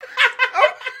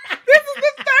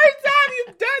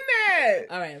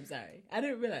All right, I'm sorry. I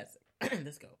didn't realize.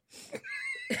 Let's go.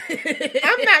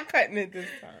 I'm not cutting it this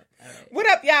time. Right. What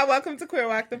up, y'all? Welcome to Queer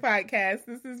Walk the podcast.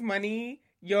 This is Money,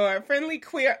 your friendly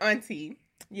queer auntie.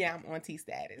 Yeah, I'm auntie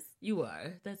status. You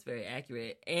are. That's very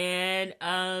accurate. And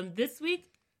this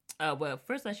week, well,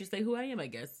 first I should say who I am, I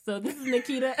guess. So this is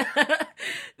Nikita.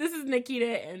 This is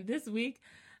Nikita, and this week,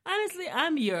 honestly,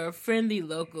 I'm your friendly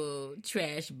local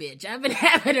trash bitch. I've been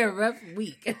having a rough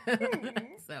week.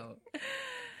 So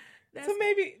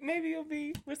maybe you'll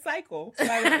be recycled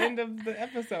by the end of the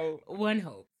episode. One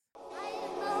hope.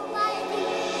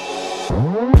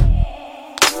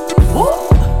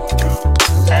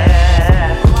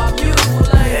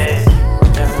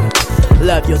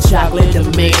 Love your chocolate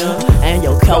demeanor and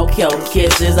your cocoa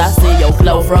kisses. I see your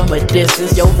glow from a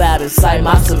distance. Your vibe incite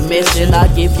my submission. I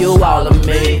give you all of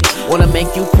me. Wanna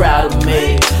make you proud of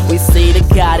me. We see the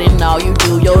God in all you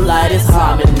do. Your light is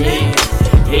harmony.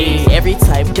 Hey, every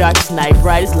type, darkest night,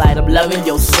 brightest light. I'm loving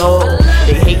your soul.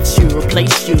 They hate you,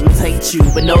 replace you, taint you,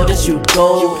 but know that you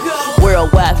gold.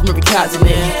 Worldwide from every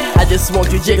continent. I just want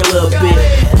you to jiggle a little bit.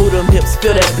 Move them hips,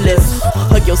 feel that bliss.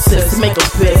 Hug your sis, make them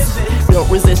piss.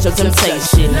 Don't resist your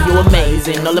temptation. You're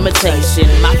amazing, no limitation.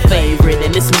 My favorite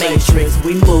in this matrix.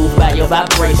 We move by your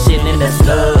vibration, and that's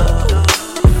love.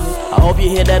 I hope you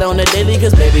hear that on the daily,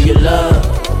 cause baby you love.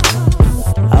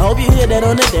 I hope you hear that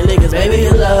on the daily, cause baby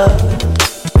you love.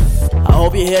 I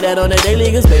hope you hear that on the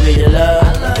daily, cause baby you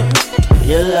love.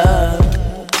 You love.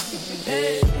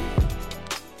 Hey.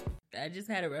 I just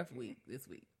had a rough week this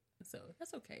week, so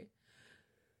that's okay.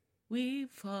 We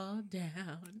fall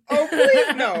down. Oh,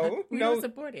 please, no. We don't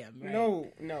support him, right? No.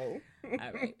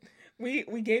 All right.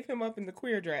 We gave him up in the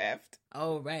queer draft.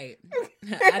 Oh, right.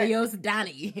 Adios,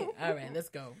 Donnie. All right, let's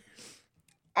go.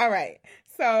 All right.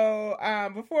 So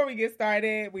before we get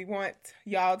started, we want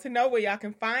y'all to know where y'all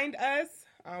can find us.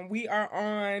 We are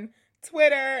on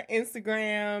Twitter,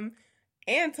 Instagram,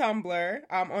 and Tumblr.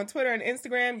 On Twitter and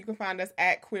Instagram, you can find us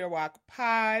at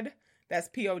QueerWalkPod. That's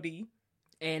P-O-D.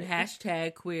 And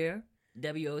hashtag queer,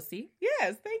 W-O-C.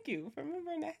 Yes, thank you for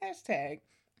remembering that hashtag.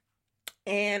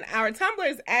 And our Tumblr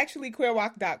is actually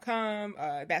queerwalk.com.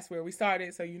 That's where we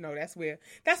started, so you know that's where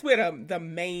the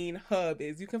main hub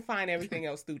is. You can find everything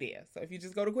else through there. So if you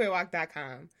just go to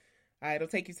queerwalk.com, it'll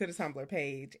take you to the Tumblr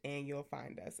page, and you'll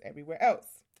find us everywhere else.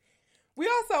 We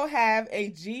also have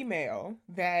a Gmail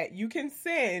that you can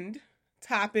send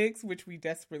topics, which we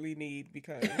desperately need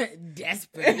because...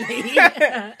 Desperately.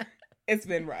 It's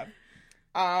been rough.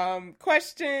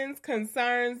 Questions,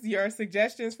 concerns, your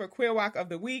suggestions for Queer Walk of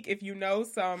the Week. If you know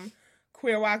some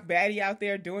Queer Walk baddie out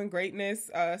there doing greatness,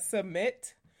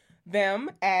 submit them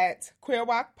at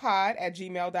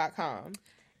queerwalkpod@gmail.com.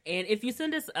 And if you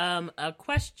send us a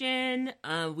question,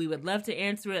 we would love to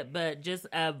answer it. But just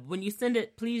when you send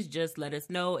it, please just let us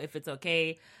know if it's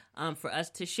okay for us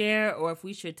to share, or if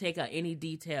we should take out any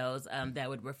details that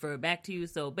would refer back to you.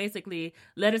 So basically,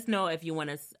 let us know if you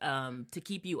want us to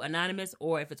keep you anonymous,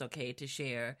 or if it's okay to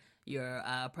share your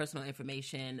personal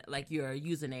information, like your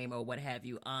username or what have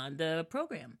you, on the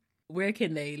program. Where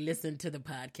can they listen to the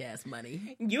podcast,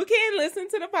 Money? You can listen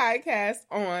to the podcast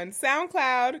on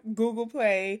SoundCloud, Google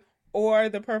Play, or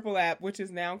the Purple app, which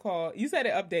is now called... You said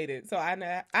it updated, so I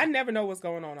never know what's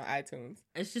going on iTunes.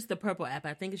 It's just the Purple app.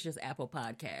 I think it's just Apple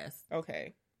Podcasts.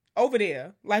 Okay. Over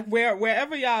there. Like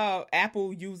wherever y'all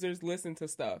Apple users listen to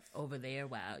stuff. Over there.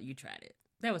 Wow, you tried it.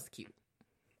 That was cute.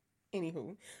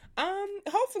 Anywho.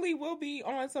 Hopefully we'll be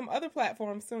on some other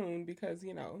platforms soon because,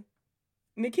 you know...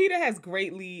 Nikita has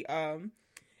greatly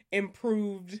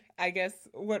improved, I guess,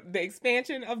 what the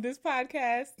expansion of this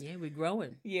podcast. Yeah, we're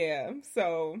growing. Yeah,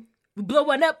 so... We're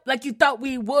blowing up like you thought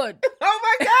we would. Oh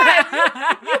my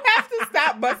God! You have to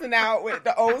stop busting out with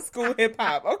the old school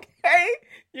hip-hop, okay?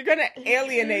 You're going to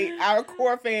alienate our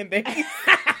core fan base.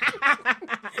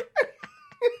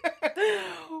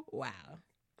 Wow.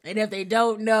 And if they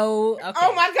don't know... Okay.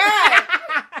 Oh my God!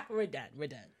 We're done.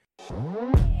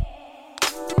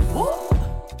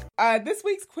 This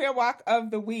week's Queer Walk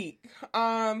of the Week.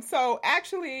 So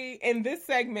actually in this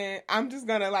segment, I'm just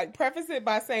gonna preface it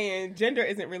by saying gender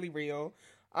isn't really real.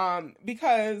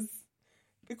 Because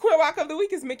the Queer Walk of the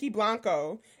Week is Mickey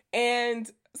Blanco. And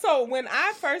so when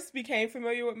I first became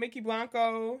familiar with Mickey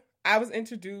Blanco, I was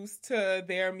introduced to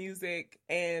their music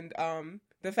and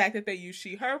the fact that they use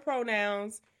she, her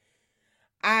pronouns.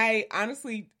 I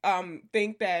honestly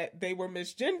think that they were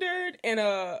misgendered in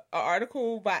a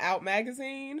article by Out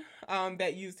Magazine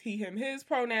that used he, him, his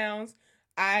pronouns.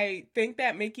 I think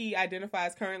that Mickey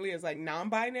identifies currently as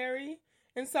non-binary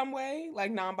in some way,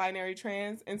 non-binary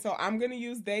trans. And so I'm going to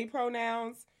use they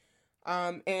pronouns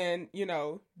and,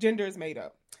 gender is made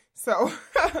up. So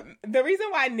the reason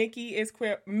why Mickey is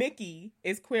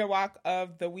Queer Walk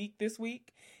of the Week this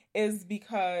week is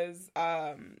because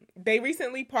they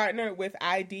recently partnered with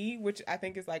ID, which I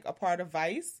think is like a part of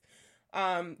Vice,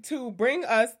 to bring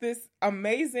us this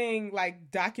amazing like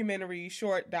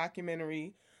short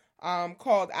documentary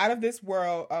called Out of This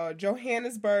World,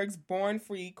 Johannesburg's Born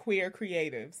Free Queer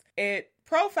Creatives. It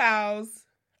profiles,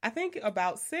 I think,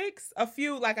 about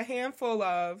a handful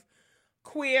of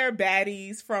queer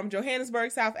baddies from Johannesburg,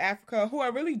 South Africa, who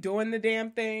are really doing the damn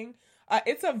thing.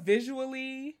 It's a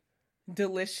visually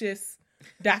delicious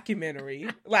documentary.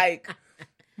 Like,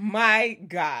 my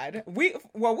God, we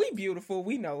beautiful.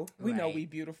 We know we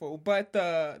beautiful, but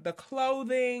the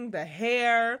clothing, the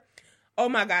hair. Oh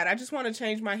my God, I just want to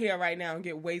change my hair right now and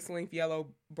get waist length yellow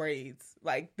braids.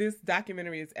 Like, this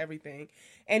documentary is everything,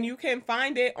 and you can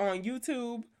find it on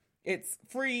YouTube. It's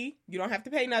free. You don't have to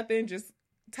pay nothing. Just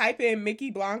type in Mickey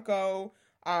Blanco,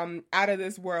 Out of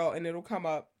This World, and it'll come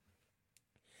up.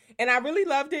 And I really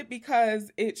loved it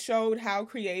because it showed how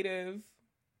creative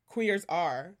queers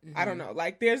are. Mm-hmm. I don't know.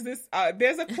 Like, there's a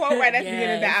quote right at the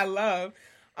beginning that I love.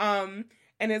 And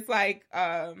it's like,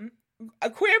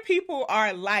 queer people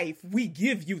are life. We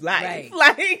give you life. Right.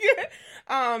 Like,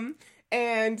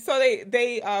 and so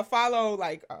they follow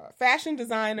like fashion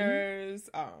designers,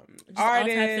 artists, all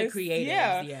types of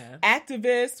creatives,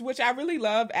 activists, which I really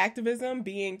love activism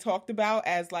being talked about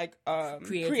as like a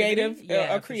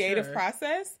creative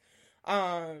process.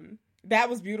 That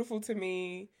was beautiful to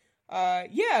me.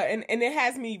 And it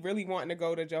has me really wanting to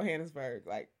go to Johannesburg.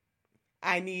 Like,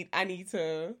 I need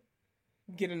to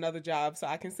get another job so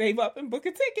I can save up and book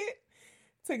a ticket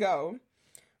to go.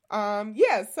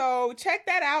 So check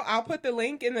that out. I'll put the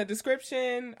link in the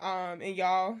description. And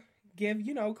y'all give,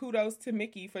 kudos to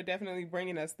Mickey for definitely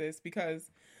bringing us this, because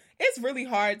it's really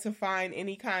hard to find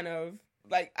any kind of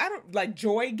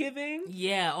joy giving.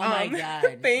 Yeah. Oh my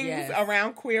God. Things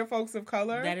around queer folks of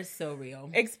color. That is so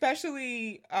real.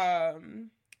 Especially, I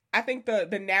think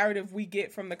the narrative we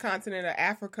get from the continent of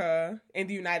Africa and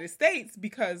the United States,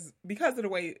 because of the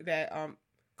way that,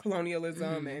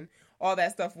 colonialism and all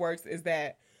that stuff works, is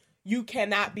that you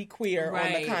cannot be queer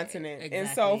on the continent. Exactly. And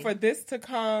so for this to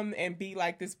come and be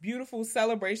like this beautiful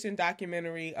celebration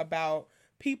documentary about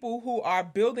people who are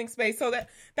building space. So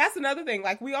that's another thing.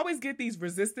 Like, we always get these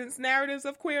resistance narratives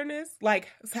of queerness, like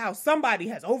how somebody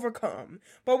has overcome,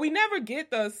 but we never get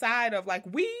the side of like,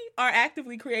 we are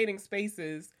actively creating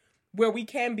spaces where we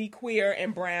can be queer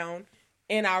and brown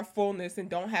in our fullness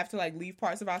and don't have to like leave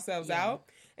parts of ourselves out.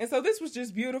 And so this was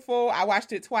just beautiful. I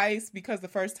watched it twice because the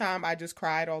first time I just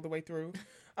cried all the way through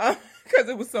because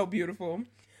it was so beautiful.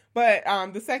 But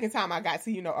the second time I got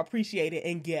to, appreciate it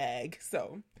and gag.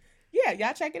 So yeah,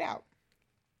 y'all check it out.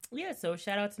 Yeah, so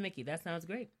shout out to Mickey. That sounds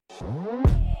great.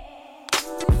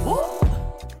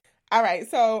 All right,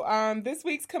 so this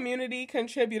week's community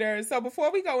contributors. So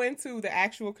before we go into the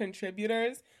actual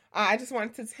contributors, I just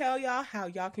wanted to tell y'all how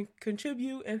y'all can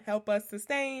contribute and help us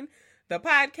sustain the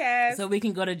podcast. So we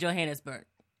can go to Johannesburg.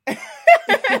 That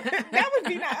would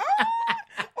be nice.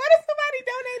 What if somebody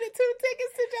donated 2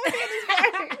 tickets to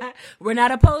Johannesburg? We're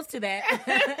not opposed to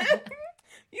that.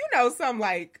 Some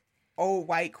like old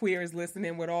white queers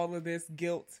listening with all of this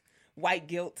white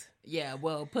guilt. Yeah,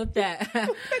 well, put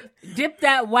that, dip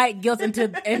that white guilt into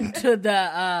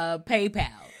the PayPal.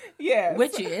 Yeah.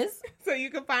 Which is? So you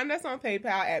can find us on PayPal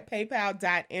at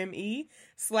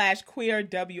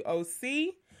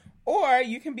paypal.me/queerwoc. Or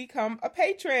you can become a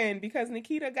patron, because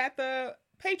Nikita got the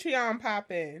Patreon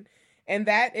popping. And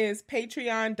that is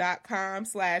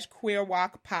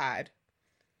patreon.com/queerwalkpod.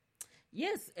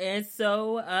 Yes, and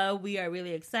so we are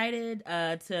really excited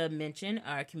to mention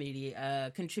our community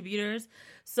contributors.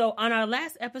 So on our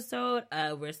last episode,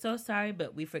 we're so sorry,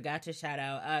 but we forgot to shout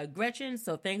out Gretchen.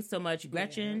 So thanks so much,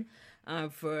 Gretchen,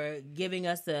 for giving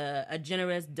us a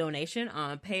generous donation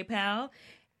on PayPal.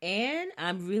 And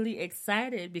I'm really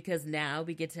excited because now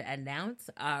we get to announce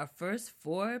our first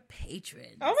 4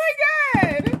 patrons. Oh my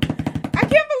God! I can't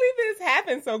believe this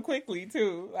happened so quickly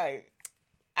too. Like,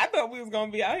 I thought we was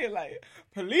gonna be out here like,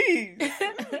 please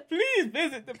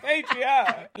visit the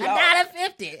Patreon.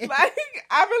 $1.50. Like,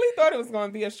 I really thought it was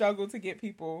gonna be a struggle to get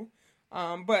people.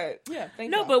 But yeah,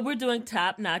 thank you. But we're doing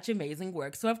top-notch, amazing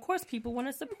work, so of course people want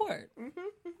to support.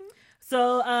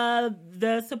 So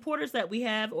the supporters that we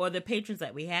have, or the patrons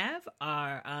that we have,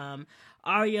 are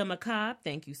Aria Macabre.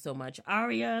 Thank you so much,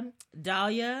 Aria.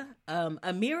 Dahlia,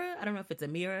 Amira. I don't know if it's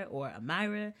Amira or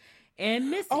Amira. And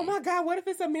Missy. Oh my God, what if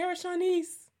it's Amira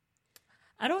Shanice?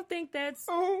 I don't think that's...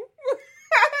 Oh,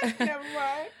 never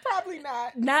mind. Probably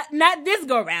not. Not this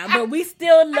go round, but we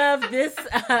still love this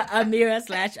Amira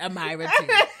 /Amira too.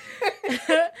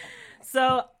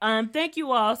 So, thank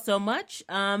you all so much.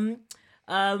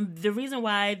 The reason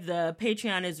why the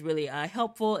Patreon is really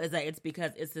helpful is that it's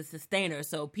because it's a sustainer.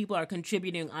 So people are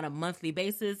contributing on a monthly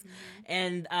basis.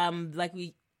 Mm-hmm. And like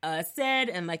we said,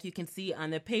 and like you can see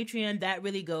on the Patreon, that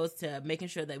really goes to making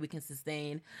sure that we can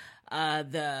sustain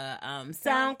the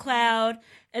SoundCloud.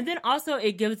 And then also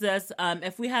it gives us,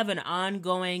 if we have an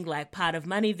ongoing like pot of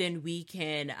money, then we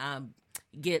can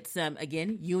get some,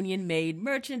 again, union-made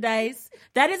merchandise.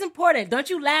 That is important. Don't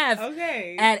you laugh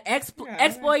at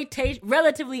exploitation,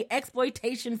 relatively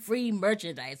exploitation-free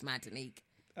merchandise, Montanique.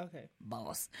 Okay.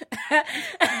 Boss.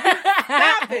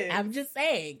 Stop it. I'm just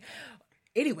saying.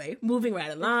 Anyway, moving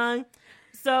right along.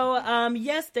 So,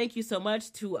 yes, thank you so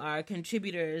much to our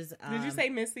contributors. Did you say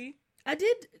Missy? I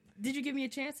did. Did you give me a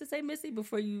chance to say Missy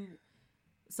before you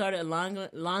started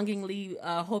longingly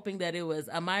hoping that it was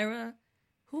Amira?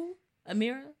 Who?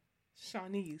 Amira?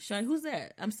 Shawnee's. Who's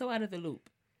that? I'm so out of the loop.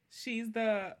 She's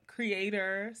the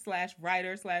creator /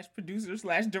 writer / producer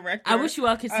 / director. I wish you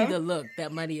all could see the look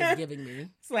that Money is giving me.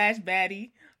 / baddie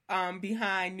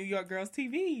behind New York Girls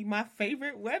TV, my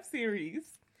favorite web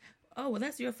series. Oh, well,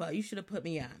 that's your fault. You should have put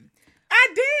me on.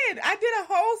 I did a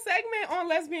whole segment on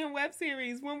lesbian web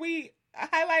series when we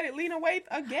highlighted Lena Waithe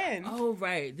again. Oh,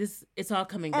 right. It's all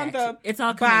coming back. On It's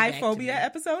all coming back. Biphobia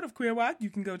episode of Queer Walk. You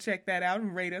can go check that out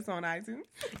and rate us on iTunes.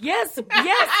 Yes.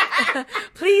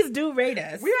 Please do rate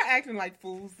us. We are acting like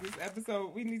fools this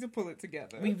episode. We need to pull it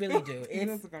together. We really do.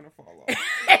 It's going to fall off.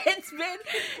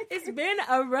 It's been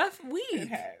a rough week. It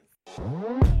has.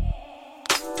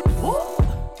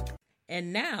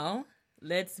 And now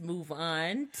let's move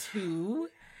on to.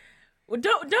 Well,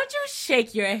 don't you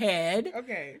shake your head.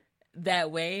 Okay.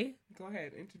 That way. Go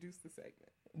ahead, introduce the segment.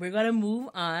 We're going to move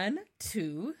on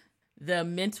to the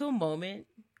mental moment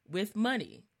with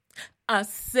Money. I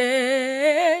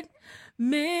said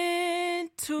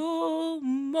mental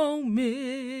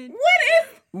moment. What is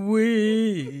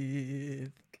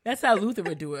with? That's how Luther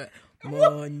would do it.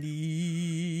 Money.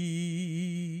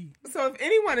 So if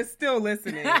anyone is still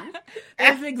listening,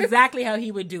 that's exactly how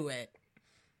he would do it.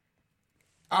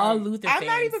 All Luther fans. I'm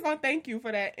not even going to thank you for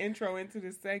that intro into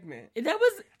this segment. That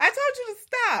was... I told you to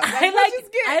stop.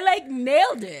 I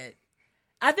nailed it.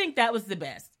 I think that was the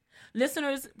best.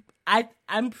 Listeners,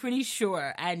 I'm pretty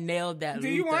sure I nailed that. Do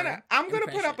you want to... I'm going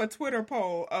to put up a Twitter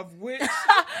poll of which... I'm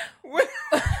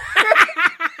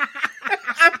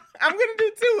going to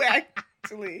do two,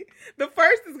 actually. The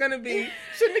first is going to be,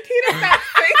 should Nikita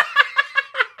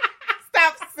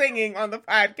stop singing on the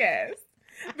podcast?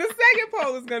 The second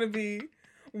poll is going to be,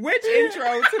 which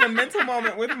intro to the mental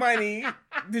moment with Money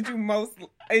did you most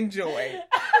enjoy?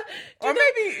 Or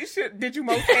maybe did you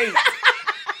most hate?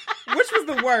 Which was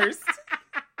the worst?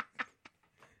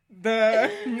 The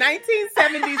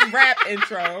 1970s rap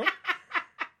intro,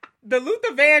 the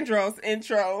Luther Vandross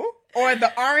intro, or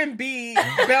the R&B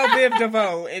Belle Biv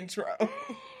DeVoe intro?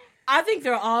 I think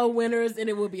they're all winners, and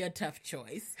it will be a tough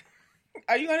choice.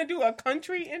 Are you going to do a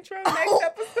country intro next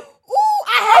episode? Ooh,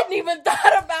 I hadn't even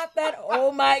thought about that.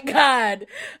 Oh, my God.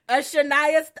 A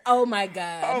Shania... Oh, my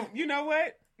God. Oh, you know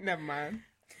what? Never mind.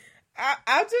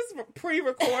 I'll just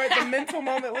pre-record the mental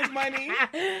moment with Money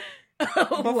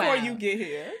before you get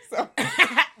here. So.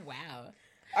 Wow.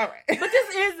 All right. But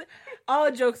this is, all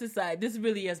jokes aside, this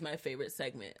really is my favorite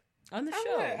segment on the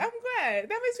show. I'm glad.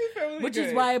 That makes me feel really Which good.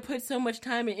 is why I put so much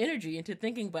time and energy into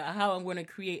thinking about how I'm going to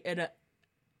create a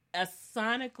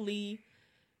sonically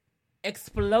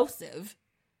explosive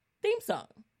theme song.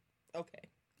 Okay.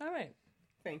 All right.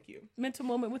 Thank you. Mental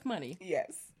moment with Money.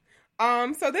 Yes.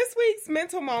 So this week's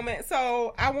mental moment.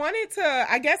 So I wanted to,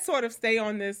 I guess, sort of stay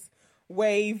on this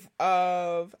wave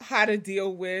of how to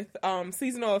deal with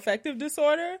seasonal affective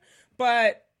disorder,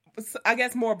 but I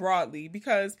guess more broadly,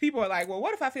 because people are like, well,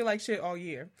 what if I feel like shit all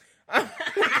year?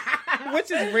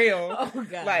 Which is real. Oh,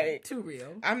 God. Like, too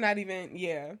real. I'm not even,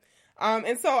 yeah.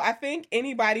 And so I think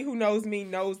anybody who knows me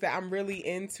knows that I'm really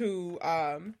into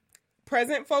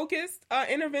present-focused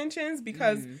interventions,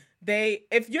 because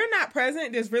if you're not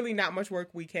present, there's really not much work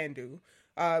we can do,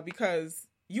 because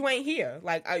you ain't here.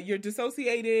 Like, you're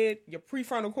dissociated, your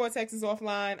prefrontal cortex is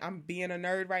offline. I'm being a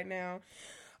nerd right now.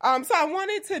 So I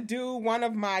wanted to do one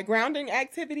of my grounding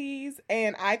activities,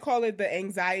 and I call it the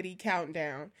anxiety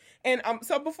countdown. And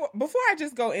so before I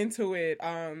just go into it,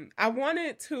 I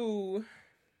wanted to,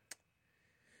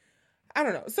 I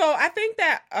don't know. So I think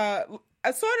that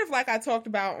sort of like I talked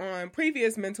about on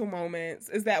previous mental moments,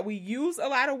 is that we use a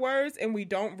lot of words and we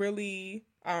don't really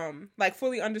like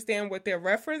fully understand what they're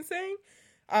referencing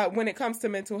when it comes to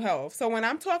mental health. So when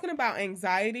I'm talking about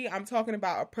anxiety, I'm talking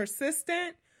about a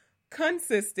persistent,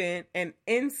 consistent, and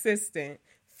insistent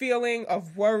feeling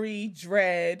of worry,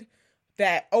 dread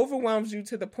that overwhelms you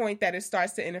to the point that it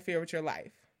starts to interfere with your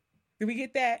life. Did we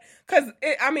get that? Because,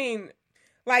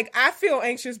 like, I feel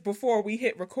anxious before we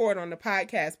hit record on the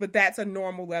podcast, but that's a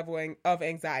normal level of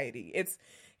anxiety.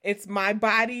 It's my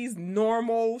body's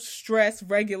normal stress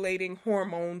regulating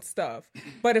hormone stuff.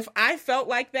 But if I felt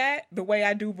like that, the way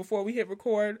I do before we hit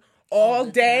record all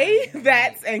day,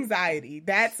 that's anxiety.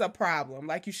 That's a problem.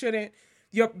 Like, you shouldn't,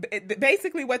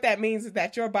 basically what that means is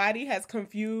that your body has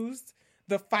confused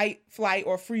the fight, flight,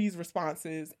 or freeze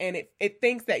responses, and it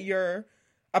thinks that you're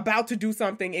about to do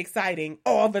something exciting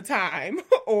all the time,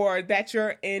 or that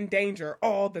you're in danger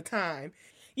all the time.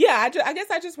 Yeah, I guess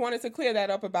I just wanted to clear that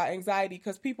up about anxiety,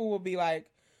 because people will be like,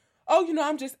 oh,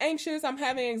 I'm just anxious, I'm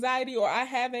having anxiety, or I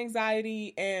have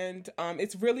anxiety, and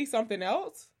it's really something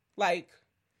else. Like,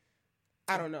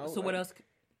 I don't know. So what else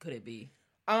could it be?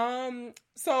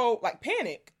 So like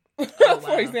panic,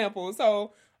 for example.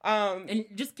 So, and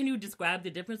just, can you describe the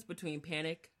difference between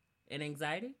panic and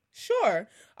anxiety? Sure.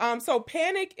 So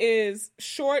panic is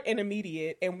short and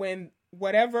immediate, and when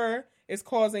whatever is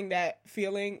causing that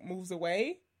feeling moves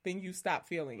away, then you stop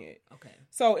feeling it. Okay.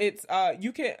 So it's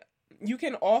you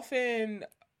can often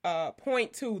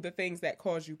point to the things that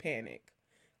cause you panic,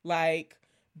 like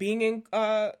being in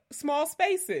small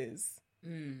spaces.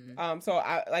 So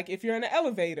like if you're in an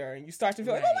elevator and you start to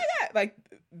feel like, oh my God, like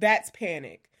that's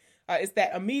panic. It's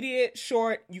that immediate,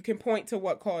 short, you can point to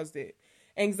what caused it.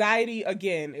 Anxiety,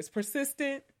 again, is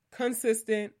persistent,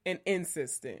 consistent, and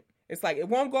insistent. It's like it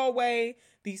won't go away.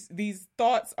 These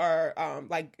thoughts are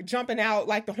like jumping out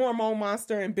like the hormone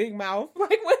monster in Big Mouth,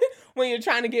 like when you're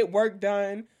trying to get work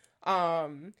done.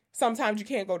 Sometimes you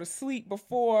can't go to sleep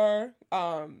before.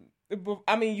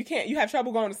 You have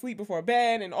trouble going to sleep before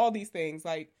bed and all these things.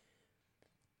 Like,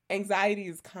 anxiety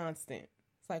is constant.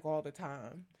 It's like all the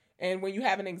time. And when you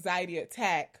have an anxiety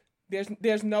attack,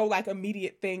 there's no like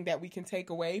immediate thing that we can take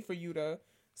away for you to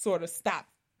sort of stop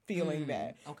feeling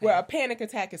that. Okay. Where a panic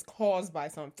attack is caused by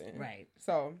something. Right.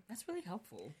 So that's really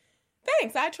helpful.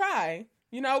 Thanks. I try.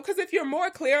 Because if you're more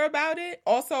clear about it,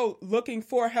 also looking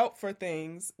for help for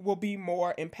things will be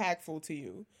more impactful to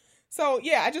you. So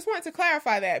yeah, I just wanted to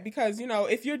clarify that because,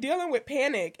 if you're dealing with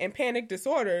panic and panic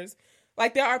disorders,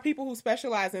 like there are people who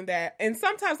specialize in that. And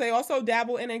sometimes they also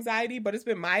dabble in anxiety, but it's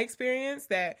been my experience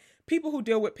that people who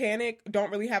deal with panic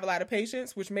don't really have a lot of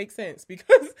patience, which makes sense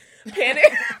because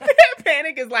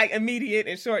panic is like immediate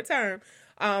and short term.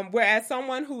 Whereas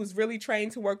someone who's really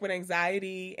trained to work with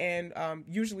anxiety and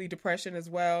usually depression as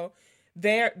well,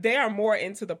 they are more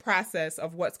into the process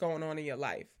of what's going on in your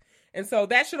life. And so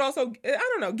that should also,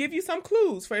 give you some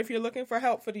clues for if you're looking for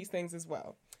help for these things as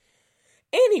well.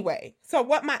 Anyway, so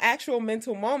what my actual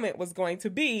mental moment was going to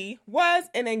be was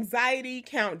an anxiety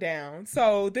countdown.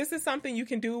 So this is something you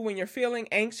can do when you're feeling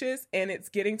anxious and it's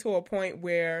getting to a point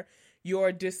where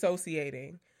you're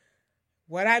dissociating.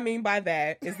 What I mean by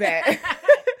that is that...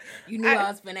 You knew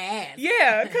I was going to ask.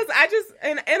 Yeah, because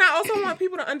and I also want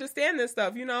people to understand this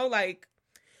stuff, like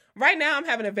right now I'm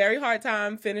having a very hard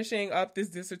time finishing up this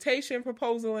dissertation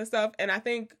proposal and stuff. And I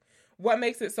think what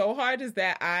makes it so hard is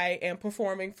that I am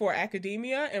performing for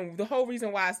academia. And the whole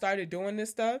reason why I started doing this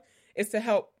stuff is to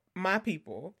help my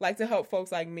people, like to help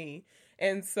folks like me.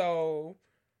 And so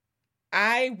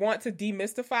I want to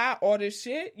demystify all this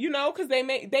shit, because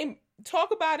they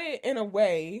talk about it in a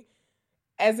way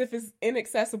as if it's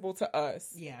inaccessible to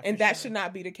us. Yeah. And that should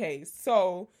not be the case.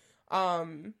 So,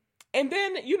 and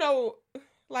then,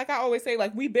 like I always say,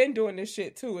 like we've been doing this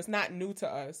shit too. It's not new to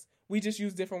us. We just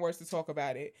use different words to talk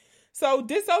about it. So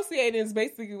dissociating is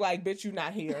basically like, bitch, you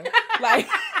not here.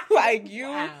 like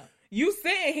you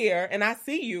sitting here and I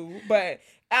see you, but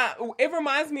it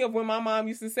reminds me of when my mom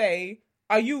used to say,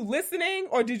 are you listening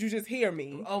or did you just hear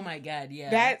me? Oh my God,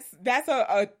 yeah. That's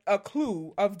a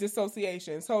clue of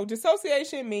dissociation. So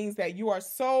dissociation means that you are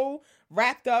so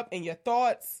wrapped up in your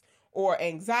thoughts or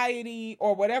anxiety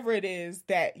or whatever it is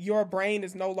that your brain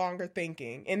is no longer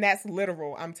thinking. And that's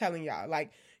literal, I'm telling y'all.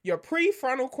 Like your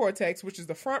prefrontal cortex, which is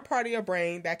the front part of your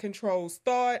brain that controls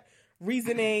thought,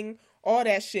 reasoning, all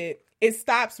that shit, it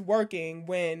stops working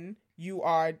when you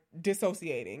are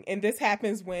dissociating. And this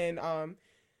happens when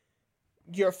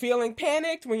you're feeling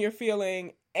panicked, when you're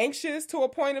feeling anxious to a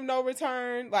point of no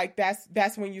return. Like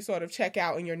that's when you sort of check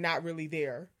out and you're not really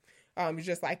there. You're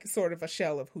just like sort of a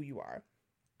shell of who you are.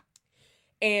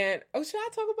 And should I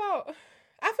talk about?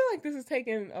 I feel like this is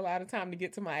taking a lot of time to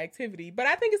get to my activity, but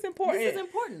I think it's important. This is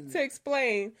important to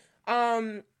explain.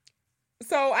 So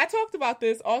I talked about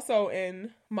this also in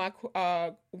my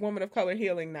Woman of Color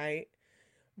Healing Night,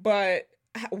 but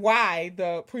why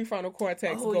the prefrontal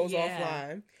cortex goes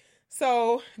offline.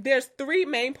 So there's 3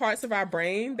 main parts of our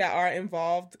brain that are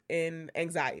involved in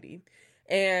anxiety.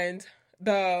 And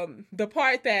the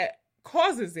part that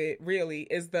causes it really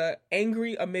is the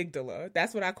angry amygdala.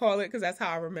 That's what I call it because that's how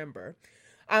I remember.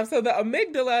 So the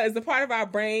amygdala is the part of our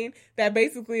brain that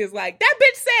basically is like, that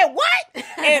bitch said what?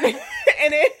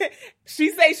 And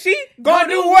she say she gonna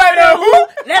do what or who?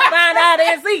 Let's find out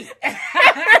and see.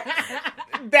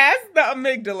 That's the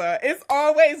amygdala. It's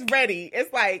always ready.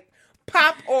 It's like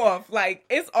pop off. Like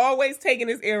it's always taking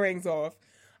its earrings off.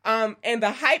 And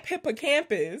the hype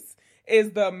hippocampus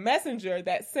is the messenger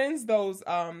that sends those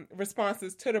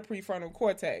responses to the prefrontal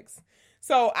cortex.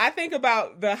 So I think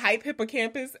about the hype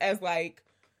hippocampus as like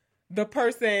the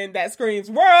person that screams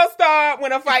world star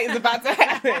when a fight is about to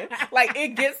happen. Like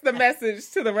it gets the message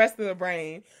to the rest of the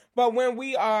brain. But when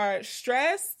we are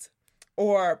stressed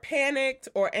or panicked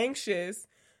or anxious,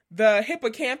 the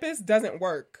hippocampus doesn't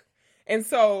work. And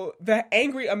so the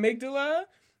angry amygdala,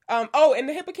 and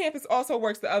the hippocampus also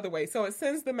works the other way. So it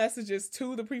sends the messages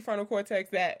to the prefrontal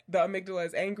cortex that the amygdala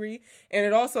is angry. And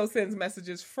it also sends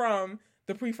messages from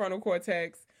the prefrontal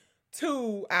cortex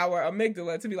to our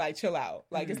amygdala to be like, chill out.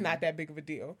 Like, it's not that big of a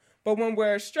deal. But when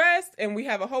we're stressed and we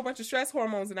have a whole bunch of stress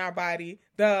hormones in our body,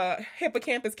 the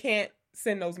hippocampus can't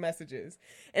send those messages.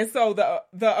 And so the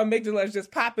amygdala is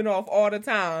just popping off all the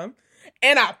time.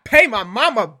 And I pay my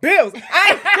mama bills.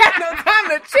 I ain't got no time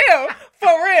to chill.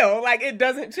 For real. Like, it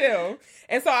doesn't chill.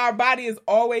 And so our body is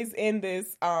always in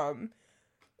this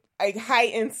like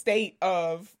heightened state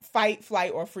of fight,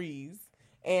 flight, or freeze.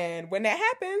 And when that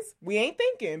happens, we ain't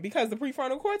thinking because the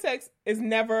prefrontal cortex is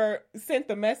never sent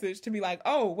the message to be like,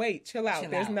 oh, wait, chill out.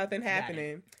 There's nothing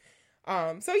happening.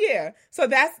 So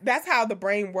that's how the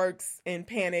brain works in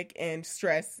panic and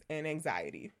stress and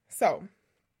anxiety. So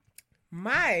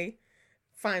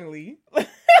finally,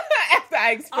 after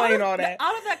I explain all that.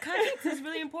 All of that context is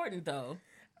really important though.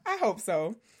 I hope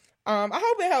so. I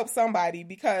hope it helps somebody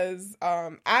because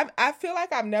I feel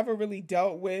like I've never really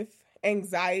dealt with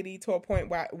anxiety to a point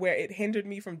where it hindered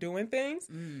me from doing things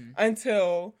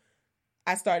until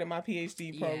I started my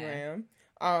PhD program.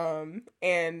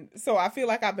 And so I feel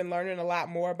like I've been learning a lot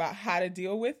more about how to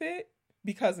deal with it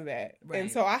because of that. Right.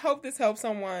 And so I hope this helps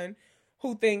someone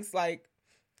who thinks like,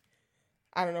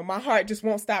 I don't know, my heart just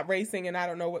won't stop racing and I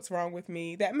don't know what's wrong with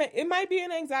me. It might be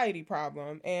an anxiety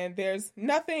problem and there's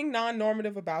nothing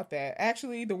non-normative about that.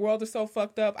 Actually, the world is so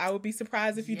fucked up. I would be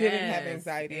surprised if you didn't have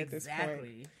anxiety at this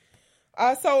point.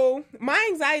 So my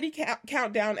anxiety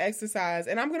countdown exercise,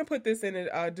 and I'm going to put this in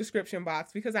a description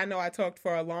box because I know I talked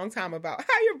for a long time about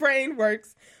how your brain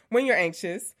works when you're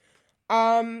anxious.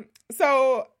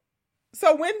 So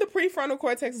when the prefrontal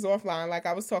cortex is offline, like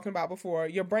I was talking about before,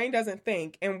 your brain doesn't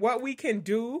think. And what we can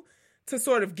do to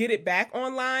sort of get it back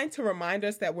online to remind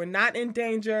us that we're not in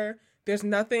danger, there's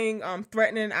nothing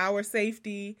threatening our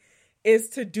safety, is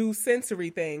to do sensory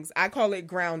things. I call it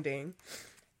grounding.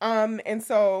 And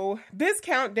so this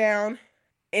countdown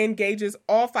engages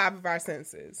all 5 of our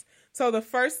senses. So the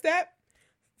first step,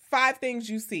 5 things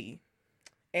you see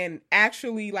and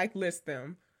actually like list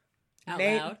them. Out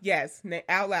loud? Yes,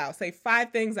 out loud. Say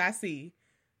 5 things I see.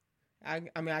 I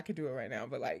mean, I could do it right now,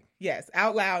 but like, yes,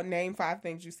 out loud, name 5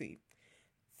 things you see.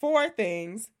 4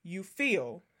 things you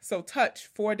feel. So touch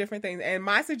 4 different things. And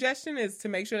my suggestion is to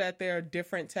make sure that there are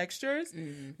different textures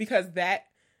because that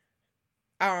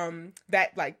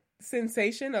like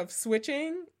sensation of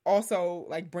switching also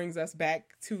like brings us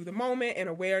back to the moment and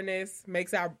awareness,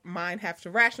 makes our mind have to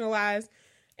rationalize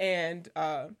and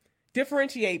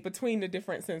differentiate between the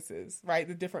different senses, right?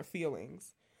 The different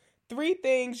feelings. 3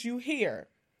 things you hear.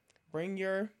 Bring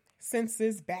your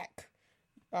senses back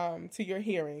to your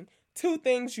hearing. 2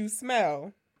 things you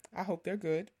smell. I hope they're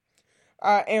good.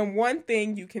 And 1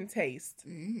 thing you can taste.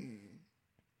 Yum.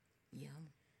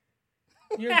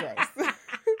 You're gross.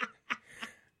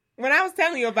 When I was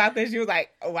telling you about this, you was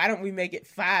like, oh, why don't we make it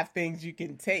 5 things you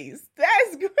can taste?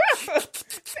 That's gross.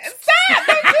 Stop! Don't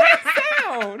do that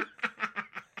sound.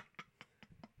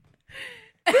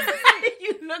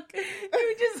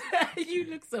 You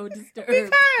look so disturbed.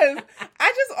 Because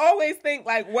I just always think,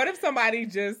 like, what if somebody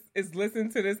just is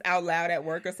listening to this out loud at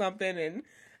work or something and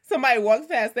somebody walks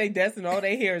past their desk and all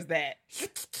they hear is that?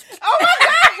 Oh my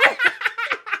God!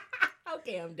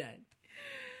 Okay, I'm done.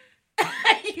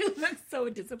 You look so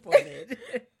disappointed.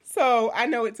 So I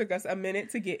know it took us a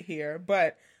minute to get here,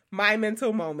 but my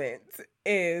mental moment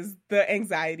is the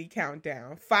anxiety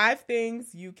countdown. 5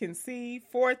 things you can see,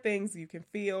 4 things you can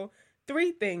feel,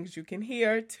 3 things you can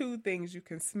hear, 2 things you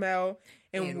can smell,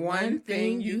 and 1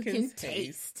 thing you can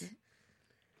taste.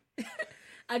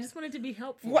 I just wanted to be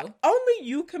helpful. Only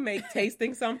you can make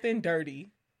tasting something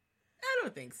dirty. I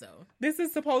don't think so. This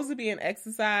is supposed to be an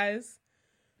exercise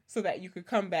so that you could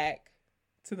come back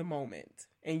to the moment.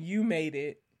 And you made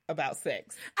it about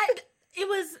sex.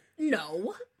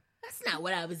 No. That's not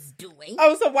what I was doing.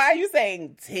 Oh, so why are you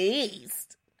saying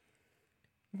taste?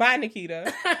 Bye,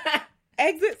 Nikita.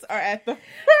 Exits are at the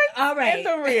front All right. and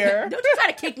the rear. Don't you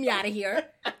try to kick me out of here.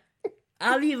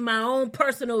 I'll leave my own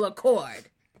personal accord.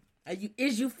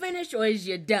 Is you finished or is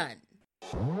you done?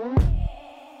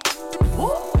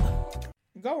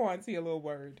 Go on to your little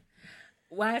word.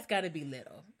 Why it's got to be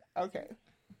little. Okay.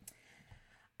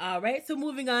 All right, so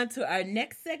moving on to our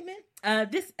next segment.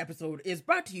 This episode is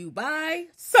brought to you by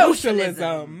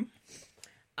Socialism.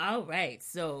 All right,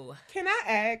 so... Can I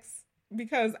ask,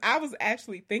 because I was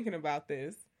actually thinking about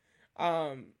this,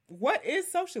 what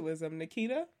is socialism,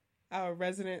 Nikita, our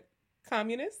resident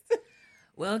communist?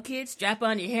 Well, kids, strap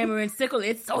on your hammer and sickle.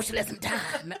 It's socialism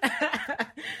time.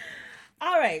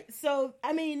 All right, so,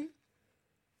 I mean,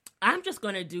 I'm just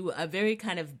going to do a very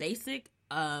kind of basic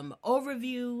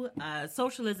overview.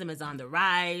 Socialism is on the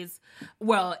rise.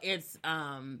 Well, it's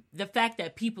the fact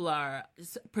that people are,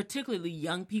 particularly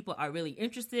young people, are really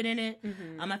interested in it.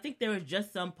 Mm-hmm. I think there was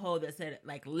just some poll that said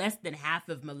like less than half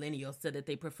of millennials said that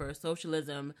they prefer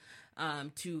socialism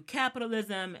to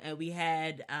capitalism. And we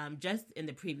had just in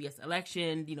the previous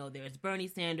election, there's Bernie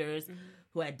Sanders, mm-hmm.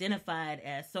 who identified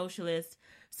as socialist.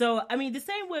 So, I mean, the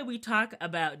same way we talk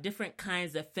about different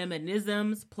kinds of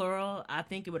feminisms, plural, I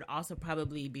think it would also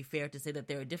probably be fair to say that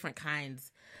there are different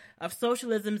kinds of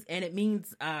socialisms, and it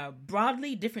means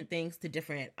broadly different things to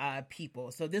different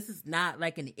people. So this is not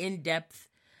like an in-depth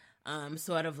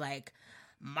sort of like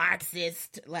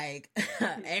Marxist, like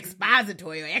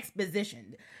expository or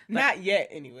exposition. Not yet,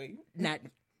 anyway.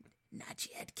 Not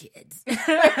yet, kids.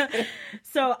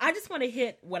 So I just want to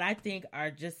hit what I think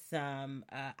are just some,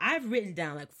 I've written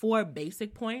down like 4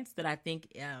 basic points that I think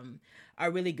are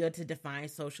really good to define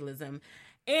socialism.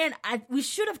 And we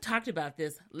should have talked about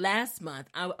this last month.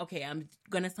 I'm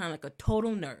going to sound like a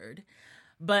total nerd.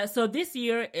 But so this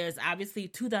year is obviously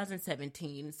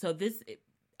 2017. So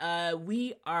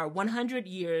we are 100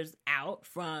 years out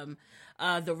from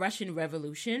the Russian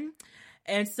Revolution.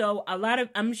 And so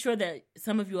I'm sure that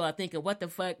some of you are thinking, what the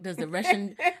fuck does the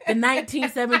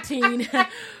 1917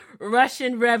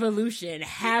 Russian Revolution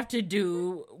have to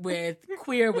do with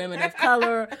queer women of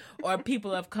color or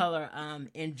people of color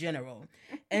in general?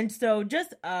 And so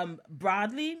just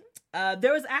broadly,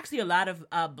 there was actually a lot of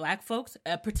black folks,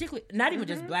 particularly, not even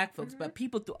just black folks, but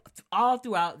people all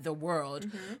throughout the world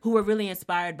who were really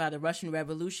inspired by the Russian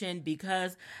Revolution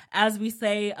because, as we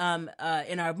say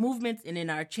in our movements and in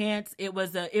our chants, it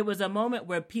was a moment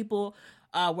where people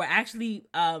were actually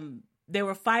they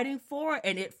were fighting for,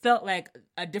 and it felt like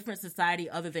a different society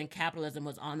other than capitalism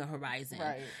was on the horizon.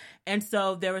 Right. And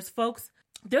so there was folks.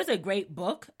 There's a great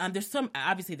book. There's a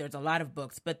lot of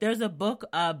books, but there's a book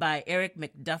by Eric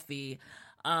McDuffie.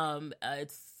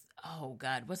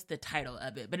 What's the title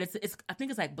of it? But I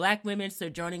think it's like Black Women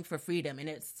Sojourning for Freedom. And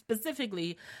it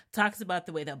specifically talks about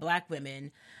the way that Black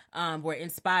women were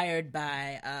inspired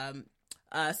by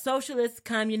socialists,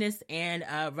 communists, and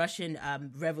Russian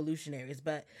revolutionaries.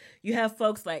 But you have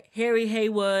folks like Harry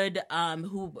Haywood,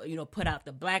 who, put out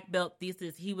the Black Belt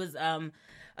thesis. He was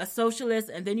a socialist.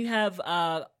 And then you have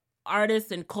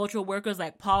artists and cultural workers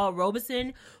like Paul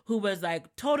Robeson, who was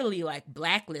like totally like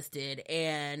blacklisted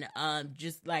and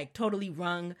just like totally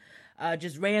raked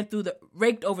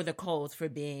over the coals for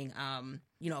being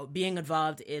being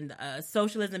involved in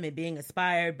socialism and being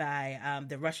inspired by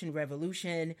the Russian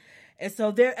Revolution. And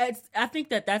so I think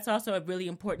that that's also a really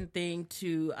important thing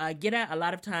to get at. A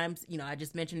lot of times, I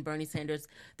just mentioned Bernie Sanders.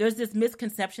 There's this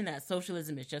misconception that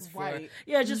socialism is just for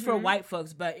for white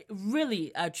folks, but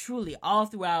really, truly, all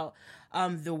throughout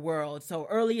the world. So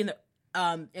early in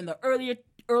the early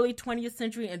 20th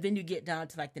century, and then you get down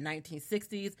to like the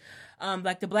 1960s,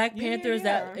 like the Black Panthers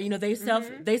that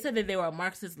they said that they were a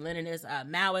Marxist Leninist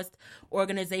Maoist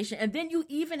organization. And then you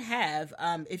even have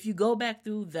if you go back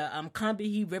through the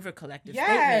Combahee River Collective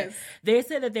statement, they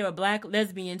said that they were Black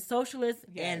lesbian socialists,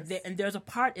 and there's a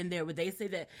part in there where they say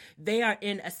that they are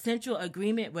in essential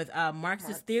agreement with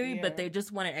Marxist theory, but they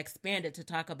just want to expand it to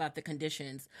talk about the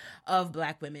conditions of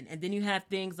Black women. And then you have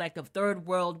things like the Third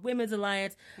World Women's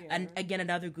Alliance, and again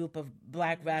another group of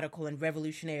Black radical and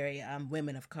revolutionary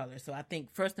women of color. So I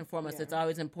think first and foremost, it's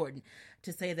always important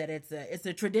to say that it's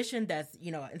a tradition that's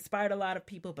inspired a lot of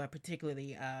people, but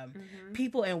particularly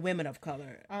people and women of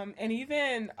color, and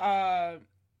even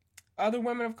other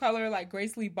women of color like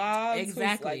Grace Lee Boggs,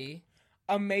 exactly,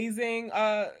 amazing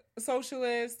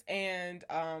socialist, and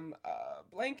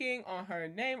blanking on her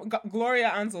name,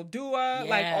 Gloria Anzaldúa,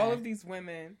 like all of these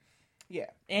women Yeah.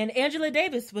 And Angela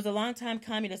Davis was a longtime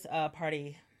Communist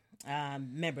Party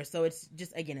member. So it's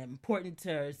just, again, important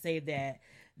to say that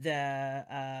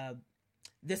the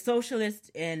socialist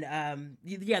and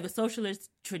the socialist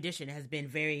tradition has been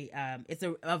very it's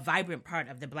a vibrant part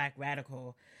of the Black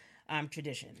radical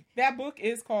tradition. That book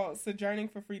is called Sojourning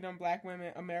for Freedom, Black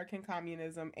Women, American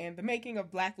Communism, and the Making of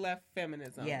Black Left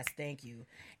Feminism. Yes, thank you.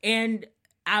 And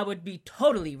I would be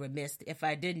totally remiss if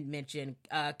I didn't mention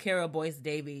Carol Boyce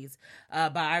Davies'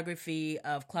 biography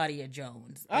of Claudia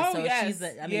Jones. Oh, so yes. She's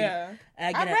I read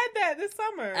that this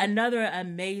summer. Another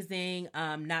amazing,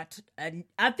 I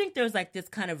think there's like this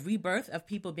kind of rebirth of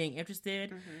people being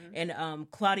interested in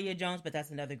Claudia Jones, but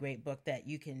that's another great book that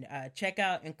you can check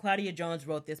out. And Claudia Jones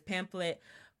wrote this pamphlet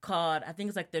called, I think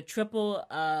it's like the triple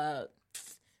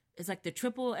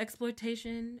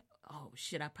exploitation. Oh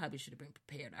shit! I probably should have been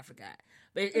prepared. I forgot,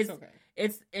 but it's okay.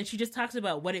 And she just talks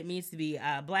about what it means to be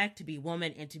Black, to be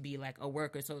woman, and to be like a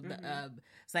worker. So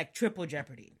it's like triple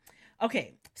jeopardy.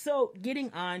 Okay, so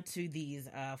getting on to these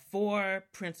 4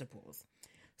 principles.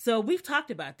 So we've talked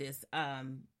about this,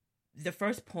 the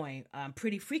first point,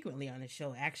 pretty frequently on the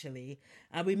show. Actually,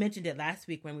 we mentioned it last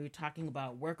week when we were talking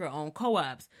about worker-owned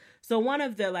co-ops. So one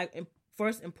of the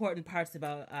first important parts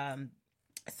about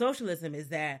socialism is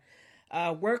that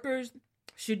workers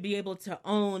should be able to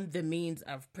own the means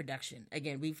of production.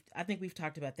 Again, I think we've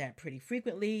talked about that pretty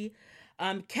frequently.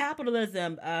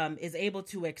 Capitalism is able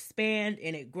to expand,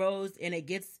 and it grows, and it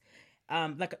gets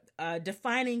a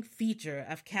defining feature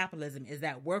of capitalism is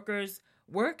that workers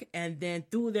work, and then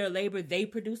through their labor they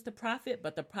produce the profit.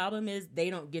 But the problem is we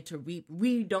don't get to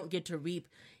reap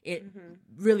it,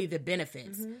 really the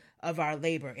benefits of our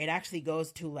labor. It actually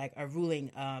goes to like a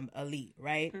ruling elite,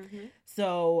 right?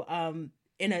 So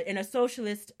in a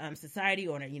socialist society,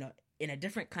 or in a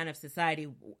different kind of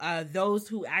society, those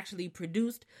who actually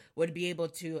produced would be able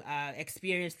to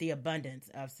experience the abundance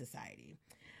of society.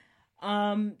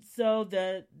 So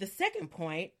the second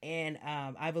point, and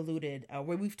I've alluded,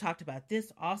 where we've talked about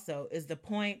this also, is the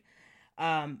point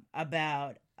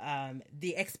about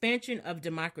the expansion of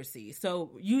democracy.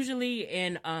 So usually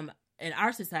in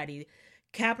our society,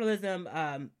 capitalism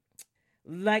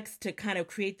likes to kind of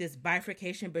create this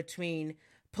bifurcation between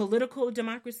political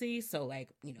democracy, so like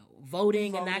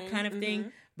voting and that kind of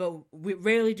thing, but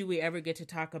rarely do we ever get to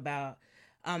talk about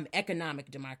economic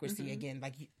democracy. Again,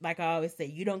 like I always say,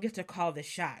 you don't get to call the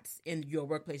shots in your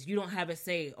workplace. You don't have a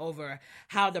say over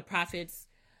how the profits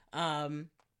are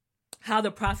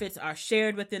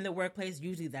shared within the workplace.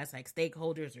 Usually that's like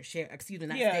stakeholders or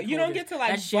stakeholders. You don't get to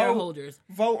like shareholders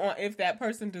vote on if that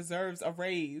person deserves a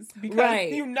raise because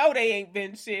they ain't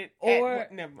been shit. Or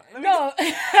never mind. No,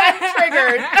 I'm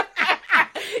triggered.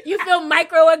 You feel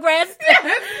microaggressed.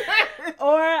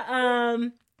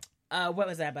 Or what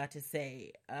was I about to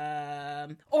say?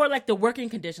 Or like the working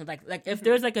conditions, like if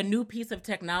there's like a new piece of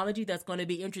technology that's going to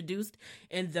be introduced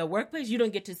in the workplace, you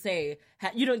don't get to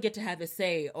have a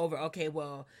say over. Okay,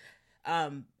 well,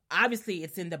 obviously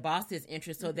it's in the boss's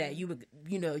interest, so that you're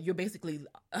basically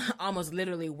almost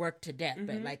literally worked to death.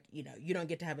 But you don't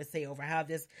get to have a say over how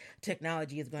this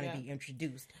technology is going to be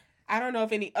introduced. I don't know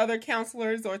if any other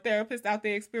counselors or therapists out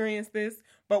there experience this,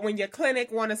 but when your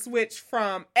clinic want to switch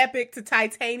from Epic to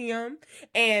Titanium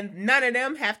and none of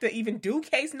them have to even do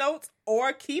case notes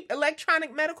or keep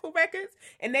electronic medical records,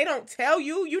 and they don't tell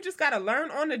you, you just got to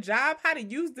learn on the job how to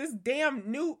use this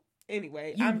damn new...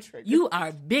 Anyway, I'm triggered. You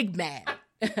are big mad.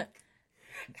 How they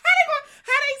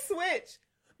switch?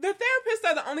 The therapists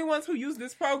are the only ones who use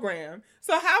this program.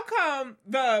 So how come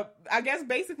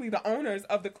basically the owners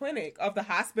of the clinic, of the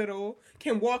hospital,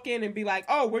 can walk in and be like,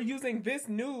 oh, we're using this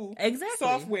new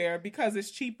software because it's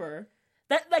cheaper?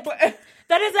 That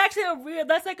is actually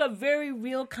that's like a very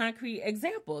real concrete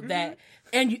example that,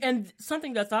 and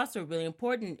something that's also really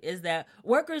important is that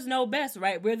workers know best,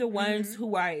 right? We're the ones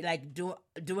who are like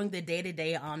doing the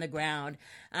day-to-day on the ground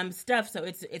stuff. So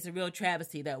it's a real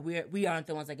travesty that we aren't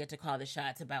the ones that get to call the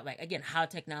shots about, like, again, how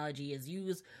technology is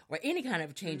used or any kind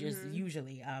of changes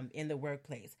usually in the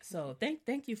workplace. So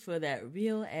thank you for that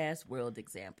real ass world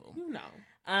example.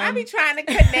 I be trying to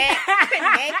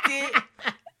connect it.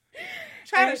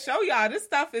 Trying to show y'all this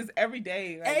stuff is every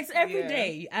day. It's every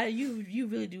day. You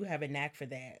really do have a knack for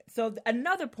that. So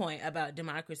another point about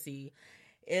democracy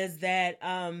is that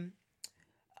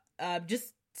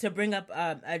just to bring up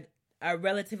a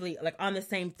relatively like on the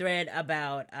same thread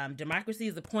about democracy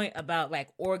is the point about like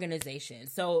organization.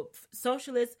 So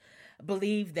socialists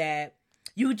believe that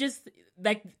you just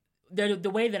like the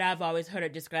way that I've always heard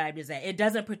it described is that it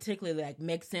doesn't particularly like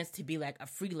make sense to be like a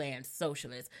freelance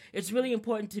socialist. It's really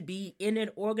important to be in an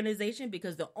organization,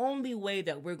 because the only way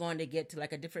that we're going to get to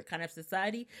like a different kind of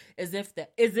society is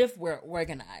if we're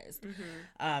organized,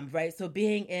 right? So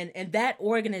being in that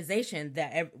organization,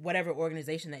 that whatever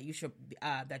organization that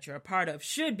that you're a part of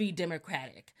should be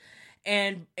democratic,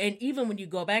 and even when you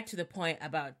go back to the point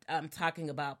about talking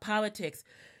about politics.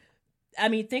 I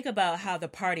mean, think about how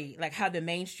how the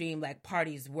mainstream like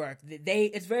parties work.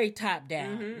 It's very top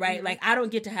down, right? Like I don't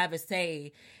get to have a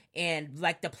say in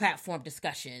like the platform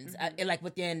discussions, like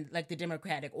within like the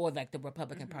Democratic or like the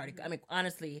Republican Party. I mean,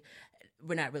 honestly,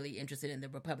 we're not really interested in the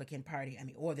Republican Party. I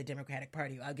mean, or the Democratic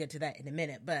Party. I'll get to that in a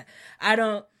minute, but I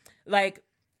don't like.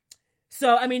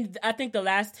 So, I mean, I think the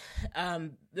last,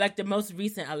 like the most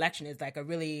recent election is like a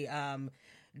really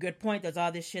good point. There's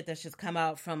all this shit that's just come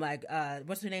out from like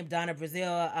what's her name, Donna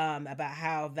Brazile, about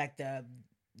how like the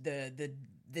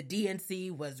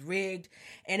DNC was rigged,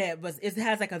 and it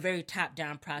has like a very top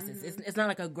down process. It's not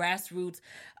like a grassroots,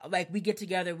 like we get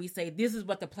together, we say this is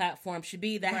what the platform should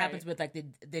be. That happens with like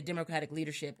the Democratic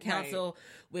Leadership Council,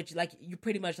 which like you're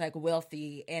pretty much like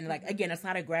wealthy, and like again, it's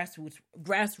not a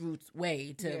grassroots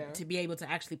way to be able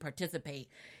to actually participate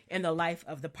in the life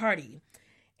of the party.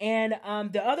 And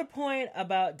the other point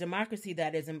about democracy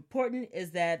that is important is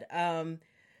that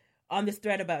on this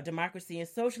thread about democracy and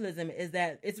socialism is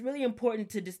that it's really important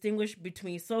to distinguish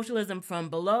between socialism from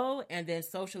below and then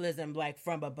socialism like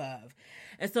from above.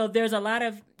 And so there's a lot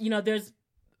of, there's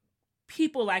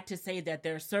people like to say that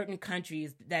there are certain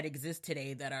countries that exist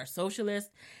today that are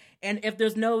socialist. And if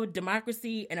there's no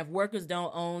democracy, and if workers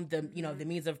don't own the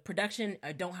means of production,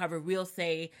 or don't have a real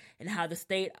say in how the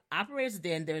state operates,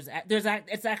 then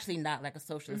it's actually not like a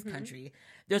socialist country.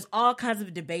 There's all kinds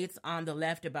of debates on the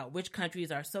left about which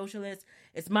countries are socialist.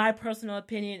 It's my personal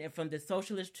opinion, and from the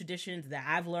socialist traditions that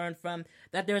I've learned from,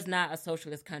 that there's not a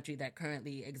socialist country that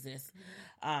currently exists.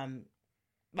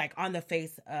 Like on the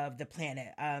face of the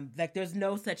planet, like there's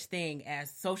no such thing as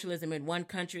socialism in one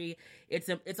country.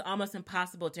 It's almost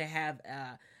impossible to have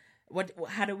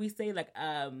how do we say, like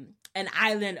an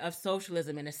island of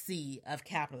socialism in a sea of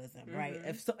capitalism, right?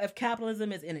 If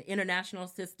capitalism is in an international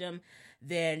system,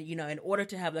 then in order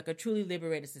to have like a truly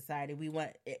liberated society,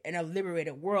 in a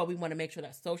liberated world, we want to make sure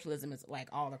that socialism is like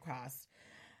all across.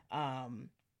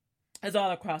 Is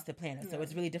all across the planet. So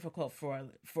it's really difficult for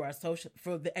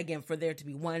there to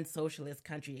be one socialist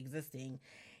country existing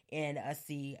in a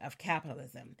sea of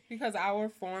capitalism. Because our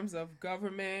forms of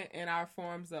government and our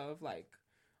forms of like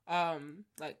I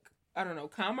don't know,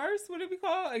 commerce, what do we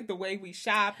call it? Like the way we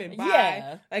shop and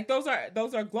buy. Like those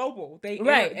are global. They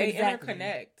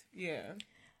interconnect. Yeah.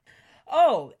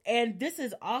 Oh, and this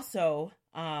is also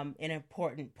an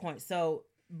important point. So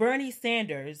Bernie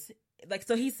Sanders,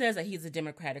 so he says that he's a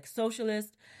democratic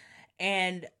socialist,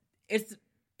 and it's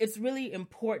really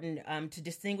important to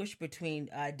distinguish between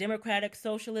democratic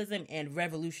socialism and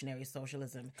revolutionary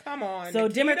socialism. Come on. So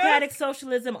Nikita. Democratic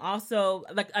socialism also,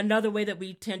 like another way that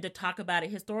we tend to talk about it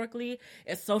historically,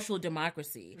 is social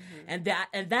democracy. And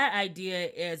that idea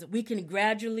is we can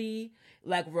gradually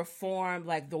like reform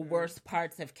like the worst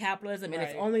parts of capitalism, and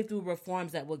it's only through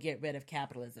reforms that we'll get rid of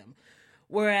capitalism.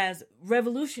 Whereas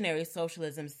revolutionary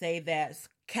socialism say that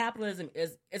capitalism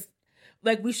is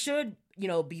like we should,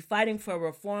 be fighting for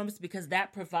reforms because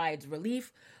that provides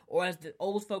relief, or as the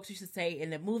old folks used to say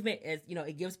in the movement, is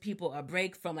it gives people a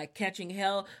break from like catching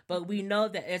hell. But we know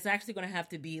that it's actually going to have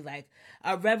to be like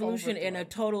a revolution and a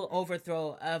total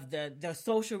overthrow of the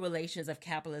social relations of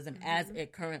capitalism as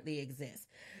it currently exists.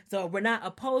 So we're not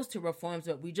opposed to reforms,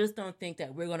 but we just don't think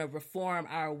that we're going to reform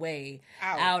our way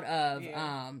out of.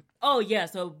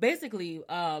 So basically,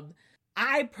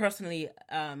 I personally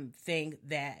think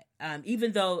that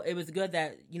even though it was good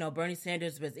that Bernie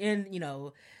Sanders was in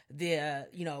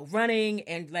the running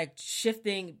and like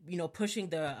shifting, pushing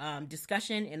the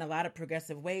discussion in a lot of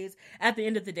progressive ways, at the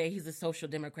end of the day he's a social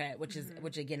democrat,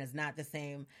 which again is not the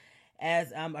same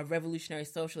as a revolutionary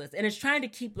socialist. And it's trying to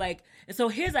keep like, and so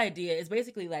his idea is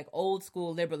basically like old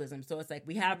school liberalism. So it's like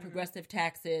we have progressive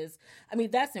taxes. I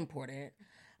mean, that's important,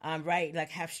 right? Like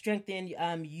have strengthened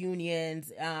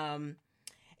unions,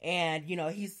 and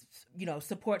he's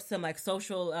supports some like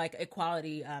social like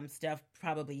equality stuff.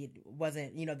 Probably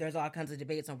wasn't, there's all kinds of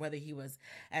debates on whether he was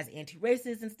as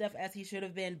anti-racist and stuff as he should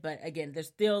have been. But again, there's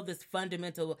still this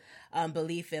fundamental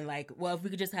belief in like, well, if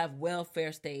we could just have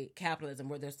welfare state capitalism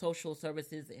where there's social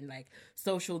services and like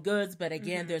social goods, but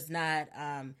again, there's not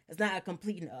it's not a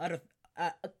complete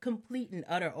and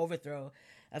utter overthrow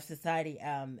of society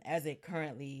as it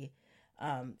currently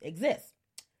exists.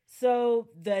 So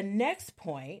the next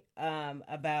point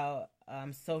about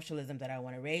socialism that I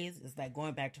want to raise is like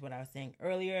going back to what I was saying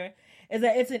earlier, is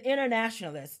that it's an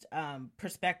internationalist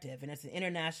perspective, and it's an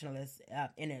internationalist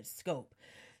in its scope.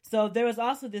 So there was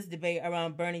also this debate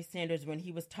around Bernie Sanders when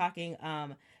he was talking.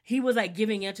 He was like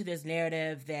giving into this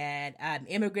narrative that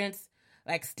immigrants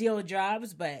like steal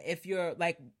jobs, but if you're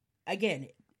like, again,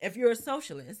 if you're a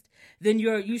socialist, then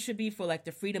you should be for like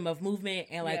the freedom of movement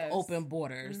and like open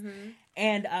borders. Mm-hmm.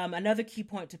 And another key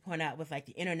point to point out with like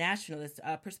the internationalist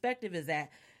perspective is that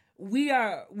we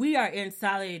are in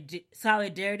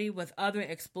solidarity with other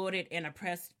exploited and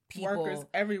oppressed people, workers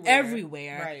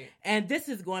everywhere. Right. And this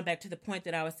is going back to the point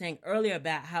that I was saying earlier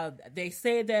about how they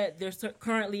say that there's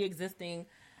currently existing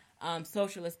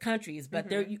socialist countries, but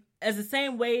they're as the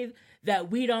same way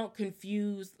that we don't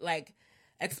confuse like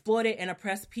exploited and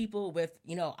oppressed people with,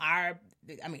 not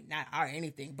our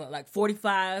anything, but like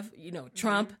 45,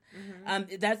 Trump.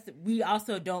 We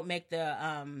also don't make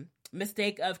the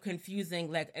mistake of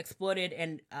confusing like exploited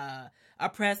and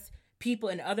oppressed people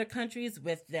in other countries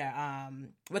with their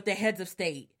heads of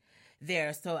state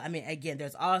there. So, again,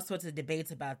 there's all sorts of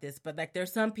debates about this, but like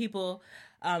there's some people,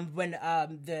 when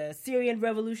the Syrian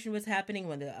revolution was happening,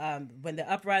 when the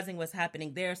uprising was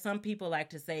happening, there are some people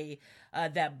like to say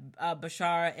that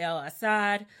Bashar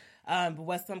al-Assad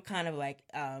was some kind of like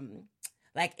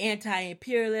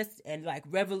anti-imperialist and like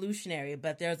revolutionary,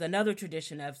 but there's another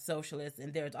tradition of socialists,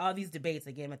 and there's all these debates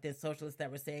again within socialists that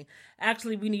were saying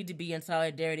actually we need to be in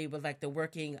solidarity with like the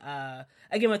working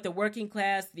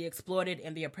class, the exploited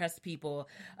and the oppressed people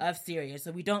of Syria.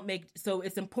 So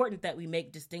it's important that we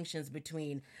make distinctions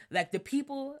between like the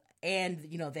people and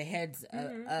the heads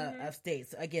of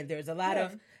states. So again, there's a lot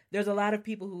of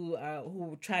people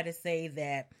who try to say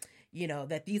that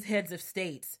that these heads of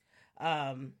states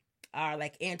are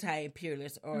like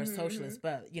anti-imperialist or socialist,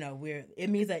 but it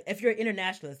means that if you're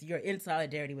internationalist, you're in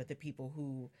solidarity with the people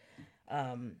who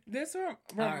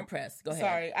are oppressed. Go ahead.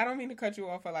 Sorry, I don't mean to cut you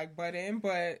off or like butt in,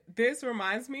 but this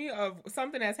reminds me of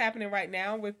something that's happening right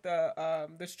now with the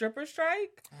stripper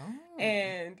strike. Oh.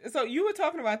 And so you were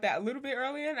talking about that a little bit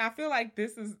earlier, and I feel like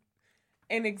this is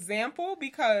an example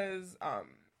because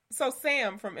so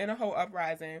Sam from In a Whole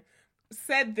Uprising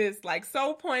said this like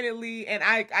so pointedly, and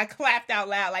I clapped out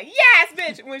loud like yes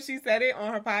bitch when she said it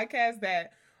on her podcast,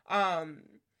 that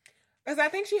because I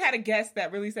think she had a guest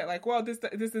that really said like, well, this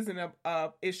isn't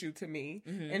a issue to me,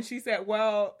 and she said,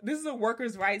 well, this is a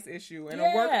workers' rights issue, and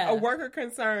a worker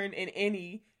concern in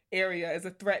any area is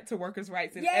a threat to workers'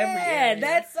 rights in every area.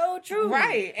 That's so true,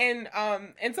 right? And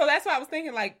so that's why I was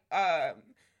thinking like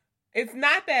it's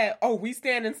not that, we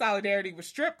stand in solidarity with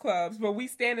strip clubs, but we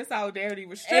stand in solidarity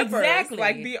with strippers. Exactly.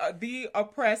 Like the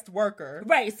oppressed worker.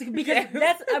 Right. So, because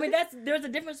there's a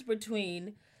difference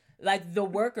between like the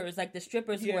workers, like the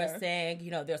strippers who are saying,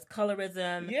 there's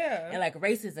colorism and like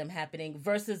racism happening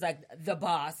versus like the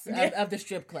boss of the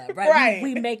strip club, right? Right.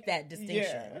 We make that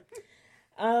distinction.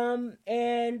 Yeah.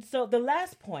 And so the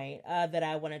last point that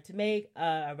I wanted to make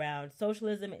around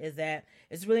socialism is that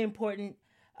it's really important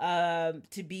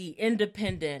to be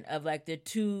independent of like the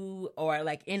two or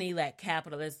like any like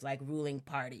capitalist like ruling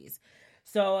parties.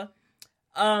 So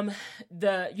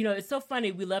it's so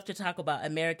funny, we love to talk about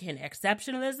American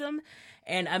exceptionalism,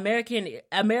 and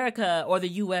America, or the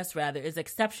US rather, is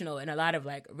exceptional in a lot of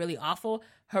like really awful,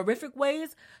 horrific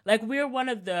ways. Like we're one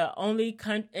of the only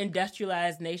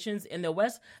industrialized nations in the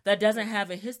West that doesn't have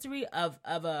a history of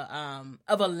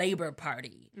a labor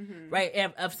party,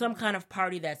 right? Of some kind of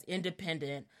party that's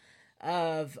independent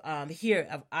of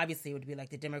obviously it would be like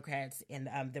the Democrats and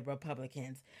the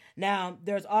Republicans. Now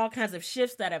there's all kinds of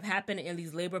shifts that have happened in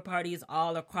these labor parties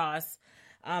all across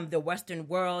the Western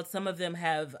world. Some of them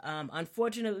have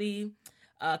unfortunately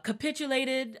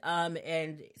capitulated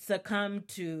and succumbed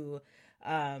to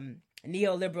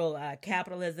neoliberal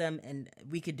capitalism, and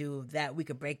we could do that. We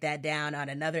could break that down on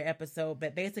another episode,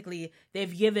 but basically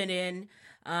they've given in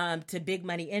to big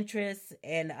money interests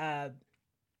and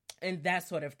that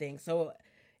sort of thing. So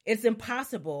it's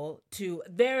impossible to,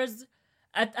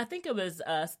 I think it was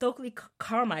Stokely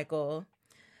Carmichael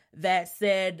that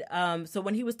said, so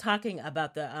when he was talking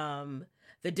about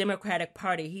the Democratic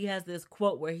Party, he has this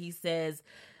quote where he says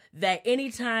that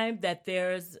anytime that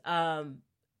there's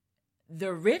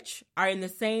the rich are in the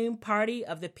same party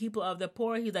of the people of the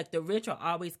poor, he's like, the rich are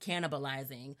always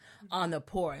cannibalizing on the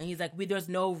poor. And he's like, there's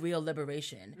no real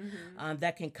liberation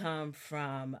that can come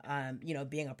from,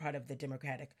 being a part of the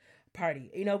Democratic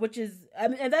Party, which is,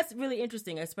 and that's really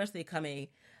interesting, especially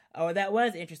that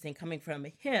was interesting coming from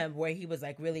him, where he was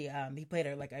like really, he played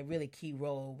a really key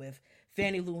role with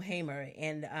Fannie Lou Hamer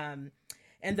and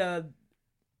the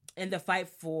in the fight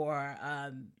for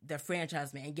the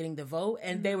franchisement and getting the vote,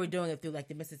 and they were doing it through like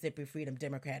the Mississippi Freedom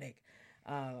Democratic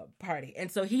Party.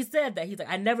 And so he said that he's like,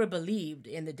 I never believed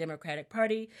in the Democratic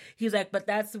Party. He's like, but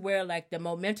that's where like the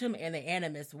momentum and the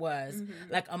animus was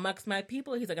like amongst my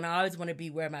people. He's like, and I always want to be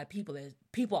where my people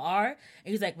are.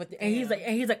 And he's like,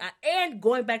 and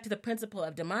going back to the principle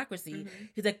of democracy,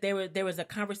 he's like, there was a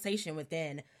conversation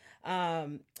within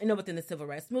within the civil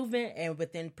rights movement and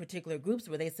within particular groups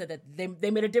where they said that they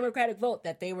made a democratic vote,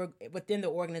 that they were within the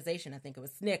organization, I think it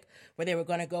was SNCC, where they were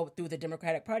going to go through the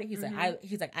Democratic Party. He's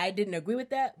like, I didn't agree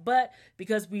with that, but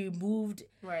because we moved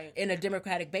in a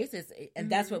democratic basis,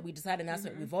 and that's what we decided, and that's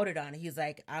what we voted on. He's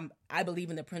like, I believe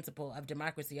in the principle of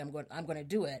democracy. I'm going to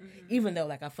do it, even though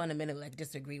like I fundamentally like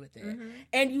disagree with it.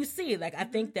 And you see, like I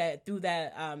think that through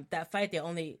that fight, they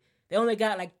only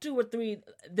got like 2 or 3.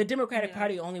 The Democratic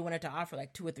Party only wanted to offer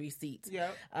like 2 or 3 seats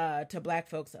to Black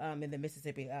folks in the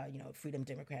Mississippi, Freedom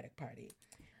Democratic Party.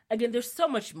 Again, there's so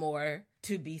much more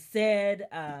to be said,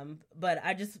 but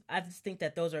I just think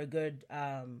that those are good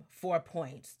 4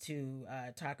 points to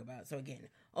talk about. So again,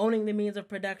 owning the means of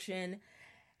production,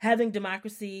 having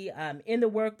democracy in the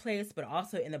workplace, but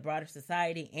also in the broader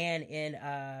society and in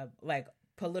like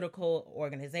political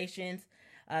organizations.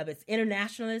 It's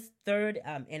internationalist, 3rd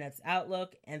in its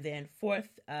outlook, and then 4th,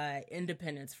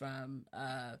 independence from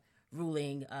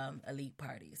ruling elite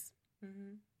parties.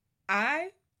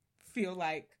 I feel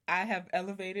like I have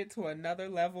elevated to another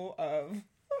level of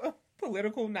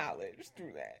political knowledge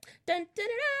through that. Dun, dun,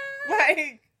 dun, dun.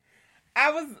 Like,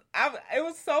 it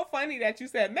was so funny that you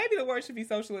said maybe the word should be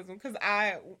socialism, because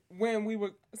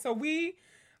we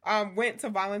went to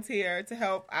volunteer to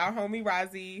help our homie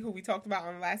Razi, who we talked about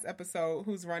on the last episode,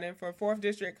 who's running for 4th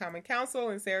District Common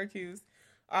Council in Syracuse,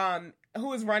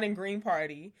 who is running Green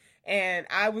Party. And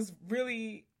I was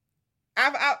really,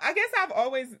 I guess I've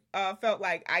always felt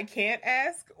like I can't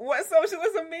ask what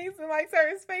socialism means in like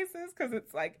certain spaces, because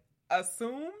it's like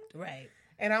assumed. Right.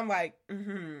 And I'm like,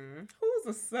 who's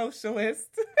a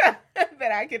socialist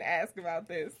that I can ask about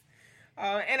this?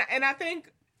 And I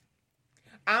think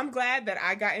I'm glad that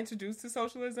I got introduced to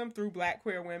socialism through Black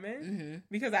queer women,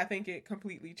 because I think it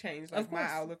completely changed like my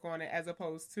outlook on it, as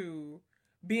opposed to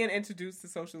being introduced to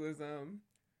socialism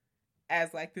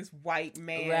as like this white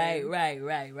man.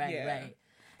 Right.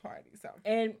 Party. So,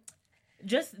 and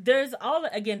just there's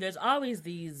always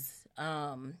these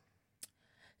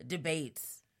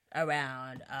debates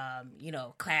around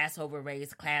class over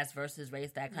race, class versus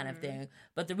race, that kind of thing.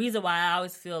 But the reason why I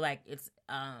always feel like it's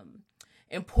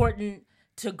important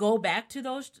to go back to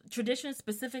those traditions,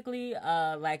 specifically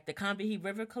like the Combahee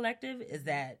River Collective, is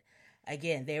that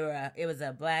again it was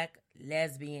a Black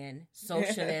lesbian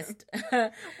socialist. Why do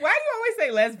you always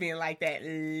say lesbian like that?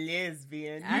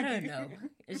 Lesbian. I don't know.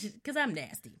 It's just because I'm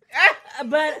nasty.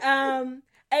 But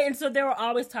and so they were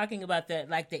always talking about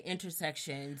the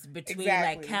intersections between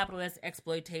like capitalist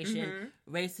exploitation,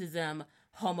 racism,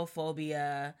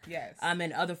 homophobia,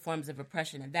 and other forms of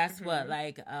oppression. And that's what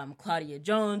like Claudia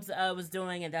Jones was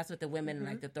doing, and that's what the women in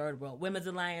like the Third World Women's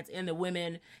Alliance and the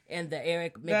women in the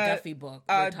Eric McDuffie book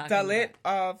were talking Dalit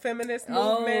about. Feminist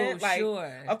movement,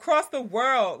 across the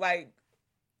world, like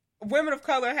women of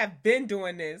color have been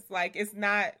doing this. Like it's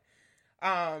not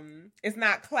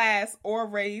class or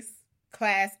race,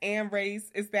 class and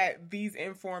race. It's that these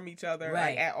inform each other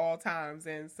like at all times.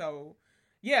 And so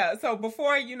so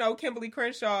before, Kimberly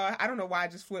Crenshaw, I don't know why I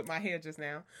just flipped my head just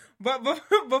now, but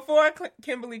before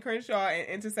Kimberly Crenshaw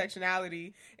and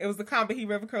intersectionality, it was the Combahee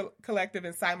River Collective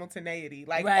and simultaneity.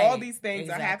 Like all these things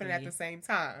are happening at the same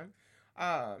time.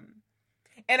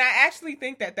 And I actually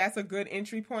think that that's a good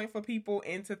entry point for people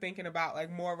into thinking about like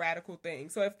more radical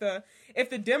things. So if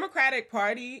the Democratic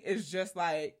Party is just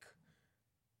like,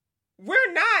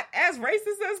 we're not as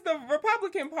racist as the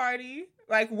Republican Party,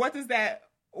 like what does that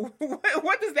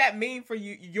mean for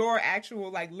you, your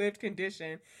actual like lived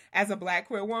condition as a Black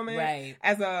queer woman,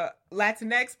 as a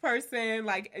Latinx person,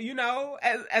 like,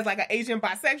 as like an Asian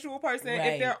bisexual person,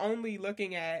 if they're only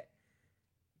looking at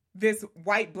this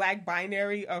white Black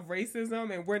binary of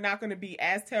racism, and we're not going to be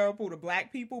as terrible to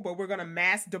Black people, but we're going to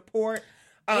mass deport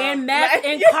and mass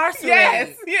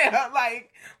incarcerate.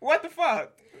 Like what the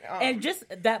fuck? And just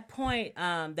that point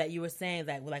that you were saying,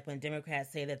 that like when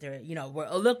Democrats say that they're,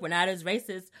 we're not as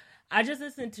racist. I just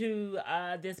listened to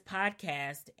this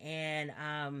podcast, and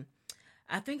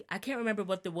I can't remember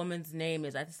what the woman's name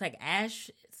is. It's like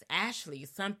Ashley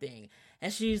something.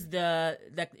 and she's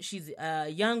she's a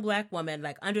young Black woman,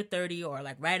 like under 30 or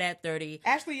like right at 30.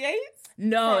 Ashley Yates?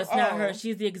 No, it's not her.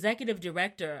 She's the executive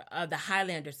director of the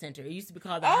Highlander Center. It used to be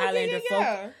called the Highlander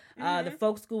Folk, the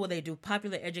folk school where they do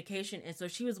popular education. And so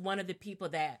she was one of the people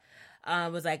that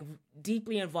was like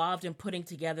deeply involved in putting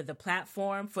together the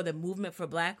platform for the movement for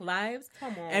Black lives.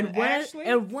 Come on, and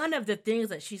Ashley. one of the things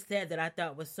that she said that I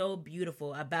thought was so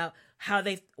beautiful about how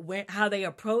they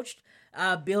approached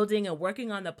building and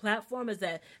working on the platform is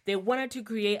that they wanted to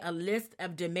create a list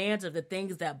of demands of the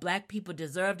things that Black people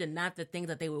deserved and not the things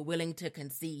that they were willing to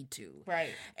concede to. Right.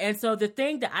 And so the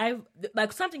thing that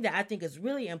something that I think is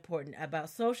really important about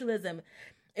socialism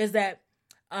is that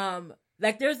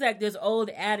there's this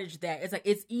old adage that it's like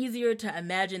it's easier to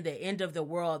imagine the end of the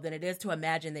world than it is to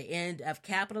imagine the end of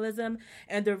capitalism.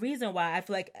 And the reason why I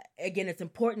feel like, again, it's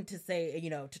important to say,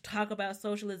 to talk about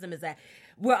socialism is that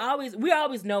we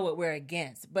always know what we're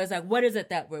against, but it's like, what is it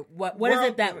that we're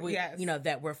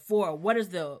that we're for?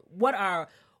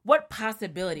 What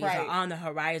possibilities are on the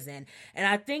horizon? And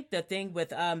I think the thing with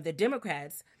the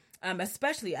Democrats,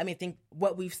 especially, I think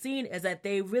what we've seen is that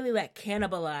they really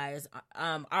cannibalize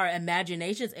our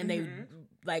imaginations, and they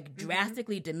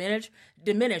drastically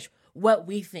diminish what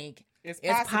we think is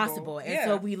possible. And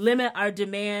so we limit our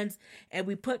demands, and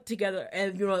we put together,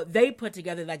 and they put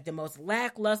together the most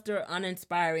lackluster,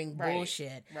 uninspiring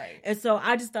bullshit. Right. And so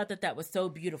I just thought that was so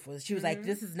beautiful. She was like,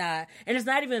 this is not, and it's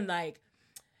not even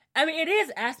it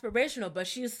is aspirational, but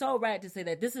she is so right to say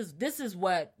that this is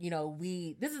what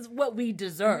we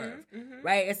deserve,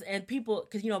 right? And people,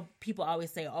 because people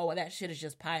always say, "Oh, well, that shit is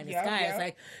just pie in the sky." It's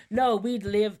like, no, we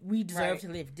deserve to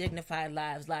live dignified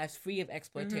lives free of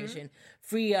exploitation,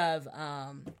 free of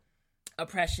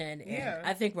oppression. And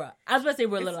I think I was about to say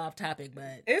we're a little off topic,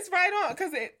 but it's right on,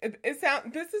 because it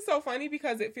sounds. This is so funny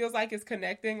because it feels like it's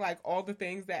connecting all the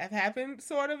things that have happened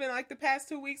sort of in the past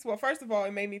 2 weeks. Well, first of all,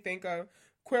 it made me think of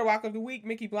Queer Walk of the Week,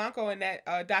 Mickey Blanco, and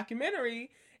that documentary,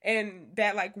 and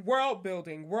that world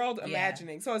building, world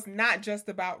imagining. So it's not just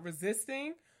about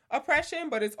resisting oppression,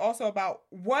 but it's also about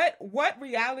what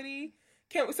reality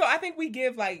can. So I think we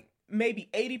give maybe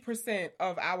 80%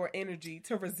 of our energy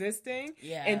to resisting,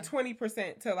 and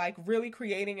 20% to really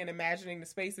creating and imagining the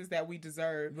spaces that we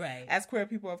deserve as queer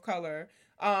people of color.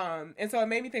 And so it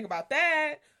made me think about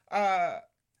that.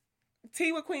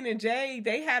 T with Queen and Jay,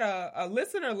 they had a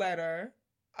listener letter.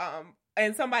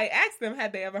 And somebody asked them,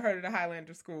 had they ever heard of the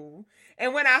Highlander School?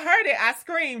 And when I heard it, I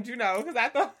screamed, because I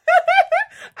thought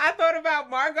I thought about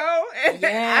Margot, and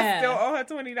I still owe her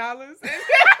 $20. And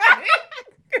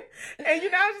I was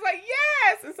just like,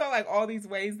 yes. And so all these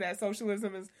ways that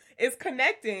socialism is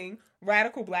connecting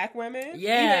radical Black women,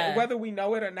 even whether we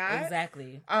know it or not.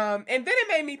 Exactly. And then it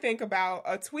made me think about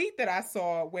a tweet that I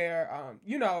saw where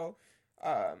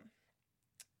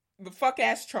the fuck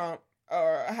ass Trump,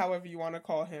 or however you want to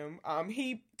call him,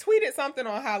 he tweeted something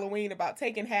on Halloween about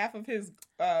taking half of his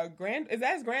is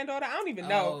that his granddaughter? I don't even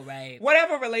know. Oh, right.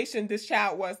 Whatever relation this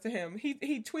child was to him,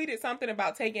 he tweeted something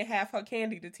about taking half her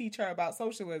candy to teach her about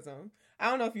socialism. I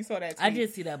don't know if you saw that tweet. I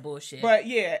did see that bullshit. But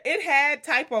yeah, it had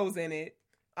typos in it,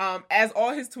 as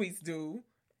all his tweets do.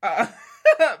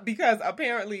 Because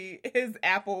apparently his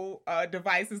Apple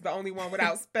device is the only one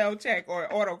without spell check or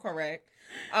autocorrect.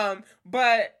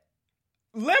 But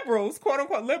liberals, quote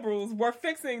unquote liberals, were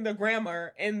fixing the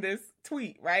grammar in this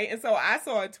tweet, right? And so I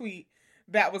saw a tweet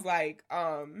that was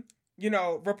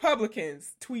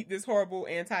Republicans tweet this horrible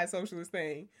anti-socialist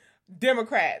thing.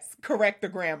 Democrats correct the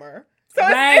grammar. So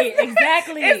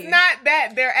exactly. It's not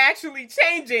that they're actually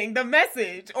changing the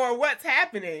message or what's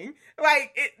happening.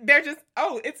 They're just,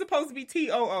 it's supposed to be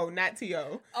TOO, not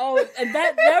TO. Oh, and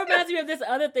that reminds me of this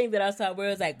other thing that I saw where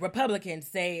it's Republicans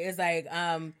say is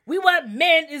we want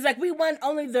men, we want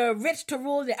only the rich to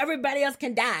rule and everybody else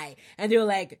can die. And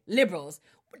they're liberals,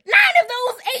 9 of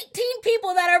those 18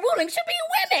 people that are ruling should be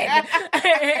women.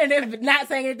 And they're not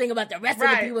saying anything about the rest of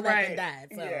the people that can die.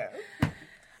 So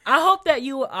I hope that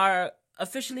you are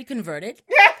officially converted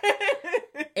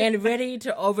and ready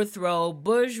to overthrow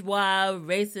bourgeois,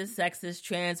 racist, sexist,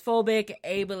 transphobic,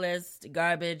 ableist,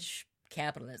 garbage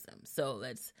capitalism. So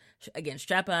let's, again,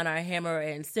 strap on our hammer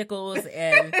and sickles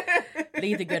and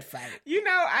lead the good fight.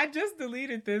 I just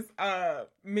deleted this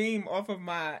meme off of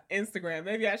my Instagram.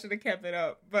 Maybe I should have kept it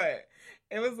up. But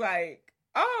it was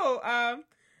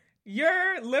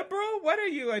you're liberal? What are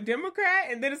you, a Democrat?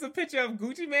 And then it's a picture of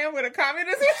Gucci Man with a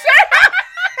communism shirt.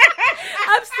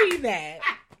 I've seen that.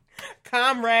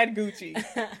 Comrade Gucci.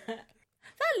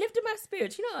 That lifted my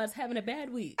spirits. I was having a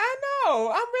bad week. I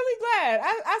know. I'm really glad.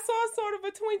 I saw sort of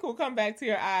a twinkle come back to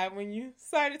your eye when you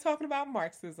started talking about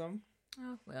Marxism.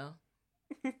 Oh, well.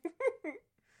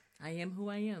 I am who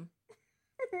I am.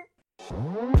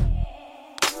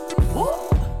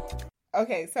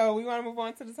 Okay, so we want to move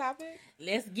on to the topic?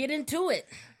 Let's get into it.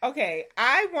 Okay,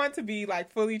 I want to be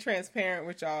like fully transparent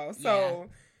with y'all. So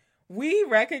we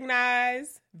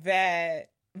recognize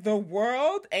that the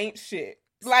world ain't shit.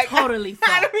 Like totally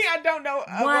fucked. I don't know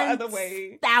what other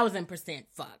way. 1,000%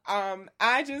 fucked.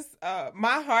 I just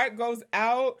my heart goes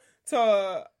out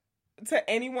to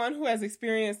anyone who has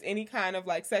experienced any kind of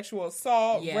like sexual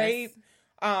assault, rape,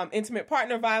 intimate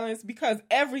partner violence, because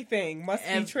everything must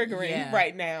be triggering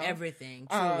right now. Everything,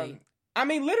 truly. I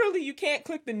mean, literally, you can't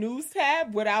click the news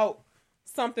tab without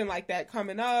something like that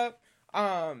coming up.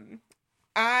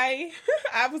 I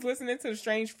was listening to the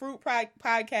Strange Fruit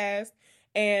podcast,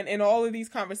 and in all of these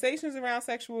conversations around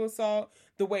sexual assault,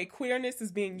 the way queerness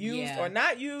is being used or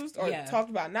not used, or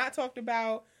talked about, not talked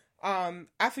about.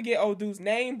 I forget old dude's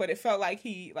name, but it felt like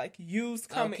he like used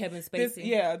Kevin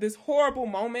Spacey. This horrible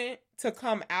moment to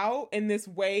come out in this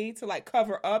way to like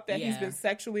cover up that he's been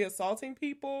sexually assaulting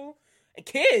people,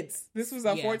 kids. This was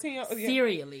a 14-year-old.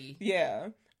 Serially. Yeah.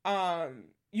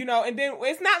 You know, and then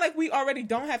it's not like we already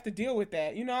don't have to deal with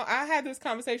that. You know, I had this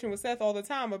conversation with Seth all the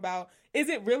time about, is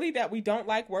it really that we don't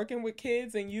like working with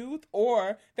kids and youth,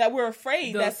 or that we're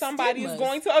afraid that somebody is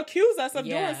going to accuse us of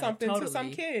doing something to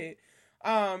some kid?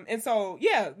 And so,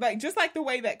 like, just like the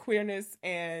way that queerness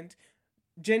and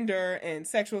gender and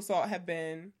sexual assault have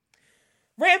been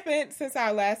rampant since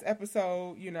our last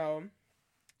episode, you know.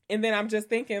 And then I'm just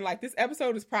thinking, like, this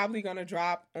episode is probably going to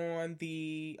drop on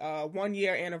the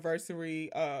 1-year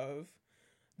anniversary of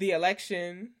the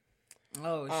election.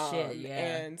 Oh, shit, yeah.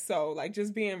 And so, like,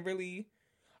 just being really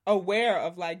aware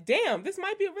of, like, damn, this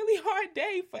might be a really hard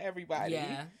day for everybody.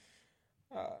 Yeah.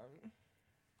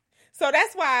 So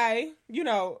that's why, you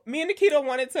know, me and Nikita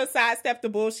wanted to sidestep the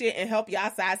bullshit and help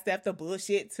y'all sidestep the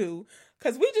bullshit, too.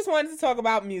 Because we just wanted to talk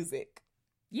about music.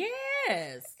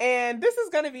 Yes. And this is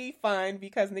going to be fun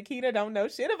because Nikita don't know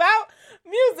shit about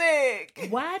music.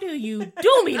 Why do you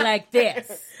do me like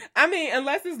this? I mean,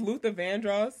 unless it's Luther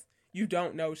Vandross, you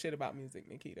don't know shit about music,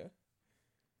 Nikita.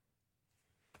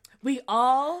 We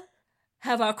all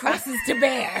have our crosses to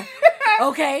bear.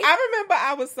 Okay? I remember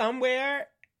I was somewhere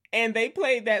and they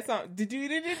played that song.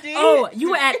 Oh,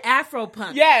 you were at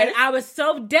Afropunk. Yes. And I was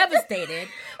so devastated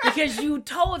because you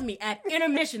told me at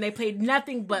intermission they played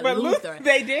nothing but Luther.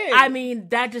 They did. I mean,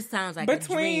 that just sounds like a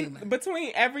dream.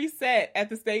 Between every set at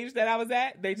the stage that I was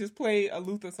at, they just played a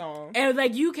Luther song. And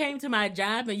like, you came to my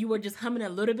job and you were just humming a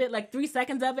little bit, like 3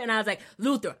 seconds of it, and I was like,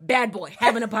 Luther, bad boy,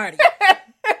 having a party.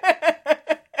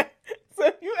 So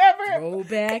if you ever throw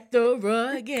back the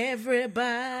rug,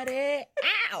 everybody.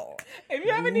 Ow! If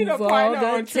you ever need a partner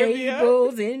on trivia,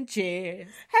 tables and chairs.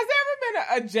 Has there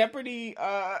ever been a Jeopardy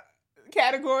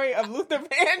category of Luther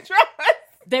Vandross?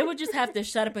 They would just have to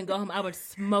shut up and go home. I would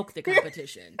smoke the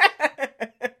competition.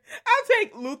 I'll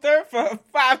take Luther for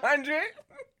 500.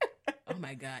 Oh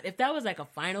my God. If that was like a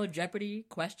final Jeopardy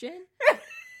question,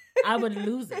 I would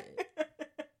lose it.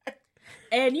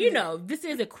 And you know, this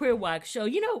is a Queer Walk show.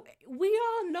 You know, we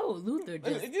all know Luther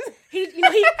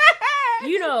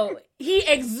he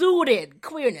exuded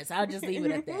queerness. I'll just leave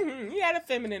it at that. He had a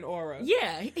feminine aura.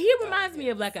 Yeah, he reminds me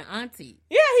of like an auntie.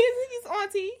 Yeah, he's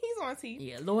auntie. He's auntie.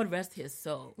 Yeah, Lord rest his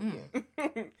soul.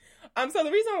 So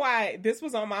the reason why this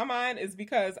was on my mind is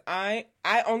because I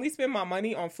only spend my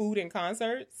money on food and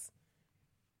concerts.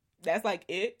 That's like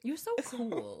it. You're so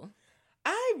cool.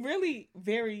 I really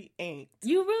very ain't.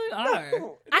 You really are.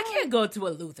 No. I can't go to a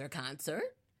Luther concert.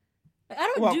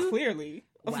 I don't clearly.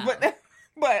 Wow.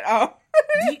 But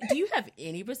do you have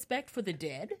any respect for the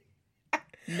dead?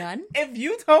 None? If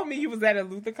you told me you was at a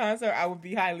Luther concert, I would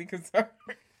be highly concerned.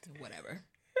 Whatever.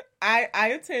 I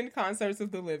attend concerts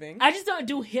of the living. I just don't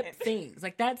do hip things.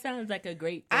 Like, that sounds like a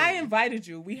great thing. I invited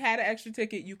you. We had an extra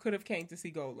ticket. You could have came to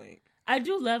see Gold Link. I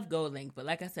do love Gold Link, but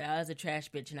like I said, I was a trash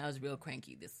bitch and I was real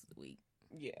cranky this week.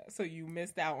 Yeah, so you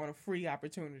missed out on a free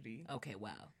opportunity. Okay,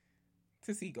 wow.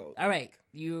 To see Gold Link. All right,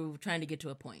 you're trying to get to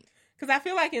a point. Because I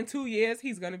feel like in 2 years,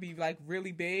 he's going to be, like,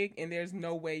 really big, and there's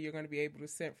no way you're going to be able to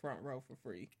sit front row for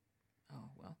free. Oh,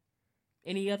 well.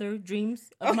 Any other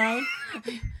dreams of mine?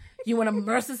 You want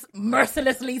to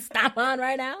mercilessly stomp on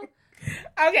right now?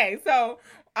 Okay, so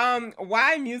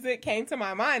why music came to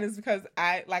my mind is because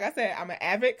like I said, I'm an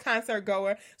avid concert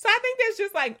goer. So I think there's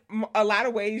just like a lot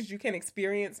of ways you can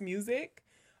experience music.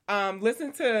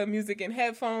 Listen to music in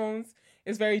headphones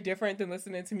is very different than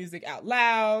listening to music out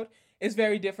loud. It's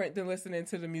very different than listening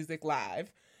to the music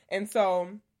live. And so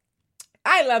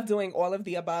I love doing all of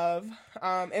the above.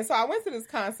 And so I went to this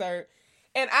concert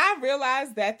and I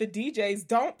realized that the DJs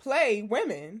don't play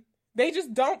women. They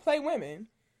just don't play women.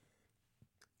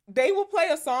 they will play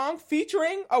a song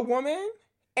featuring a woman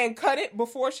and cut it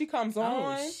before she comes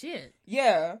on. Oh, shit.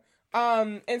 Yeah.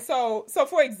 And so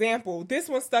for example, this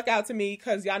one stuck out to me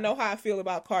because y'all know how I feel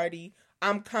about Cardi.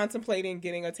 I'm contemplating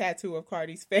getting a tattoo of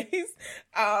Cardi's face.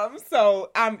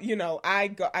 So I'm, I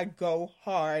go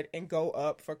hard and go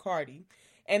up for Cardi.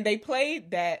 And they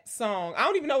played that song. I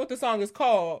don't even know what the song is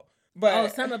called,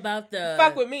 but something about the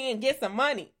fuck with me and get some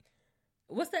money.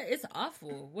 What's that? It's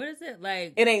awful. What is it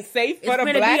like? It ain't safe for the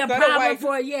it's black gonna be a problem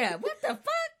for What the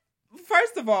fuck?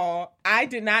 First of all, I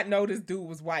did not know this dude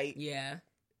was white. Yeah.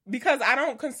 Because I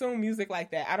don't consume music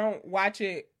like that. I don't watch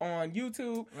it on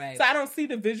YouTube. Right. So I don't see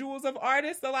the visuals of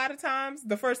artists a lot of times.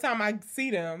 The first time I see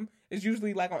them is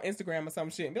usually like on Instagram or some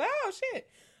shit. And be like, oh shit.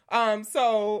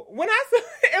 So when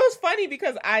it was funny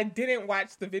because I didn't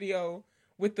watch the video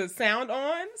with the sound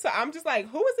on. So I'm just like,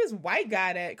 who is this white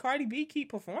guy that Cardi B keep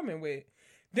performing with?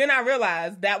 Then I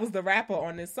realized that was the rapper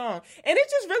on this song. And it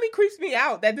just really creeps me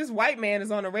out that this white man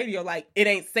is on the radio like, it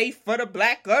ain't safe for the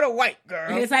black or the white girl.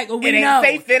 And it's like, well, it ain't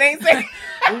safe, it ain't safe.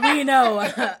 We know.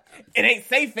 It ain't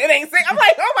safe, it ain't safe. I'm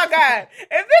like, oh my God.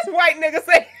 If this white nigga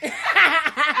say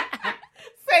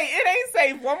it ain't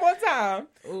safe one more time,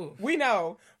 ooh, we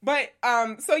know. But,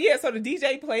 so the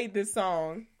DJ played this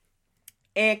song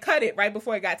and cut it right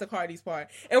before it got to Cardi's part.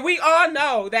 And we all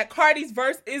know that Cardi's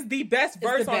verse is the best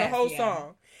verse on the whole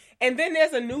song. And then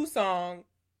there's a new song,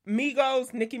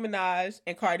 Migos, Nicki Minaj,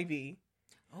 and Cardi B.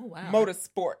 Oh, wow.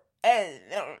 Motorsport.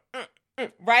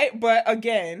 Right? But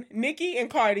again, Nicki and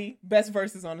Cardi, best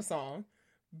verses on the song.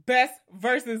 Best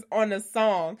verses on the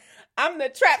song. I'm the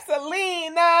trap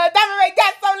Selena, Diamond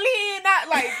Gasolina.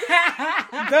 Like,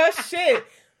 the shit.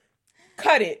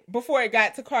 Cut it before it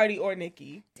got to Cardi or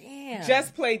Nicki. Damn.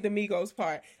 Just played the Migos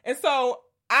part. And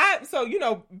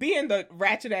being the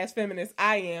ratchet ass feminist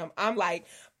I am, I'm like,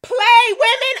 play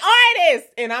women artists,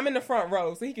 and I'm in the front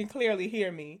row, so he can clearly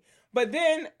hear me. But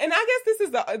then, and I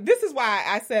guess this is why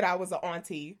I said I was an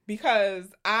auntie, because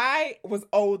I was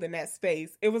old in that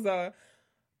space. It was a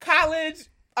college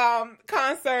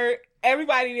concert.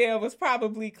 Everybody there was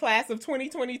probably class of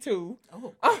 2022.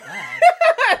 Oh,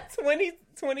 God.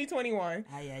 2021.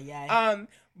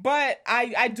 But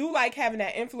I do like having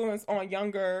that influence on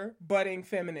younger budding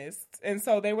feminists. And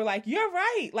so they were like, you're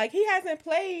right. Like, he hasn't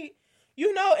played,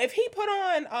 if he put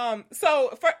on,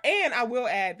 and I will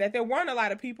add that there weren't a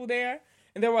lot of people there,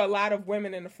 and there were a lot of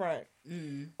women in the front,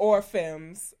 or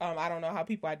femmes. I don't know how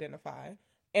people identify.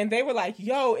 And they were like,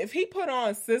 yo, if he put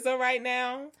on SZA right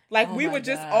now, like, we would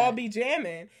just all be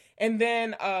jamming. And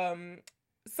then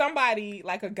somebody,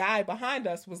 like a guy behind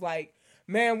us, was like,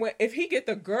 man, if he get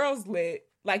the girls lit,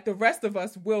 like, the rest of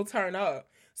us will turn up.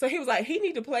 So he was like, he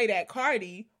need to play that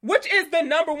Cardi, which is the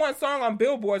 #1 song on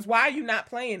Billboards. Why are you not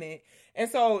playing it? And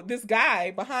so this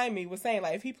guy behind me was saying,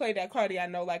 like, if he played that Cardi, I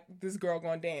know, like, this girl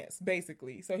gonna dance,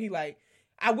 basically. So he like,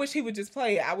 I wish he would just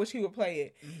play it. I wish he would play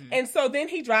it. Mm-hmm. And so then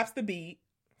he drops the beat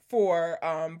for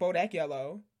Bodak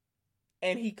Yellow,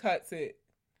 and he cuts it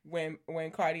when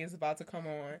Cardi is about to come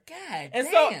on. God and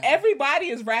damn. So everybody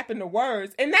is rapping the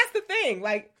words, and that's the thing.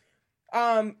 Like,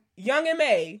 Young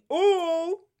M.A.,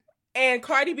 ooh, and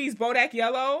Cardi B's Bodak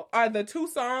Yellow are the two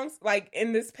songs, like,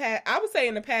 in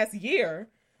the past year,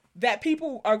 that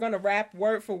people are gonna rap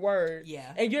word for word.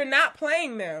 Yeah. And you're not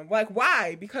playing them. Like,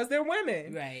 why? Because they're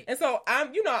women. Right. And so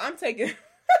I'm taking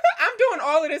I'm doing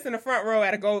all of this in the front row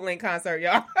at a Gold Link concert,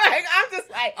 y'all. Like, I'm just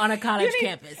like, on a college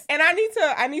campus. And I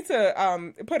need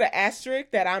to put an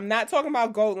asterisk that I'm not talking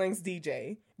about Gold Link's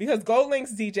DJ, because Gold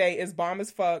Link's DJ is bomb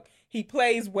as fuck. He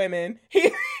plays women.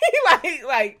 He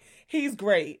he's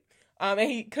great. And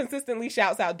he consistently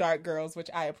shouts out dark girls, which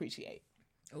I appreciate.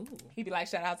 Ooh. He'd be like,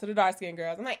 shout out to the dark skinned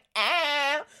girls. I'm like,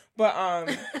 ah. But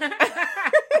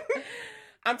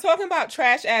I'm talking about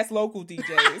trash ass local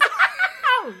DJs.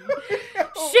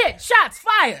 Shit, shots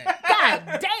fired.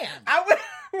 God damn.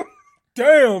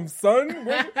 Damn, son.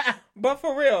 But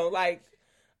for real, like,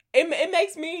 it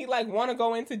makes me, like, want to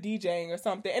go into DJing or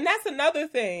something. And that's another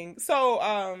thing. So,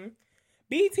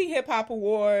 BET Hip Hop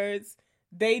Awards,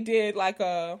 they did, like,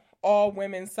 a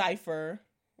all-women cypher,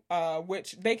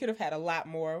 which they could have had a lot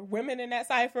more women in that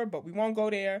cypher, but we won't go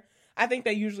there. I think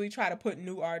they usually try to put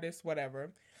new artists,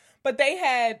 whatever. But they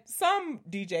had some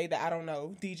DJ that I don't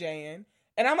know, DJing.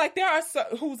 And I'm like,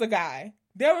 who's a guy?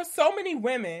 There were so many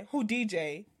women who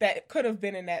DJ that could have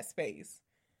been in that space.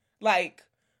 Like,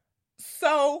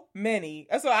 so many.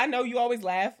 So I know you always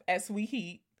laugh at Sweet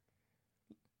Heat.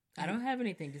 I don't have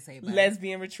anything to say about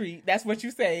Lesbian Retreat. That's what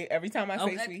you say every time I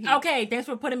say Sweet Heat. Okay, thanks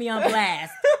for putting me on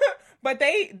blast. But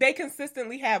they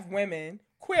consistently have women,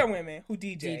 queer women, who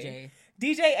DJ.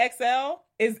 DJ XL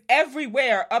is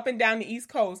everywhere up and down the East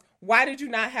Coast. Why did you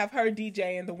not have her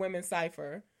DJ in the Women's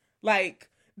Cypher? Like,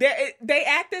 they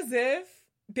act as if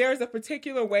there's a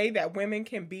particular way that women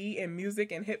can be in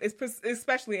music and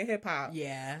especially in hip hop.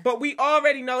 Yeah. But we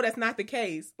already know that's not the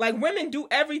case. Like, women do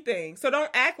everything. So don't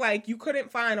act like you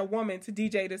couldn't find a woman to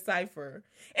DJ the cypher.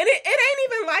 And it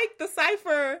ain't even like the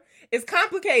cypher is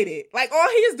complicated. Like, all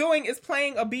he is doing is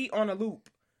playing a beat on a loop.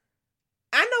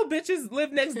 I know bitches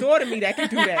live next door to me that can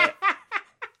do that.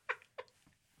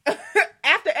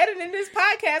 After editing this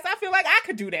podcast, I feel like I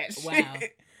could do that shit. Wow.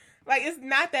 Like, it's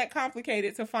not that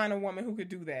complicated to find a woman who could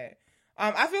do that.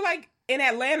 I feel like in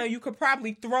Atlanta, you could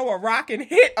probably throw a rock and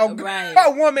hit a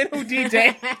woman who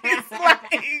DJs.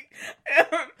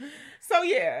 So,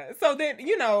 yeah. So then,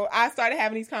 I started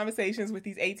having these conversations with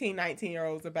these 18,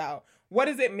 19-year-olds about what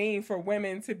does it mean for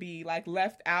women to be, like,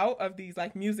 left out of these,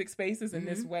 like, music spaces in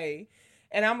this way.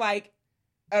 And I'm like,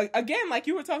 again, like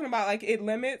you were talking about, like, it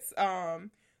limits,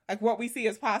 like, what we see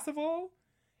as possible.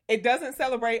 It doesn't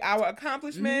celebrate our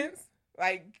accomplishments.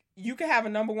 Like, you can have a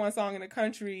number one song in the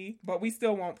country, but we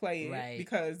still won't play it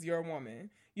because you're a woman.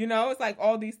 It's like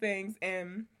all these things,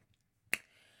 and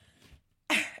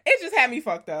it just had me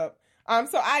fucked up.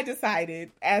 So I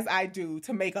decided, as I do,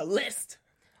 to make a list,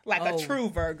 like a true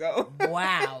Virgo.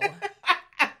 Wow.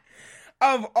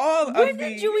 Of all when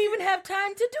did you even have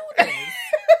time to do this?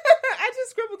 I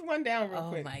just scribbled one down real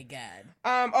quick. Oh my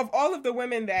God. Of all of the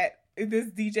women that this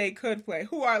DJ could play,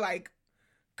 who are like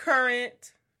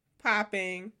current,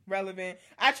 popping, relevant.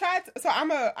 I tried to, so I'm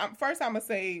gonna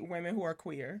say women who are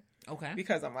queer. Okay.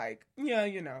 Because I'm like,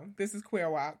 this is Queer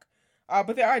Walk.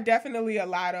 But there are definitely a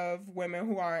lot of women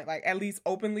who aren't, like, at least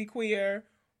openly queer,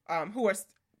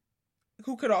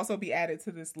 who could also be added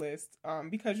to this list.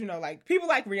 Because, like, people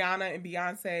like Rihanna and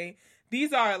Beyonce,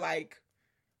 these are, like,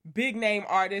 big name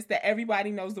artists that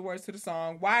everybody knows the words to the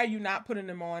song. Why are you not putting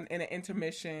them on in an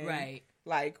intermission? Right.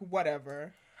 Like,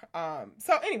 whatever.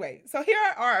 So anyway, so here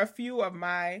are a few of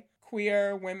my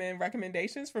queer women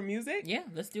recommendations for music. Yeah,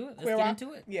 let's do it. Let's Queer get Walk.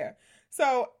 into it. Yeah.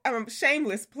 So,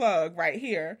 shameless plug right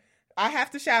here. I have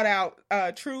to shout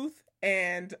out Truth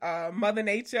and Mother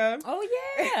Nature. Oh,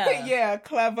 yeah. Yeah,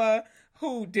 Clever,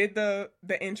 who did the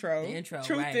intro. The intro,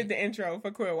 Truth right. did the intro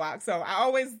for Queer Walk. So I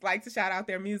always like to shout out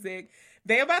their music.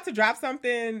 They're about to drop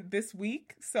something this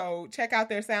week, so check out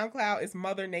their SoundCloud. It's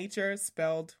Mother Nature,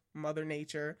 spelled Mother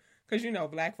Nature. Because,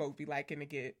 Black folk be liking to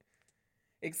get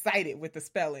excited with the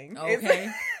spelling.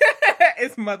 Okay.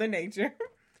 It's Mother Nature.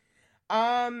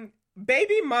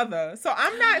 Baby Mother. So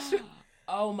I'm not sure.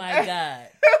 Oh, my God.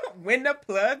 When the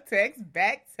plug texts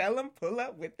back, tell them pull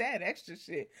up with that extra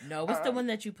shit. No, what's the one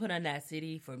that you put on that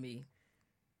CD for me?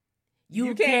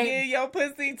 You can't give your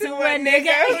pussy to a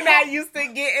nigga who not used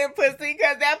to getting pussy,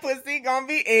 because that pussy gonna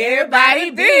be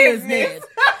everybody business.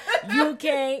 You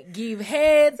can't give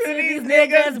head to these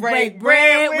niggas, break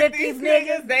bread with these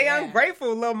niggas. They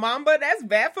ungrateful, little mamba. That's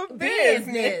bad for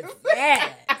business.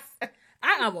 Yes.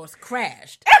 I almost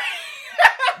crashed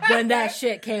when that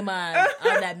shit came on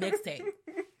that mixtape.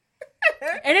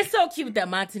 And it's so cute that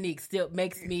Montanique still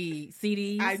makes me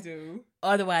CDs. I do.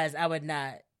 Otherwise, I would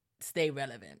not stay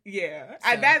relevant. Yeah.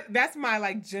 So. That's my,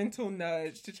 like, gentle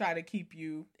nudge to try to keep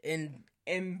you in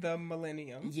the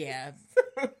millennium. Yeah.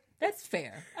 That's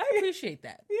fair. I appreciate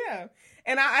that. Yeah.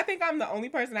 And I think I'm the only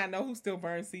person I know who still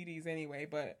burns CDs anyway,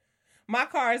 but my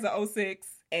car is a 06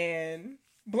 and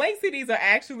blank CDs are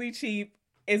actually cheap.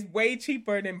 It's way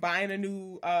cheaper than buying a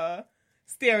new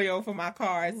stereo for my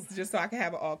car. It's just so I can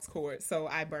have an aux cord. So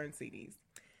I burn CDs.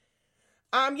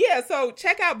 Yeah, so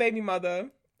check out Baby Mother.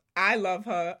 I love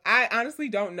her. I honestly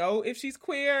don't know if she's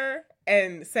queer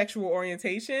and sexual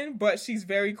orientation, but she's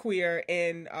very queer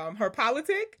in her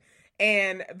politic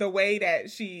and the way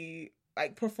that she,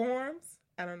 like, performs.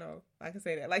 I don't know if I can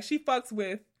say that. Like, she fucks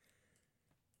with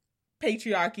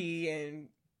patriarchy and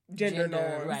gender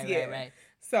norms. Right.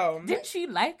 So didn't she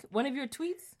like one of your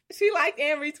tweets? She liked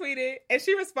and retweeted, and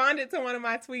she responded to one of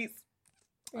my tweets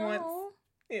once. Oh.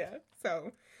 Yeah,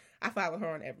 so I follow her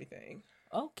on everything.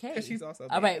 Okay. Because she's also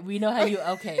all right, we know how you,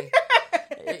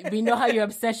 we know how your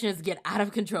obsessions get out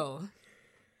of control.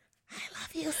 I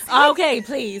love you, sis. Okay,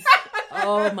 please.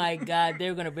 Oh my God,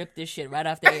 they're going to rip this shit right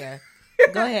off the air.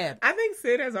 Go ahead. I think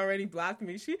Sid has already blocked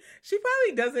me. She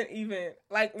probably doesn't even,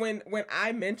 like, when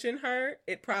I mention her,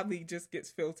 it probably just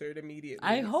gets filtered immediately.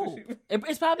 I hope.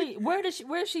 It's probably, where is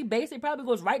she based? It probably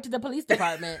goes right to the police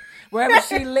department, wherever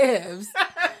she lives.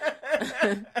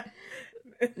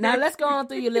 Now let's go on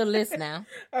through your little list now.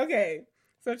 Okay,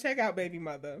 so check out Baby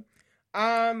Mother.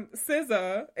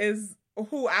 SZA is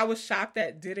who I was shocked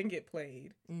that didn't get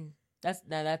played.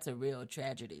 That's a real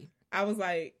tragedy. I was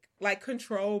like, Like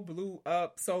Control blew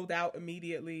up, sold out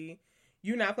immediately.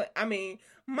 You not play. I mean,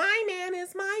 my man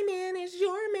is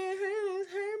your man,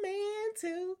 her man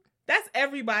too. That's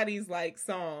everybody's like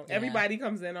song. Yeah. Everybody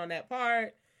comes in on that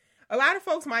part. A lot of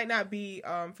folks might not be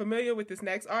familiar with this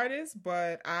next artist,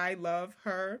 but I love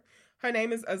her. Her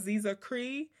name is Aziza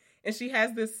Cree, and she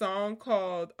has this song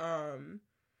called,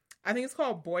 I think it's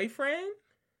called Boyfriend,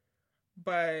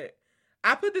 but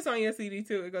I put this on your CD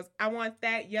too. It goes, I want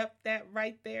that, yep, that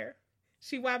right there.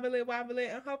 She wobble it,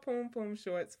 and her poom poom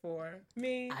shorts for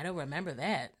me. I don't remember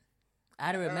that.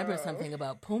 I don't remember something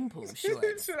about poom poom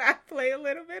shorts. Should I play a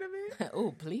little bit of it?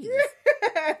 Oh, please.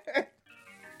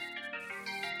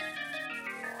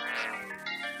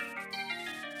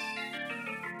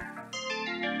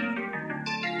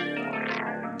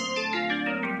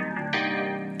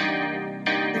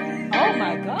 Oh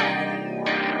my God.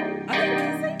 Are they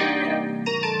kissing?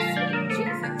 Sweet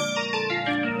Jesus.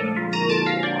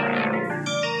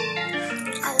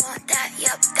 I want that,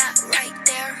 yep, that right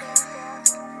there.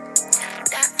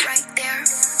 That right there.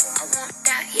 I want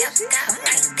that, yep, that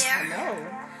right there. No.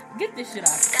 Get this shit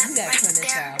off. That You gotta right turn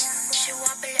this there. off. She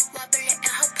wobble it, and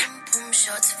her pum pum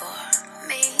shorts for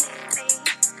me.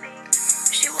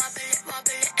 She wobble it, and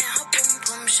her pum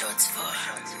pum shorts for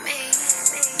me.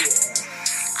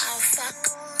 I'll fuck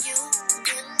you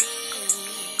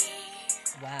goodie.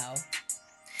 Wow.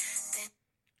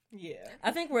 Yeah.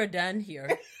 I think we're done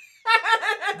here.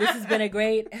 This has been a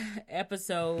great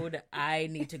episode. I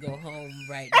need to go home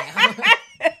right now.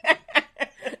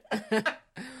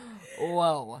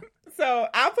 Whoa. So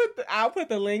I'll put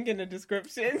the link in the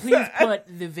description. Please put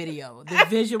the video. The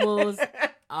visuals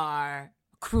are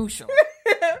crucial.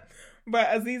 But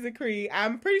Aziza Cree,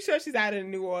 I'm pretty sure she's out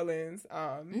in New Orleans.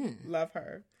 Love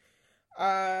her.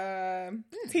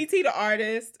 TT the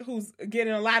artist, who's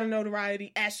getting a lot of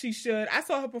notoriety, as she should. I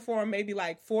saw her perform maybe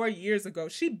like 4 years ago.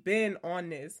 She been on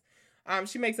this.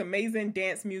 She makes amazing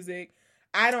dance music.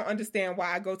 I don't understand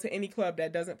why I go to any club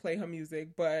that doesn't play her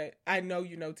music, but I know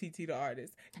you know TT the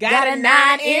artist. Got a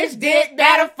 9-inch dick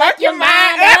that'll fuck your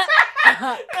mind up.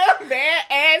 Bad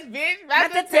ass bitch,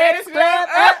 about to tear this club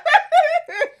up.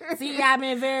 See, I've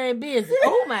been very busy.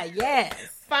 Oh my, yes.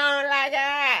 Phone like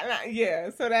that. Yeah,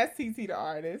 so that's TT the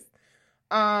artist.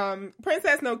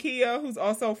 Princess Nokia, who's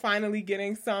also finally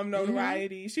getting some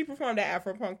notoriety. She performed at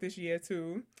Afropunk this year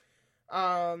too.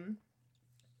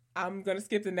 I'm gonna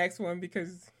skip the next one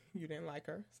because you didn't like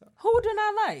her. So Who did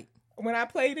I like? when I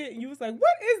played it, you was like,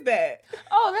 "What is that?"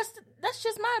 Oh, that's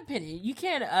just my opinion. You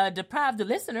can't deprive the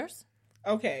listeners.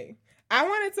 Okay, I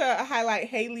wanted to highlight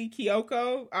Haley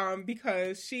Kiyoko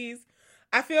because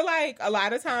I feel like a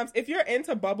lot of times if you're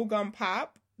into bubblegum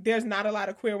pop, there's not a lot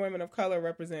of queer women of color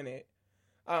represented.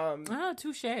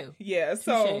 Touche. Yeah,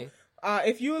 so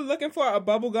if you're looking for a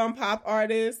bubblegum pop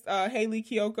artist, Haley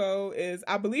Kiyoko is,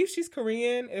 I believe she's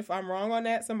Korean. If I'm wrong on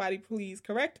that, somebody please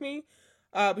correct me.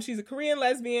 But she's a Korean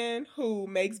lesbian who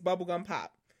makes bubblegum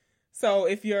pop. So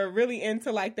if you're really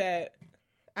into like that,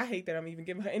 I hate that I'm even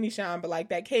giving her any shine, but like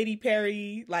that Katy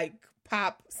Perry, like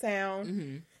pop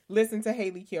sound, listen to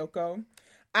Haley Kiyoko.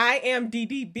 I Am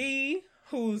DDB,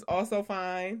 who's also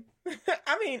fine.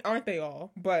 I mean, aren't they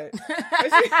all? But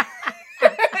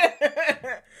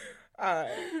I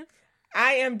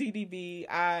Am DDB.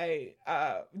 I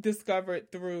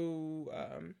discovered through.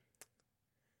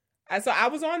 So I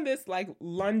was on this like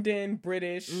London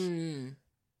British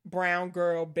brown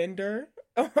girl bender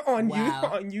on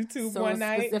YouTube so one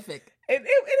night. Specific. It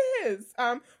is.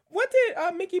 What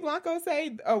did Mickey Blanco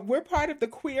say? We're part of the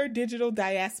queer digital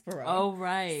diaspora. Oh,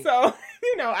 right. So,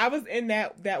 I was in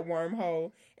that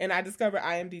wormhole and I discovered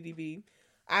I Am DDB.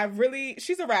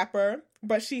 She's a rapper,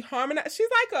 but she harmonized. She's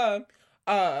like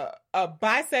a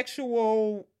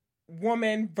bisexual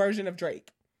woman version of Drake.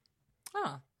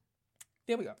 Huh.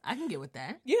 There we go. I can get with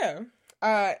that. Yeah.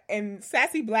 And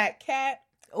Sassy Black Cat.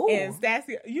 Ooh. And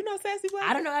Sassy, Sassy Black?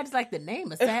 I don't know. I just like the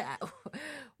name of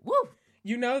Woo.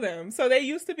 You know them. So they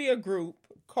used to be a group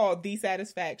called The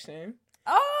Satisfaction.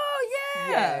 Oh,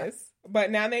 yeah. Yes. But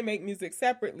now they make music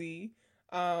separately.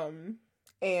 And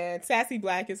Sassy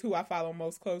Black is who I follow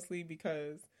most closely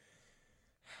because...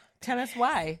 Tell us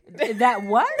why. That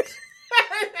what?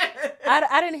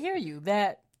 I didn't hear you.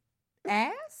 That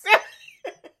ass?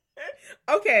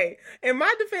 Okay. In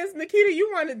my defense, Nikita,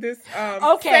 you wanted this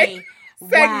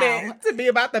segment to be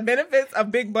about the benefits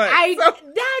of big butts. I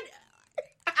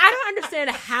don't understand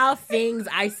how things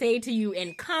I say to you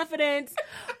in confidence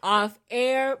off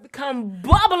air come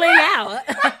bubbling out.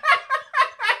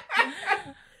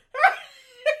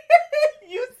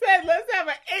 You said let's have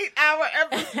an 8-hour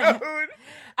episode.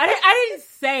 I didn't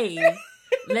say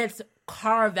let's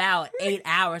carve out 8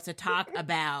 hours to talk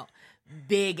about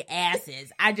big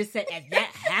asses. I just said if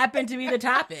that happened to be the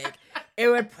topic, it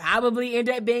would probably end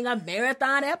up being a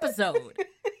marathon episode.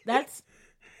 That's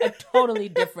a totally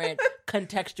different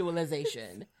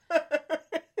contextualization.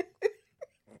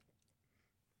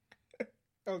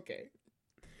 Okay.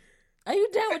 Are you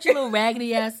done with your little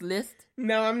raggedy ass list?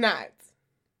 No, I'm not.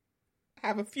 I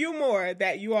have a few more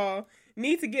that you all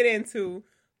need to get into.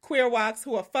 Queer woks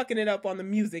who are fucking it up on the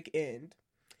music end.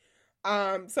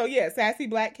 So yeah, Sassy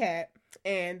Black Cat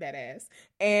and that ass,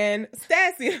 and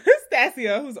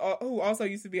Stasia, who also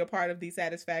used to be a part of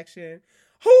Desatisfaction,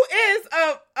 who is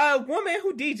a woman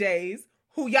who DJs,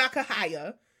 who y'all could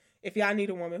hire if y'all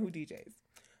need a woman who DJs.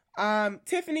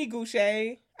 Tiffany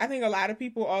Goucher. I think a lot of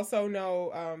people also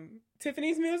know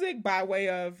Tiffany's music by way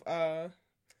of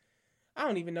I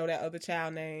don't even know that other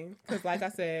child name, because like I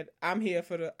said, I'm here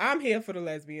for the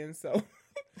lesbians, so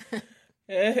I'm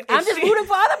just rooting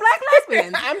for other black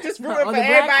lesbians. I'm just rooting for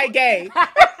everybody gay.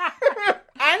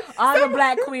 All the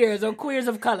black queers or queers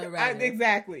of color, right?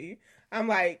 Exactly. I'm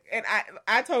like, and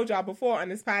I told y'all before on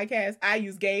this podcast, I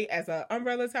use gay as an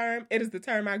umbrella term. It is the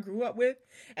term I grew up with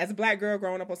as a black girl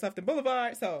growing up on Sufton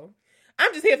Boulevard. So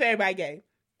I'm just here for everybody gay.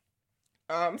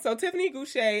 So Tiffany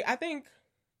Goucher, I think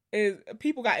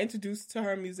people got introduced to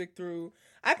her music through,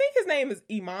 I think his name is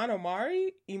Iman Omar,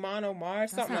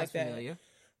 something like that. Familiar.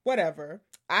 Whatever.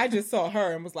 I just saw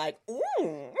her and was like,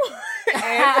 ooh.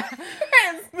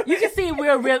 You can see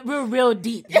we're real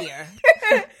deep here.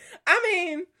 I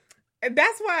mean,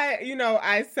 that's why,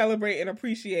 I celebrate and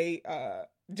appreciate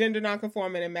gender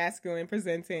nonconforming and masculine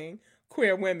presenting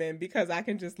queer women, because I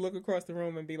can just look across the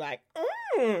room and be like,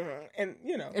 and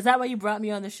Is that why you brought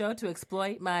me on the show, to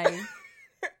exploit my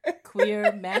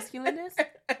queer masculineness?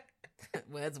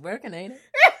 Well, it's working, ain't it?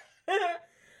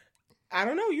 I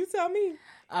don't know. You tell me.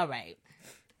 All right.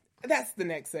 That's the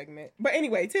next segment. But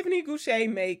anyway, Tiffany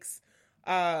Goucher makes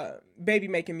baby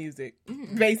making music,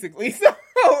 basically. So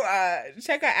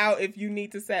check her out if you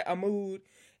need to set a mood.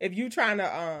 If you trying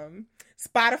to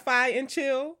Spotify and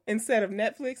chill instead of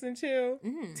Netflix and chill,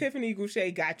 Tiffany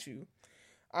Goucher got you.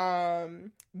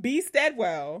 B.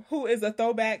 Steadwell, who is a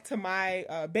throwback to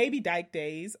my Baby Dyke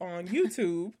days on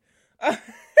YouTube.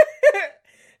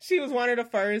 She was one of the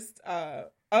first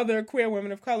other queer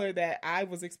women of color that I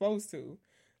was exposed to.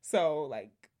 So,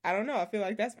 like, I don't know. I feel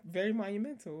like that's very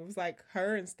monumental. It was like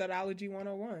her and Studology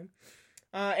 101.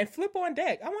 And Flip on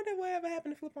Deck. I wonder what ever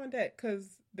happened to Flip on Deck,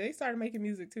 because they started making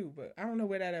music too, but I don't know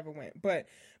where that ever went. But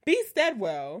B.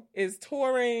 Steadwell is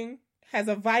touring, has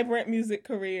a vibrant music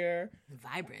career.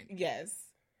 Vibrant. Yes.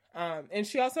 And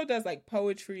she also does like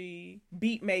poetry,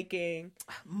 beat making.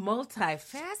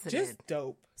 Multifaceted. Just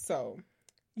dope. So,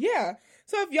 yeah.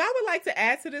 So if y'all would like to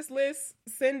add to this list,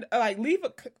 send leave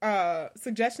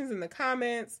suggestions in the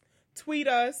comments, tweet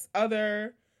us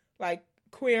other like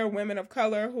queer women of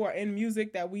color who are in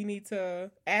music that we need to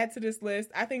add to this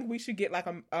list. I think we should get like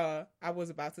I was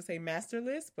about to say master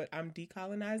list, but I'm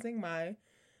decolonizing my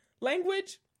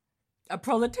language. A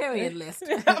proletarian list.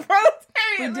 A proletarian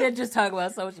We did just talk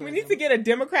about socialism. We need to get a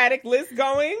democratic list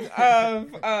going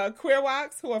of queer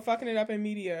woks who are fucking it up in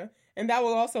media. And that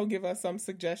will also give us some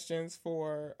suggestions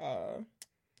for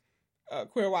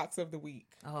queer woks of the week.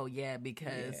 Oh yeah,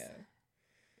 because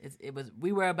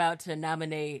we were about to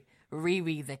nominate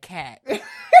Riri the cat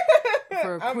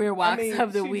for queer woks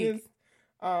of the week.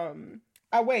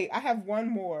 Wait, I have one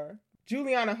more.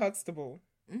 Juliana Huxtable,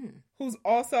 who's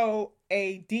also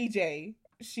a DJ.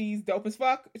 She's dope as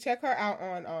fuck. Check her out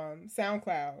on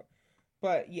SoundCloud.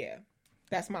 But yeah,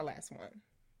 that's my last one.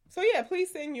 So yeah,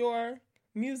 please send your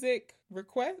music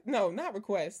request. No, not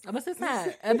request. But it's not.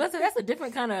 But that's a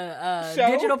different kind of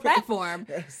digital platform.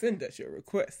 Send us your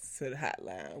requests to the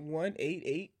hotline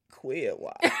 188 queer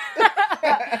wok.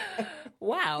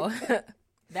 Wow,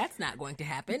 that's not going to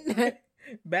happen.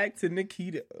 Back to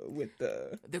Nikita with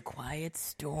the Quiet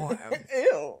Storm.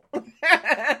 Ew.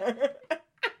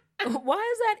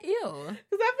 Why is that ill?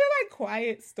 Because I feel like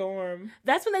Quiet Storm.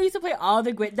 That's when they used to play all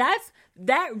the great.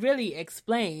 That really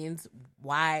explains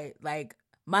why, like,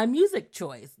 my music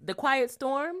choice, The Quiet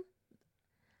Storm.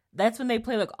 That's when they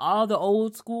play like all the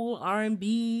old school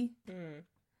R&B.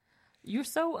 You're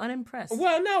so unimpressed.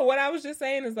 Well, no, what I was just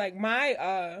saying is like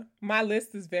my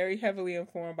list is very heavily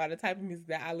informed by the type of music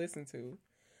that I listen to.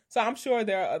 So I'm sure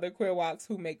there are other queer woks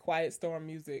who make Quiet Storm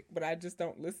music, but I just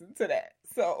don't listen to that.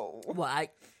 So well,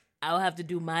 I'll have to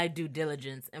do my due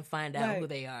diligence and find out who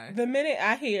they are. The minute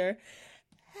I hear,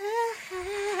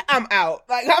 I'm out.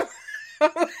 Like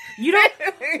you don't.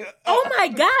 Oh my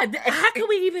God! How can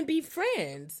we even be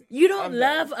friends? You don't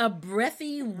love a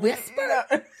breathy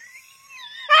whisper?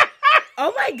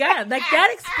 Oh my God. Like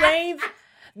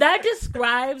that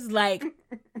describes like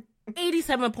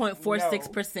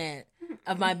 87.46%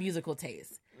 of my musical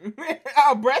taste.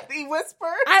 A breathy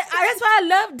whisper? That's why I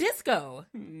love disco.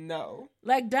 No.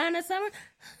 Like Donna Summer.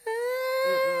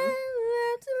 I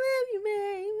love to love you,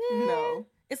 baby. No.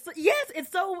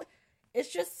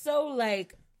 It's just so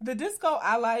like. The disco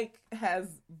I like has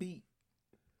beat.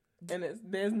 And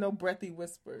there's no breathy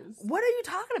whispers. What are you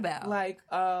talking about? Like,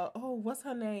 what's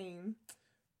her name?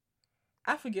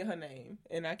 I forget her name,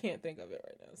 and I can't think of it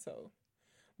right now. So,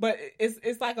 but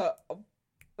it's like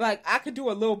like I could do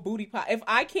a little booty pop. If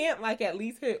I can't like at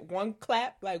least hit one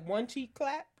clap, like one cheek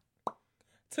clap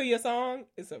to your song,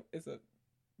 it's a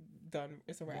done.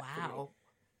 It's a wrap. Wow.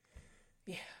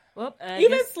 Yeah. Well,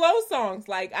 even slow songs.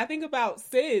 Like I think about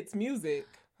Syd's music.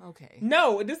 Okay.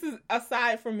 No, this is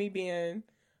aside from me being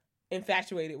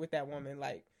infatuated with that woman.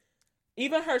 Like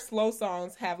even her slow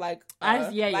songs have like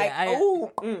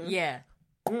Oh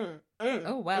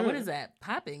wow, what is that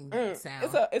popping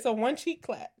sound? It's a one cheek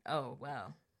clap. Oh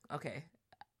wow, okay.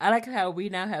 I like how we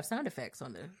now have sound effects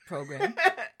on the program.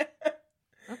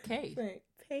 Okay,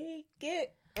 take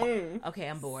it. Okay,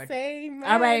 I'm bored. Say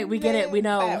my all right, we get it. We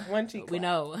know. Clap. One cheek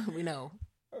clap. We know.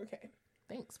 Okay,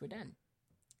 thanks. We're done.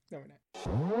 No, we're not.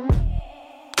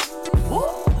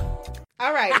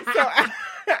 All right, so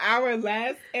our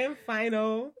last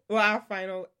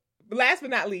but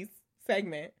not least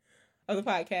segment of the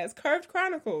podcast, Curved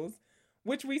Chronicles,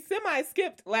 which we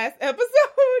semi-skipped last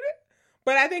episode,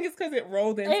 but I think it's because it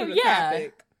rolled into the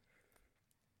topic.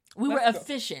 We were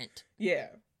efficient. Yeah.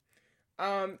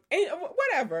 And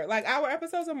whatever. Like, our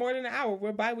episodes are more than an hour.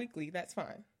 We're bi-weekly. That's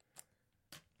fine.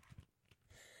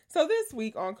 So this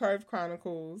week on Curved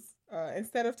Chronicles,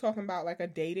 instead of talking about, like, a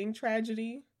dating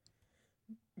tragedy,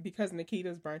 because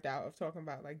Nikita's burnt out of talking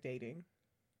about, like, dating.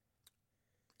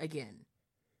 Again,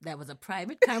 that was a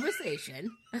private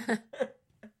conversation. I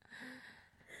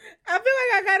feel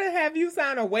like I gotta have you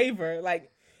sign a waiver.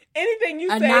 Like, anything you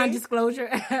say... A non-disclosure?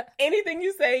 Anything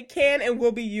you say can and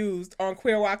will be used on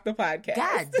Queer Walk the podcast.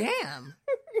 God damn.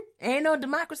 Ain't no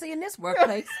democracy in this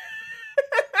workplace.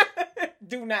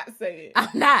 Do not say it.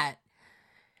 I'm not.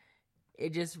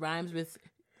 It just rhymes with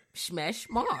Shmesh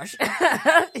Marsh.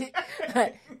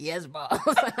 Yes, boss.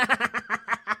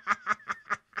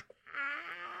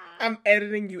 I'm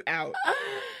editing you out.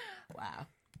 Wow.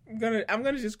 I'm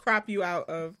gonna just crop you out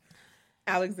of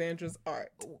Alexandra's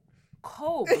art.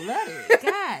 Cold-blooded.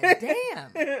 God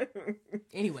damn.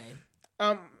 Anyway.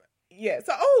 Yeah.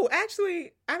 So,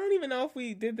 actually, I don't even know if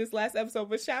we did this last episode,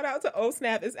 but shout out to Oh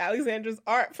Snap is Alexandra's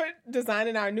art for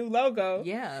designing our new logo.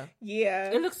 Yeah.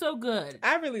 Yeah. It looks so good.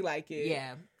 I really like it.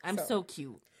 Yeah. I'm so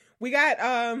cute. We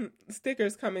got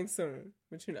stickers coming soon,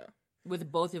 but you know.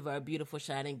 With both of our beautiful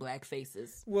shining black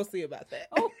faces. We'll see about that.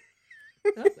 Oh.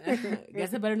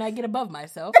 Guess I better not get above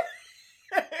myself.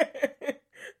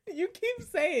 You keep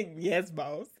saying yes,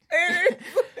 boss.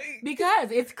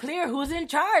 Because it's clear who's in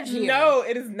charge here. No,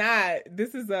 it is not.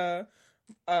 This is a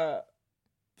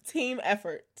team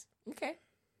effort. Okay.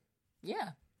 Yeah.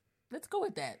 Let's go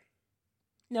with that.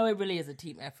 No, it really is a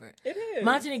team effort. It is.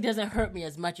 Montanique doesn't hurt me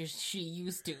as much as she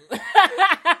used to.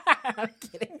 I'm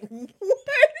kidding.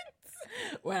 What?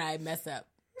 When I mess up.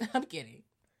 I'm kidding.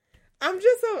 I'm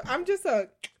just a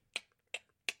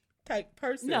type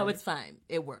person. No, it's fine.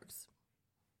 It works.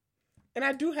 And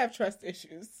I do have trust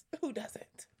issues. Who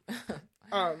doesn't?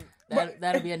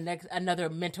 That'll be another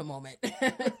mental moment.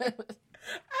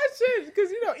 I should, because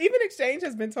even Exchange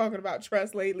has been talking about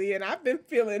trust lately, and I've been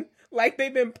feeling like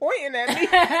they've been pointing at me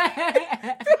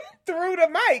through the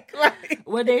mic. Like,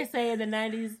 what they say in the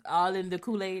 90s, all in the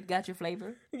Kool-Aid got your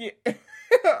flavor? Yeah.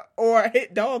 Or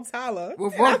hit dogs holler.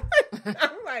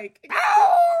 I'm like, is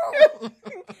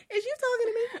you talking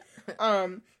to me?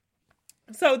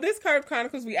 So this Curved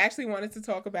Chronicles, we actually wanted to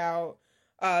talk about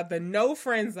the no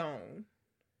friend zone.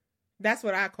 That's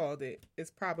what I called it. It's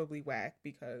probably whack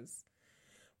because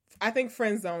I think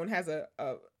friend zone has a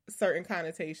certain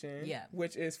connotation,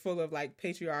 which is full of like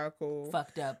patriarchal,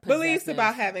 fucked up beliefs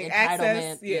about having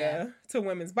access, to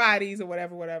women's bodies or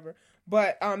whatever.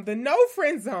 But the no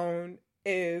friend zone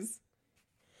is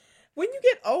when you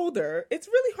get older, it's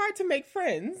really hard to make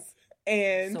friends,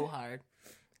 and so hard.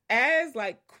 As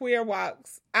like Queer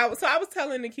Walks, I was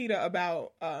telling Nikita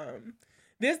about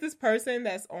there's this person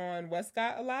that's on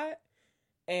Westcott a lot,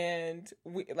 and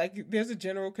there's a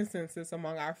general consensus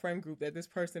among our friend group that this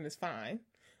person is fine.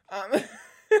 I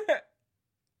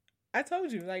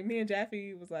told you, like, me and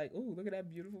Jaffe was like, "Ooh, look at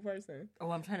that beautiful person."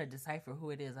 Oh, I'm trying to decipher who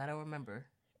it is. I don't remember.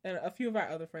 And a few of our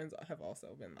other friends have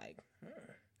also been like,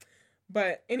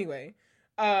 but anyway,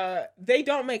 they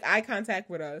don't make eye contact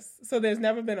with us. So there's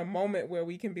never been a moment where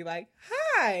we can be like,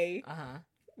 hi,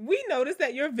 we noticed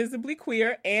that you're visibly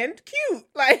queer and cute.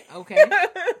 Like, okay.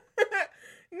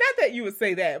 Not that you would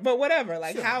say that, but whatever.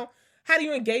 Like, Sure. how do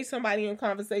you engage somebody in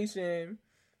conversation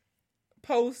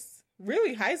post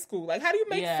really high school? Like, how do you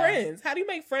make friends? How do you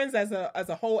make friends as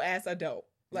a whole ass adult?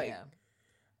 Like,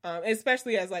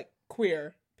 especially as like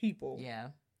queer people. Yeah.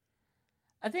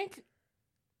 I think,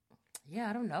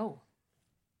 I don't know.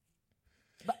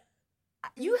 But I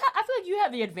feel like you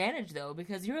have the advantage though,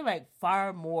 because you're like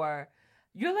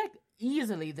you're like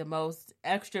easily the most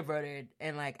extroverted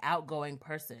and like outgoing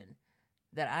person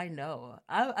that I know.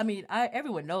 I mean,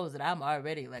 everyone knows that I'm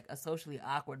already like a socially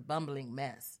awkward, bumbling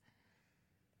mess.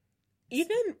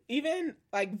 Even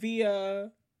like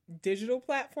via digital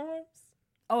platforms.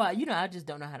 Oh, I just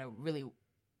don't know how to really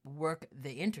work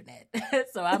the internet.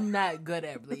 So I'm not good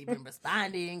at really even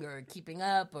responding or keeping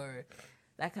up or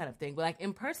that kind of thing. But like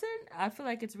in person, I feel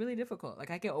like it's really difficult.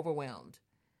 Like I get overwhelmed.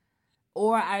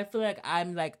 Or I feel like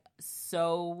I'm like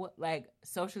so like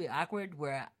socially awkward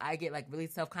where I get like really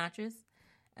self-conscious.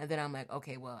 And then I'm like,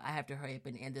 okay, well, I have to hurry up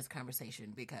and end this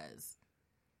conversation because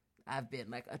I've been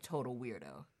like a total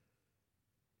weirdo.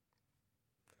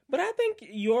 But I think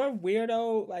your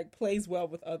weirdo like plays well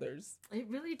with others. It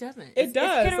really doesn't. It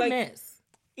does. It's hit or like, miss.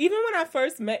 Even when I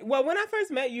first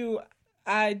met you,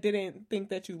 I didn't think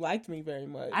that you liked me very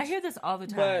much. I hear this all the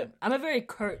time. But, I'm a very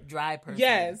curt, dry person.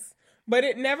 Yes. But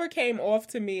it never came off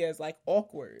to me as like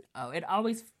awkward. Oh, it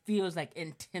always feels like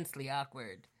intensely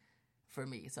awkward for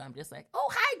me. So I'm just like, oh,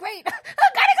 hi, great. I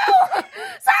gotta go.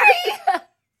 Sorry.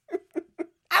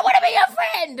 I want to be your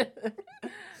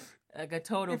friend. Like a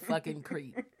total fucking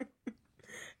creep.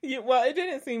 Well, it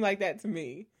didn't seem like that to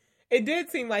me. It did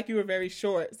seem like you were very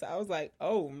short. So I was like,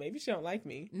 oh, maybe she don't like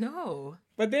me. No.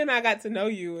 But then I got to know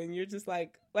you and you're just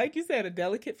like you said, a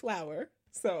delicate flower.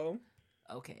 So.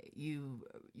 Okay, you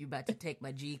about to take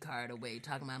my G card away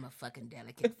talking about I'm a fucking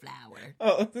delicate flower.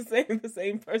 Oh, the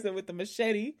same person with the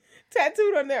machete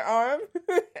tattooed on their arm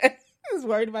is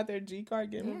worried about their G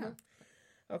card getting removed.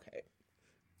 Okay.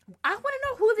 I want to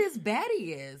know who this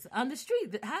baddie is on the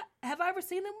street. Have I ever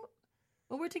seen them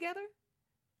when we're together?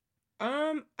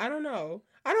 I don't know.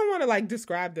 I don't want to like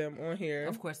describe them on here.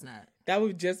 Of course not. That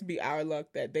would just be our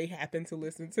luck that they happen to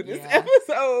listen to this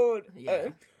episode. Yeah.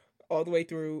 All the way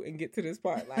through and get to this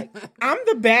part. Like, I'm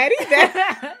the baddie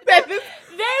that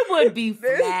they would be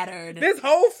flattered. This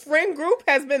whole friend group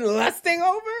has been lusting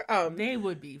over. They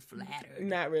would be flattered.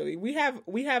 Not really. We have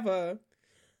a.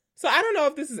 So I don't know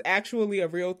if this is actually a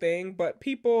real thing, but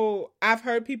I've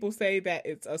heard people say that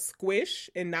it's a squish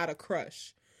and not a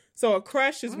crush. So a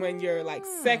crush is when you're like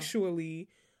sexually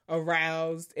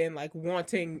aroused and like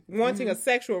wanting a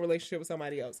sexual relationship with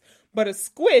somebody else. But a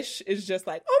squish is just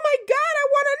like, oh my God, I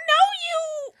want to know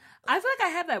you. I feel like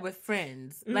I have that with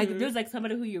friends. Like there's like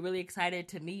somebody who you're really excited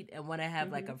to meet and want to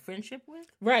have like a friendship with.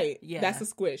 Right. Yeah. That's a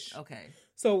squish. Okay.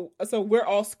 So we're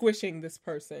all squishing this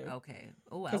person. Okay.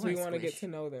 Oh, because we want to get to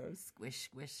know them. Squish,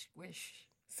 squish, squish.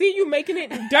 See, you making it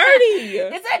dirty.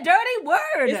 It's a dirty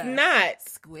word. It's not.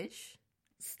 Squish.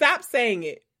 Stop saying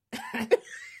it.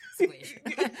 Squish.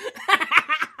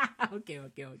 Okay.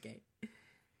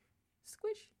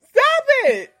 Squish. Stop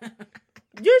it.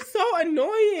 You're so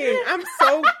annoying.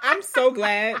 I'm so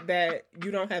glad that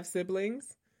you don't have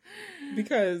siblings.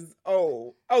 Because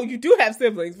you do have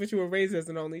siblings, but you were raised as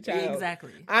an only child.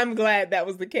 Exactly. I'm glad that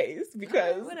was the case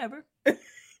because whatever.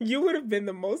 You would have been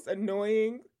the most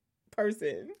annoying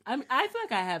person. I feel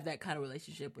like I have that kind of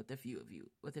relationship with a few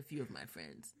of my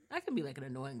friends. I can be like an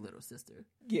annoying little sister.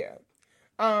 Yeah.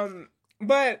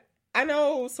 But I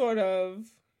know sort of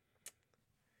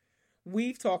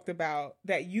we've talked about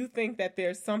that you think that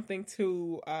there's something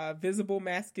to visible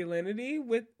masculinity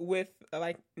with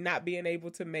like not being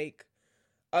able to make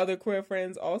other queer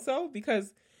friends also,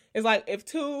 because it's like if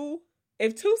two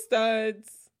studs,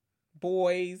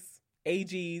 boys,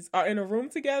 AGs are in a room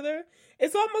together,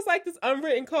 it's almost like this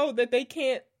unwritten code that they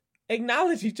can't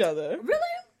acknowledge each other. Really?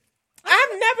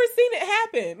 I've never seen it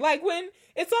happen. Like when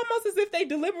it's almost as if they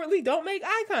deliberately don't make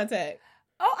eye contact.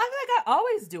 Oh, I feel like I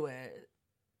always do it.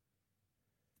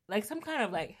 Like some kind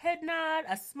of like head nod,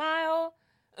 a smile.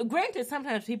 Granted,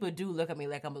 sometimes people do look at me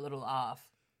like I'm a little off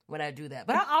when I do that.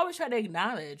 But I always try to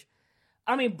acknowledge.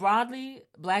 I mean, broadly,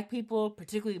 Black people,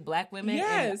 particularly Black women,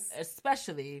 yes, and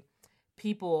especially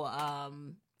people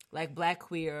like Black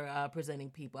queer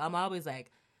presenting people. I'm always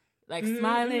like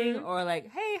smiling or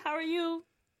like, hey, how are you?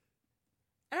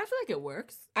 And I feel like it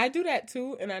works. I do that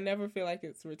too, and I never feel like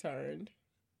it's returned.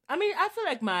 I mean, I feel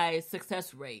like my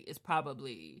success rate is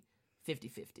probably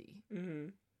 50-50. Mm-hmm.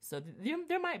 So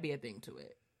there might be a thing to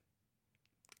it.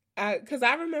 Because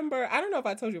I remember, I don't know if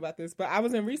I told you about this, but I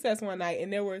was in recess one night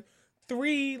and there were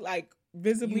 3 like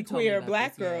visibly You told me queer about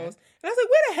black this, yeah. girls, and I was like,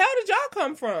 "Where the hell did y'all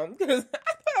come from?" Because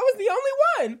I thought I was the only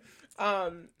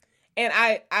one. And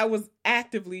I was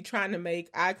actively trying to make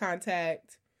eye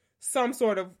contact,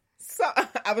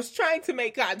 I was trying to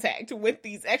make contact with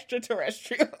these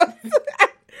extraterrestrials.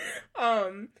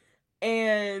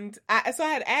 And I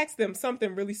had asked them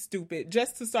something really stupid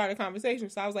just to start a conversation.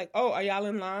 So I was like, "Oh, are y'all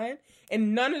in line?"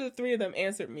 And none of the 3 of them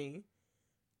answered me,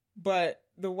 but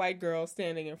the white girl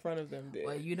standing in front of them did.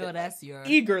 Well, you know that's your...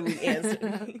 Eagerly answered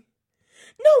me.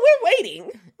 "No, we're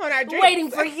waiting on our drinks." Waiting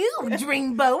for you,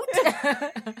 Dreamboat.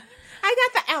 I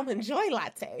got the Almond Joy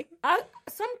latte.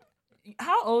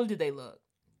 How old did they look?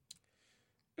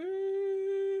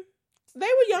 They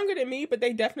were younger than me, but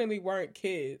they definitely weren't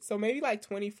kids. So maybe like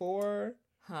 24.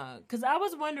 Huh? Because I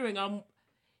was wondering,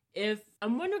 if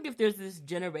there's this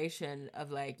generation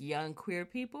of like young queer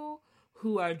people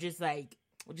who are just like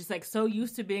so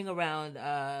used to being around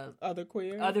other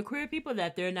queer people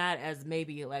that they're not as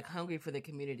maybe like hungry for the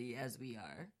community as we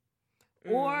are.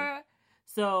 Or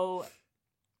so,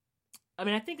 I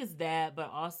mean, I think it's that, but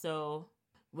also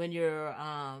when you're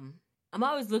I'm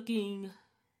always looking,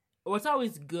 or it's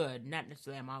always good, not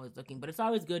necessarily I'm always looking, but it's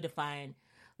always good to find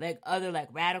like other like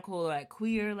radical or like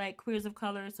queers of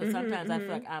color. So sometimes I feel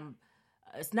like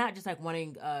it's not just like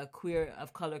wanting a queer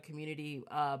of color community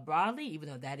broadly, even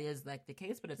though that is like the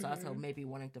case, but it's also maybe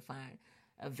wanting to find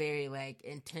a very like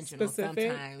intentional,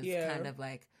 specific, sometimes kind of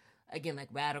like, again, like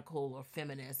radical or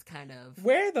feminist kind of.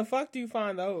 Where the fuck do you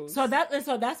find those? So that's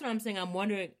what I'm saying. I'm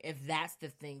wondering if that's the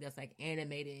thing that's like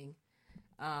animating.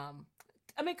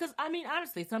 Because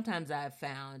honestly, sometimes I've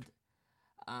found,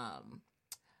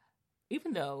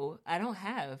 even though I don't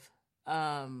have,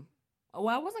 I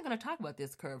wasn't going to talk about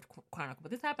this Curved Chronicle,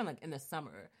 but this happened like in the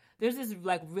summer. There's this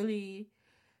like really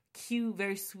cute,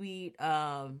 very sweet,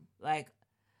 smart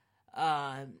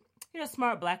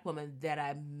black woman that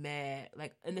I met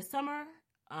like in the summer.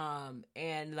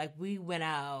 And like we went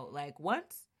out like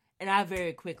once, and I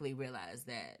very quickly realized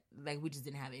that like we just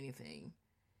didn't have anything,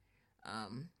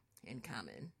 in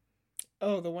common.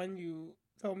 Oh, the one you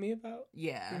told me about?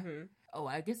 Yeah. Mm-hmm. Oh,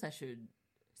 I guess I should.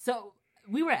 So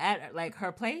we were at like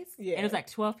her place, and it was like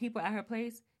 12 people at her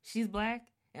place. She's black,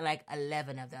 and like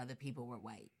 11 of the other people were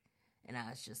white, and I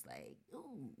was just like,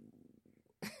 ooh,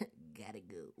 gotta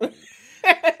go.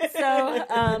 So,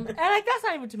 and like that's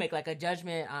not even to make like a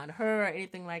judgment on her or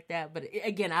anything like that. But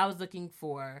again, I was looking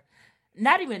for,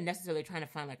 not even necessarily trying to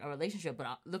find like a relationship,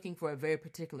 but looking for a very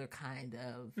particular kind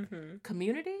of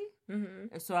community.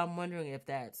 Mm-hmm. And so I'm wondering if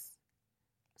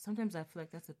sometimes I feel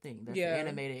like that's a thing that's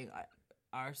animating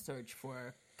our search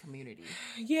for community.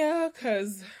 Yeah,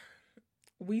 because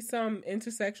we some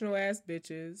intersectional ass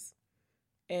bitches.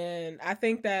 And I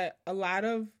think that a lot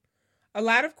of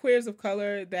queers of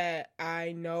color that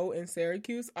I know in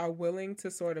Syracuse are willing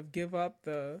to sort of give up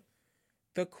the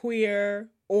queer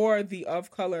or the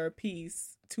of color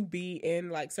piece to be in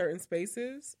like certain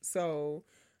spaces. So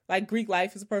like Greek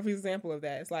life is a perfect example of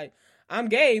that. It's like, I'm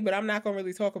gay, but I'm not going to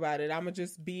really talk about it. I'm going to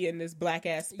just be in this black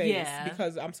ass space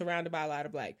because I'm surrounded by a lot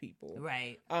of black people.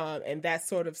 Right. And that's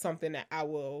sort of something that I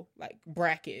will like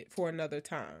bracket for another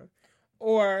time.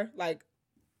 Or like,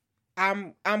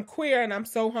 I'm queer and I'm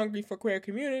so hungry for queer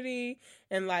community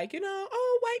and like,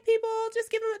 white people, just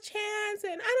give them a chance.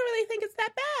 And I don't really think it's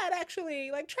that bad,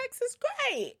 actually. Like, Trex is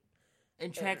great.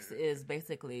 And Trex is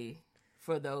basically,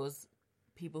 for those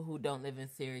people who don't live in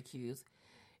Syracuse,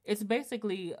 it's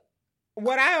basically...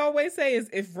 What I always say is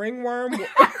if Ringworm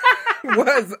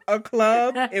was a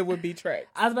club, it would be Trex.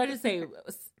 I was about to say,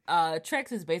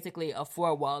 Trex is basically a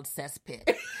four-walled cesspit.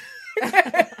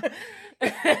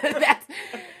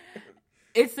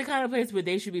 It's the kind of place where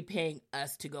they should be paying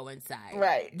us to go inside.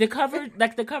 Right. The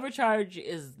cover charge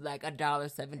is like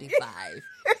 $1.75.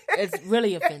 It's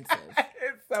really offensive.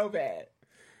 It's so bad.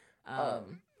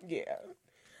 Yeah.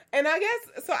 And I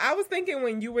guess, so I was thinking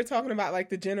when you were talking about like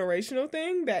the generational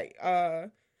thing that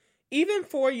even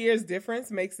 4 years difference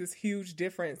makes this huge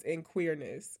difference in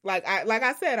queerness. Like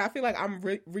I said, I feel like I'm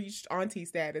reached auntie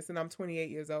status and I'm 28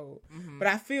 years old. Mm-hmm. But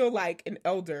I feel like an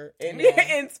elder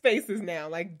in spaces now.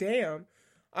 Like, damn.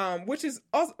 Which is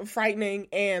also frightening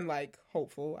and like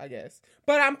hopeful, I guess.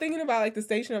 But I'm thinking about like the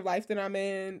station of life that I'm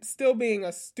in, still being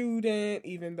a student,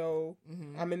 even though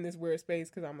I'm in this weird space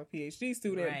because I'm a PhD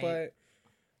student. Right. But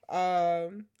all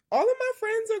of my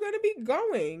friends are going to be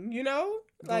going,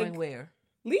 like going where?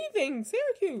 Leaving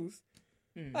Syracuse.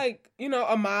 Like,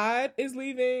 Ahmad is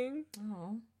leaving.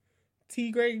 Oh.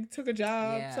 T. Greg took a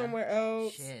job somewhere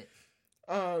else. Shit.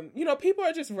 People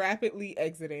are just rapidly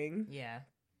exiting. Yeah.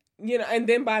 And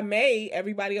then by May,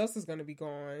 everybody else is going to be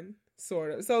gone,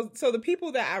 sort of. So the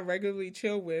people that I regularly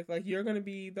chill with, like, you're going to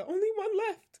be the only one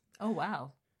left. Oh,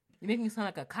 wow. You make me sound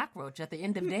like a cockroach at the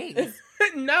end of days.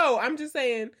 No, I'm just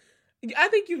saying, I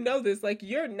think you know this, like,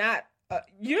 you're not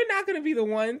going to be the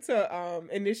one to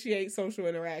initiate social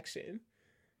interaction.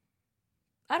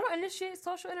 I don't initiate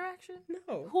social interaction?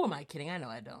 No. Who am I kidding? I know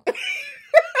I don't.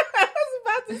 I was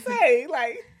about to say,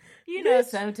 like...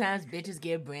 sometimes bitches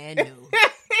get brand new.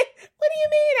 What do you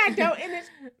mean I don't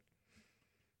initiate?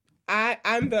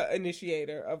 I'm the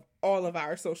initiator of all of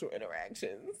our social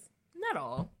interactions. Not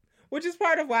all. Which is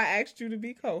part of why I asked you to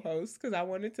be co-host, because I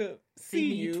wanted to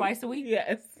see you twice a week.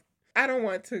 Yes. I don't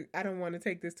want to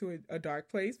take this to a dark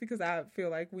place, because I feel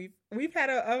like we've had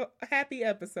a happy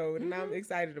episode, and I'm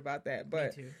excited about that.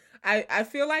 But Me too. I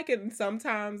feel like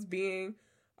sometimes being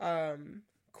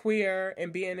queer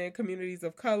and being in communities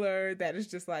of color, that is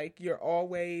just like you're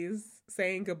always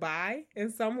saying goodbye in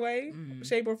some way,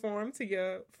 shape or form to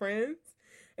your friends.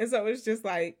 And so it's just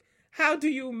like, how do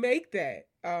you make that?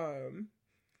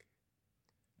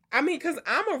 Because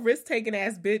I'm a risk-taking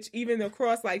ass bitch, even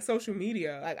across, like, social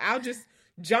media. Like, I'll just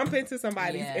jump into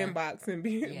somebody's inbox and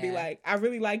be like, I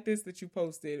really like this that you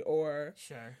posted, or,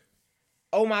 sure,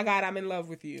 oh my God, I'm in love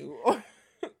with you.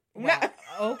 Wow.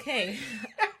 Okay.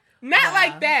 Not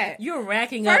like that. You're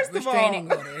racking up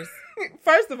restraining orders.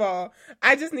 First of all,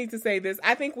 I just need to say this.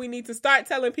 I think we need to start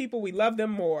telling people we love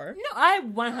them more. No, I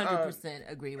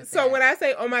 100% agree with that. So when I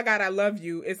say, oh my God, I love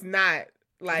you, it's not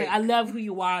like... I love who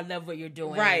you are. I love what you're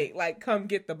doing. Right. Like, come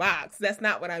get the box. That's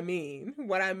not what I mean.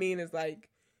 What I mean is, like,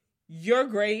 you're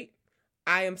great.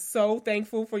 I am so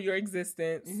thankful for your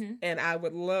existence. And I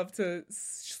would love to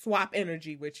swap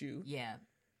energy with you. Yeah.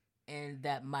 And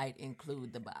that might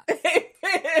include the box.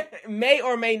 May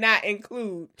or may not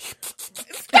include. Stop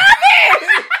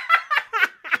it!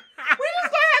 We're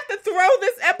just gonna have to throw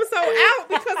this episode out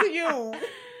because of you.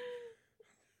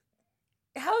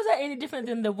 How is that any different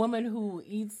than the woman who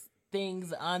eats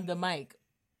things on the mic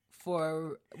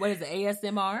for, what is it,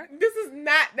 ASMR? This is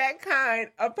not that kind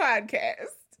of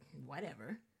podcast.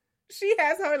 Whatever. She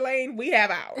has her lane, we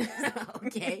have ours.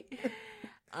 Okay.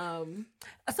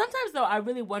 Sometimes, though, I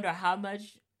really wonder how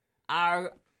much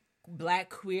our Black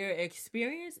queer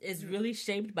experience is really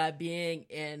shaped by being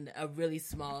in a really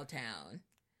small town.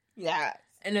 Yeah.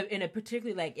 In a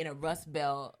particularly, like, in a Rust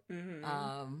Belt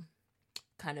kind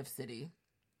of city.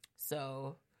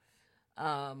 So,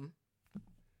 I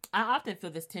often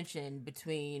feel this tension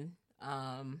between,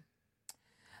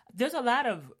 there's a lot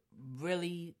of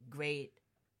really great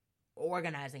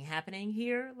organizing happening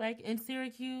here, like, in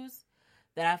Syracuse,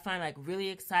 that I find, like, really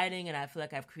exciting, and I feel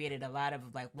like I've created a lot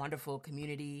of, like, wonderful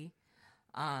community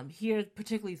here,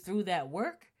 particularly through that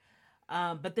work.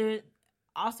 But there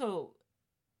also,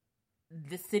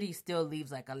 the city still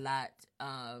leaves, like, a lot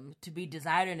to be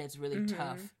desired, and it's really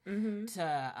tough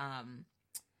to...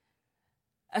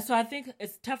 So I think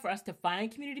it's tough for us to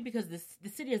find community because the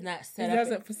city is not set up. It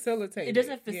doesn't facilitate. It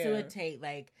doesn't facilitate,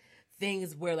 like,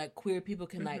 things where, like, queer people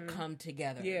can like come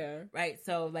together. Yeah. Right.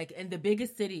 So, like, in the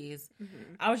biggest cities,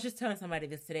 I was just telling somebody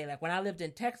this today, like, when I lived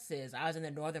in Texas, I was in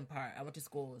the northern part. I went to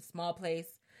school, a small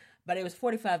place, but it was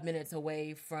 45 minutes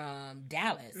away from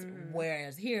Dallas.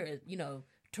 Whereas here,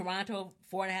 Toronto,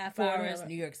 4.5 hours,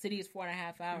 New York City is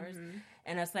 4.5 hours.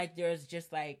 And it's like, there's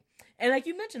just like, and like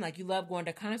you mentioned, like, you love going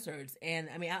to concerts. And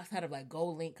I mean, outside of like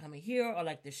Gold Link coming here or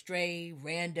like the stray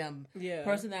random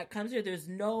person that comes here, there's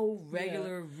no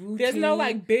regular routine. There's no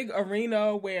like big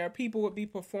arena where people would be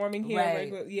performing here.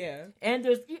 Right. And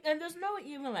there's no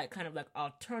even like kind of like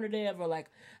alternative or like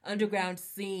underground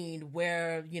scene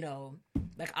where,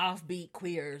 like offbeat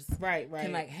queers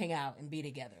can like hang out and be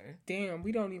together. Damn,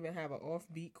 we don't even have an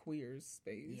offbeat queers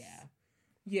space.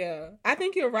 Yeah, I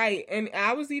think you're right. And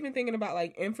I was even thinking about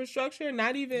like infrastructure,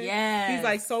 not even these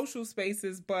like social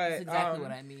spaces, but that's exactly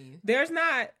what I mean. There's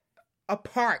not a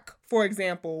park, for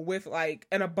example, with like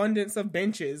an abundance of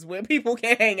benches where people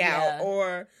can hang out,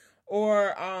 or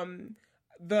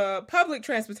the public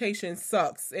transportation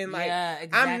sucks. And like,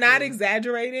 I'm not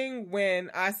exaggerating when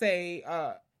I say,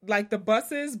 like the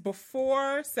buses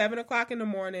before 7:00 in the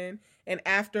morning and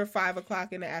after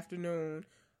 5:00 in the afternoon,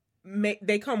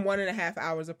 they come 1.5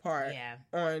 hours apart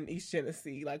on East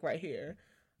Genesee, like right here.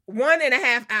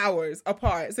 1.5 hours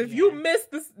apart. So if you miss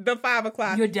the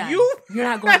 5:00, you're done. You're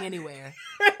not going anywhere.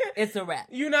 It's a wrap.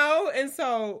 And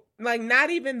so like not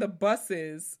even the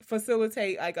buses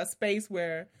facilitate like a space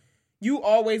where you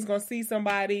always gonna see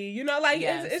somebody, you know, like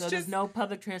Yeah, it's so just there's no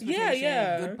public transportation.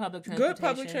 yeah. Good public transportation. Good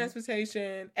public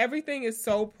transportation. Everything is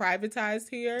so privatized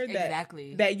here that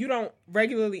Exactly. that you don't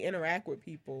regularly interact with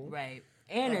people. Right.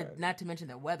 And not to mention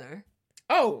the weather.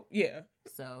 Oh, yeah.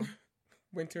 So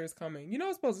Winter is coming. You know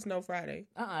it's supposed to snow Friday.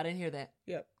 I didn't hear that.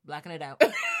 Yep. Blacking it out.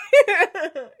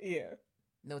 Yeah.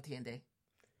 No tiende.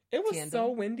 It was Tiendo.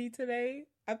 so windy today.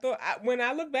 I thought when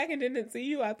I looked back and didn't see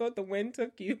you, I thought the wind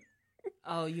took you.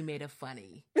 Oh, you made it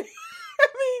funny. I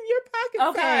mean, you're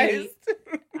pocket sized.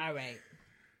 All right.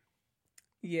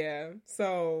 Yeah.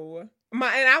 So and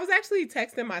I was actually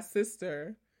texting my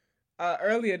sister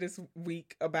earlier this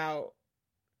week about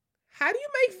how do you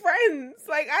make friends?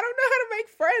 Like, I don't know how to make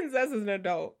friends as an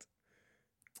adult.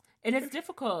 And it's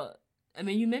difficult. I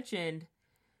mean, you mentioned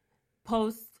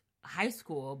post high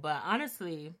school, but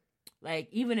honestly, like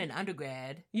even in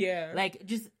undergrad, Yeah. like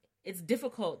just it's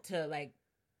difficult to like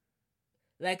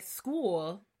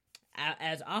school,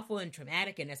 as awful and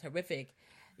traumatic and as horrific,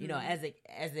 you know, as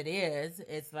it is,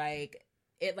 it's like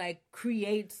it like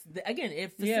creates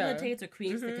it facilitates or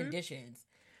creates the conditions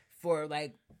for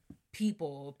like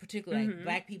people, particularly like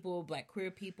black people, black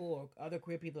queer people, or other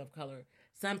queer people of color,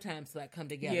 sometimes to like come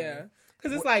together. Yeah.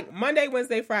 Because it's like Monday,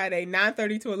 Wednesday, Friday,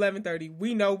 9:30 to 11:30.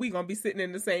 We know we're going to be sitting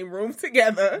in the same room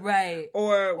together. Right.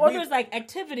 Or there's like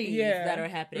activities Yeah. that are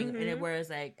happening. And it,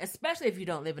 whereas like, especially if you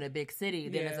don't live in a big city,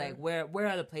 then it's Yeah. like, where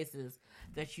are the places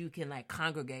that you can like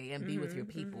congregate and be with your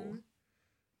people?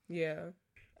 Yeah.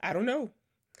 I don't know.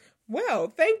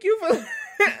 Well, thank you for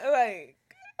like...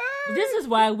 This is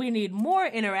why we need more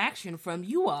interaction from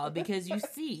you all, because you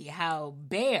see how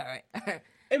bare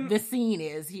the scene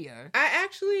is here.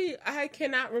 I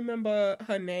cannot remember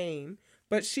her name,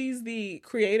 but she's the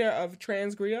creator of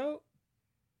Transgrio.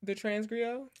 The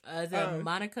Transgrio? Is it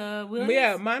Monica Williams?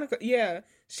 Yeah, Monica. Yeah.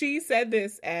 She said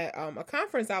this at a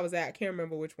conference I was at. I can't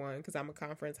remember which one because I'm a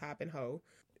conference hopping hoe.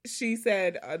 She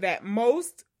said that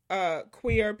most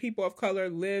queer people of color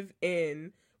live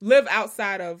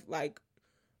outside of like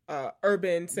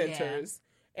urban centers.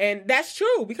 Yeah. And that's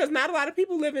true because not a lot of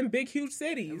people live in big, huge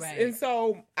cities. Right. And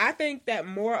so I think that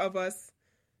more of us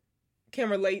can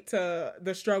relate to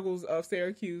the struggles of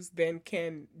Syracuse than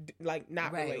can like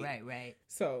not relate. Right.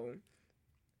 So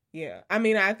yeah. I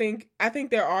mean, I think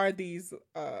there are these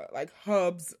like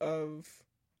hubs of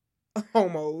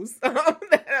homos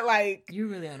that are like, you're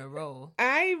really on a roll.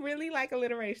 I really like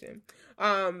alliteration.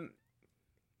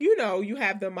 You know, you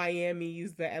have the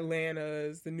Miamis, the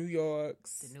Atlantas, the New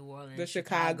Yorks, the New Orleans, the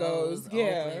Chicagos,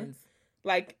 yeah. Oaklands.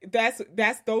 Like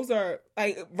those are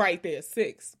like right there,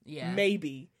 6,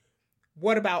 maybe.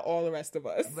 What about all the rest of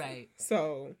us? Right.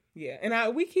 So yeah,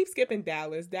 and we keep skipping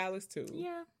Dallas too.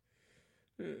 Yeah.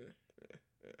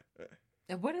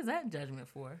 And what is that judgment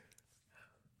for?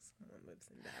 Someone lives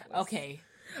in Dallas. Okay.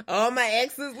 All my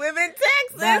exes live in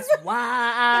Texas. That's why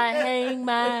I hang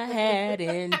my hat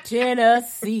in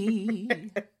Tennessee.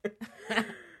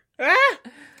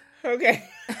 Okay.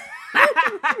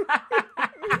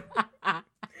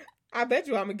 I bet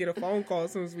you I'm gonna get a phone call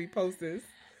as soon as we post this.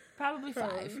 Probably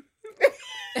 5.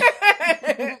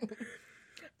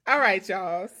 All right,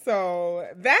 y'all. So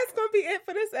that's gonna be it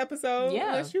for this episode. Yeah.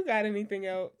 Unless you got anything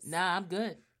else. Nah, I'm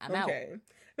good. I'm out. Okay.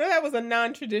 No, that was a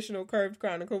non-traditional Curved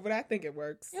Chronicle, but I think it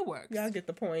works. It works. Y'all get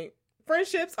the point.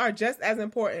 Friendships are just as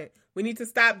important. We need to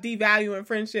stop devaluing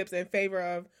friendships in favor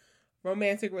of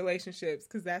romantic relationships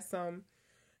because that's some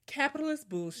capitalist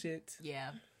bullshit.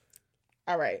 Yeah.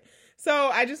 All right. So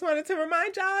I just wanted to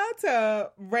remind y'all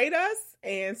to rate us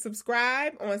and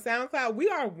subscribe on SoundCloud. We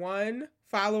are 1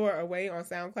 follower away on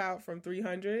SoundCloud from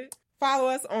 300. Follow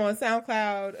us on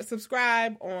SoundCloud.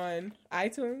 Subscribe on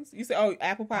iTunes. You say,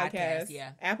 Apple Podcasts.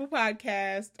 Yeah. Apple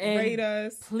Podcasts. And rate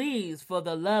us. Please, for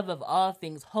the love of all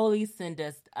things holy, send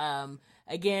us,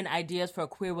 again, ideas for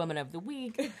Queer Woman of the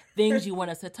Week, things you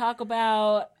want us to talk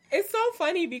about. It's so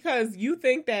funny because you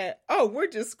think that, we're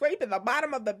just scraping the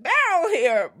bottom of the barrel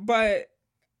here. But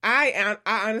I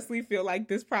honestly feel like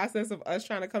this process of us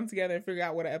trying to come together and figure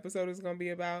out what an episode is going to be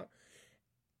about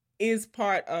is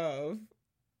part of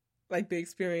like the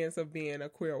experience of being a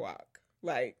queer walk.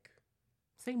 Like,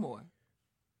 say more.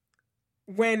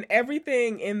 When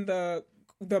everything in the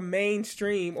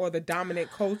mainstream or the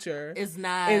dominant culture is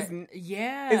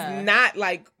not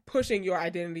like pushing your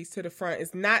identities to the front.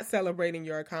 It's not celebrating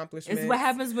your accomplishments. It's what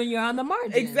happens when you're on the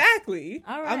margins. Exactly.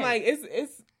 All right. I'm like,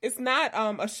 it's not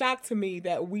a shock to me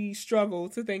that we struggle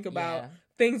to think about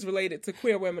things related to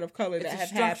queer women of color that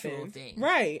have happened. Thing.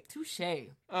 Right.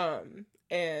 Touché.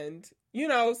 And you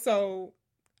know, so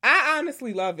I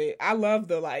honestly love it. I love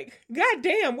the like, God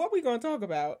damn, what we gonna talk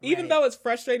about? Right. Even though it's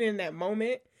frustrating in that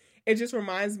moment, it just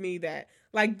reminds me that,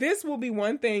 like, this will be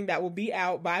one thing that will be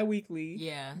out bi-weekly.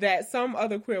 Yeah. That some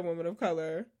other queer woman of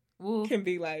color We'll, can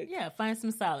be like, yeah, find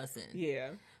some solace in. yeah.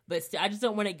 But I just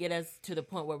don't want to get us to the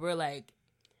point where we're like,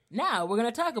 now we're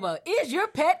going to talk about, is your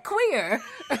pet queer?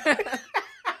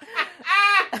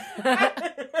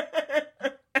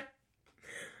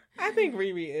 I think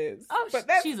Riri is. Oh, but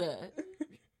that's... she's a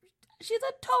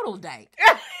total dyke.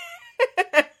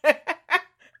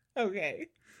 Okay.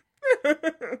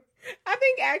 I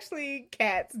think actually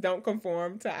cats don't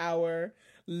conform to our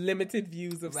limited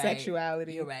views of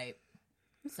sexuality. You're right.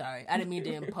 Sorry, I didn't mean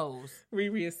to impose.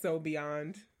 Riri is so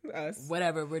beyond us.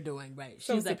 Whatever we're doing, right?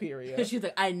 So She's superior. Like, she's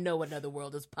like, I know another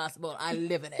world is possible. I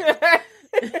live in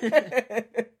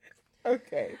it.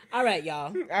 Okay. All right,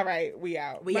 y'all. All right, we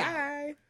out. We Bye. out.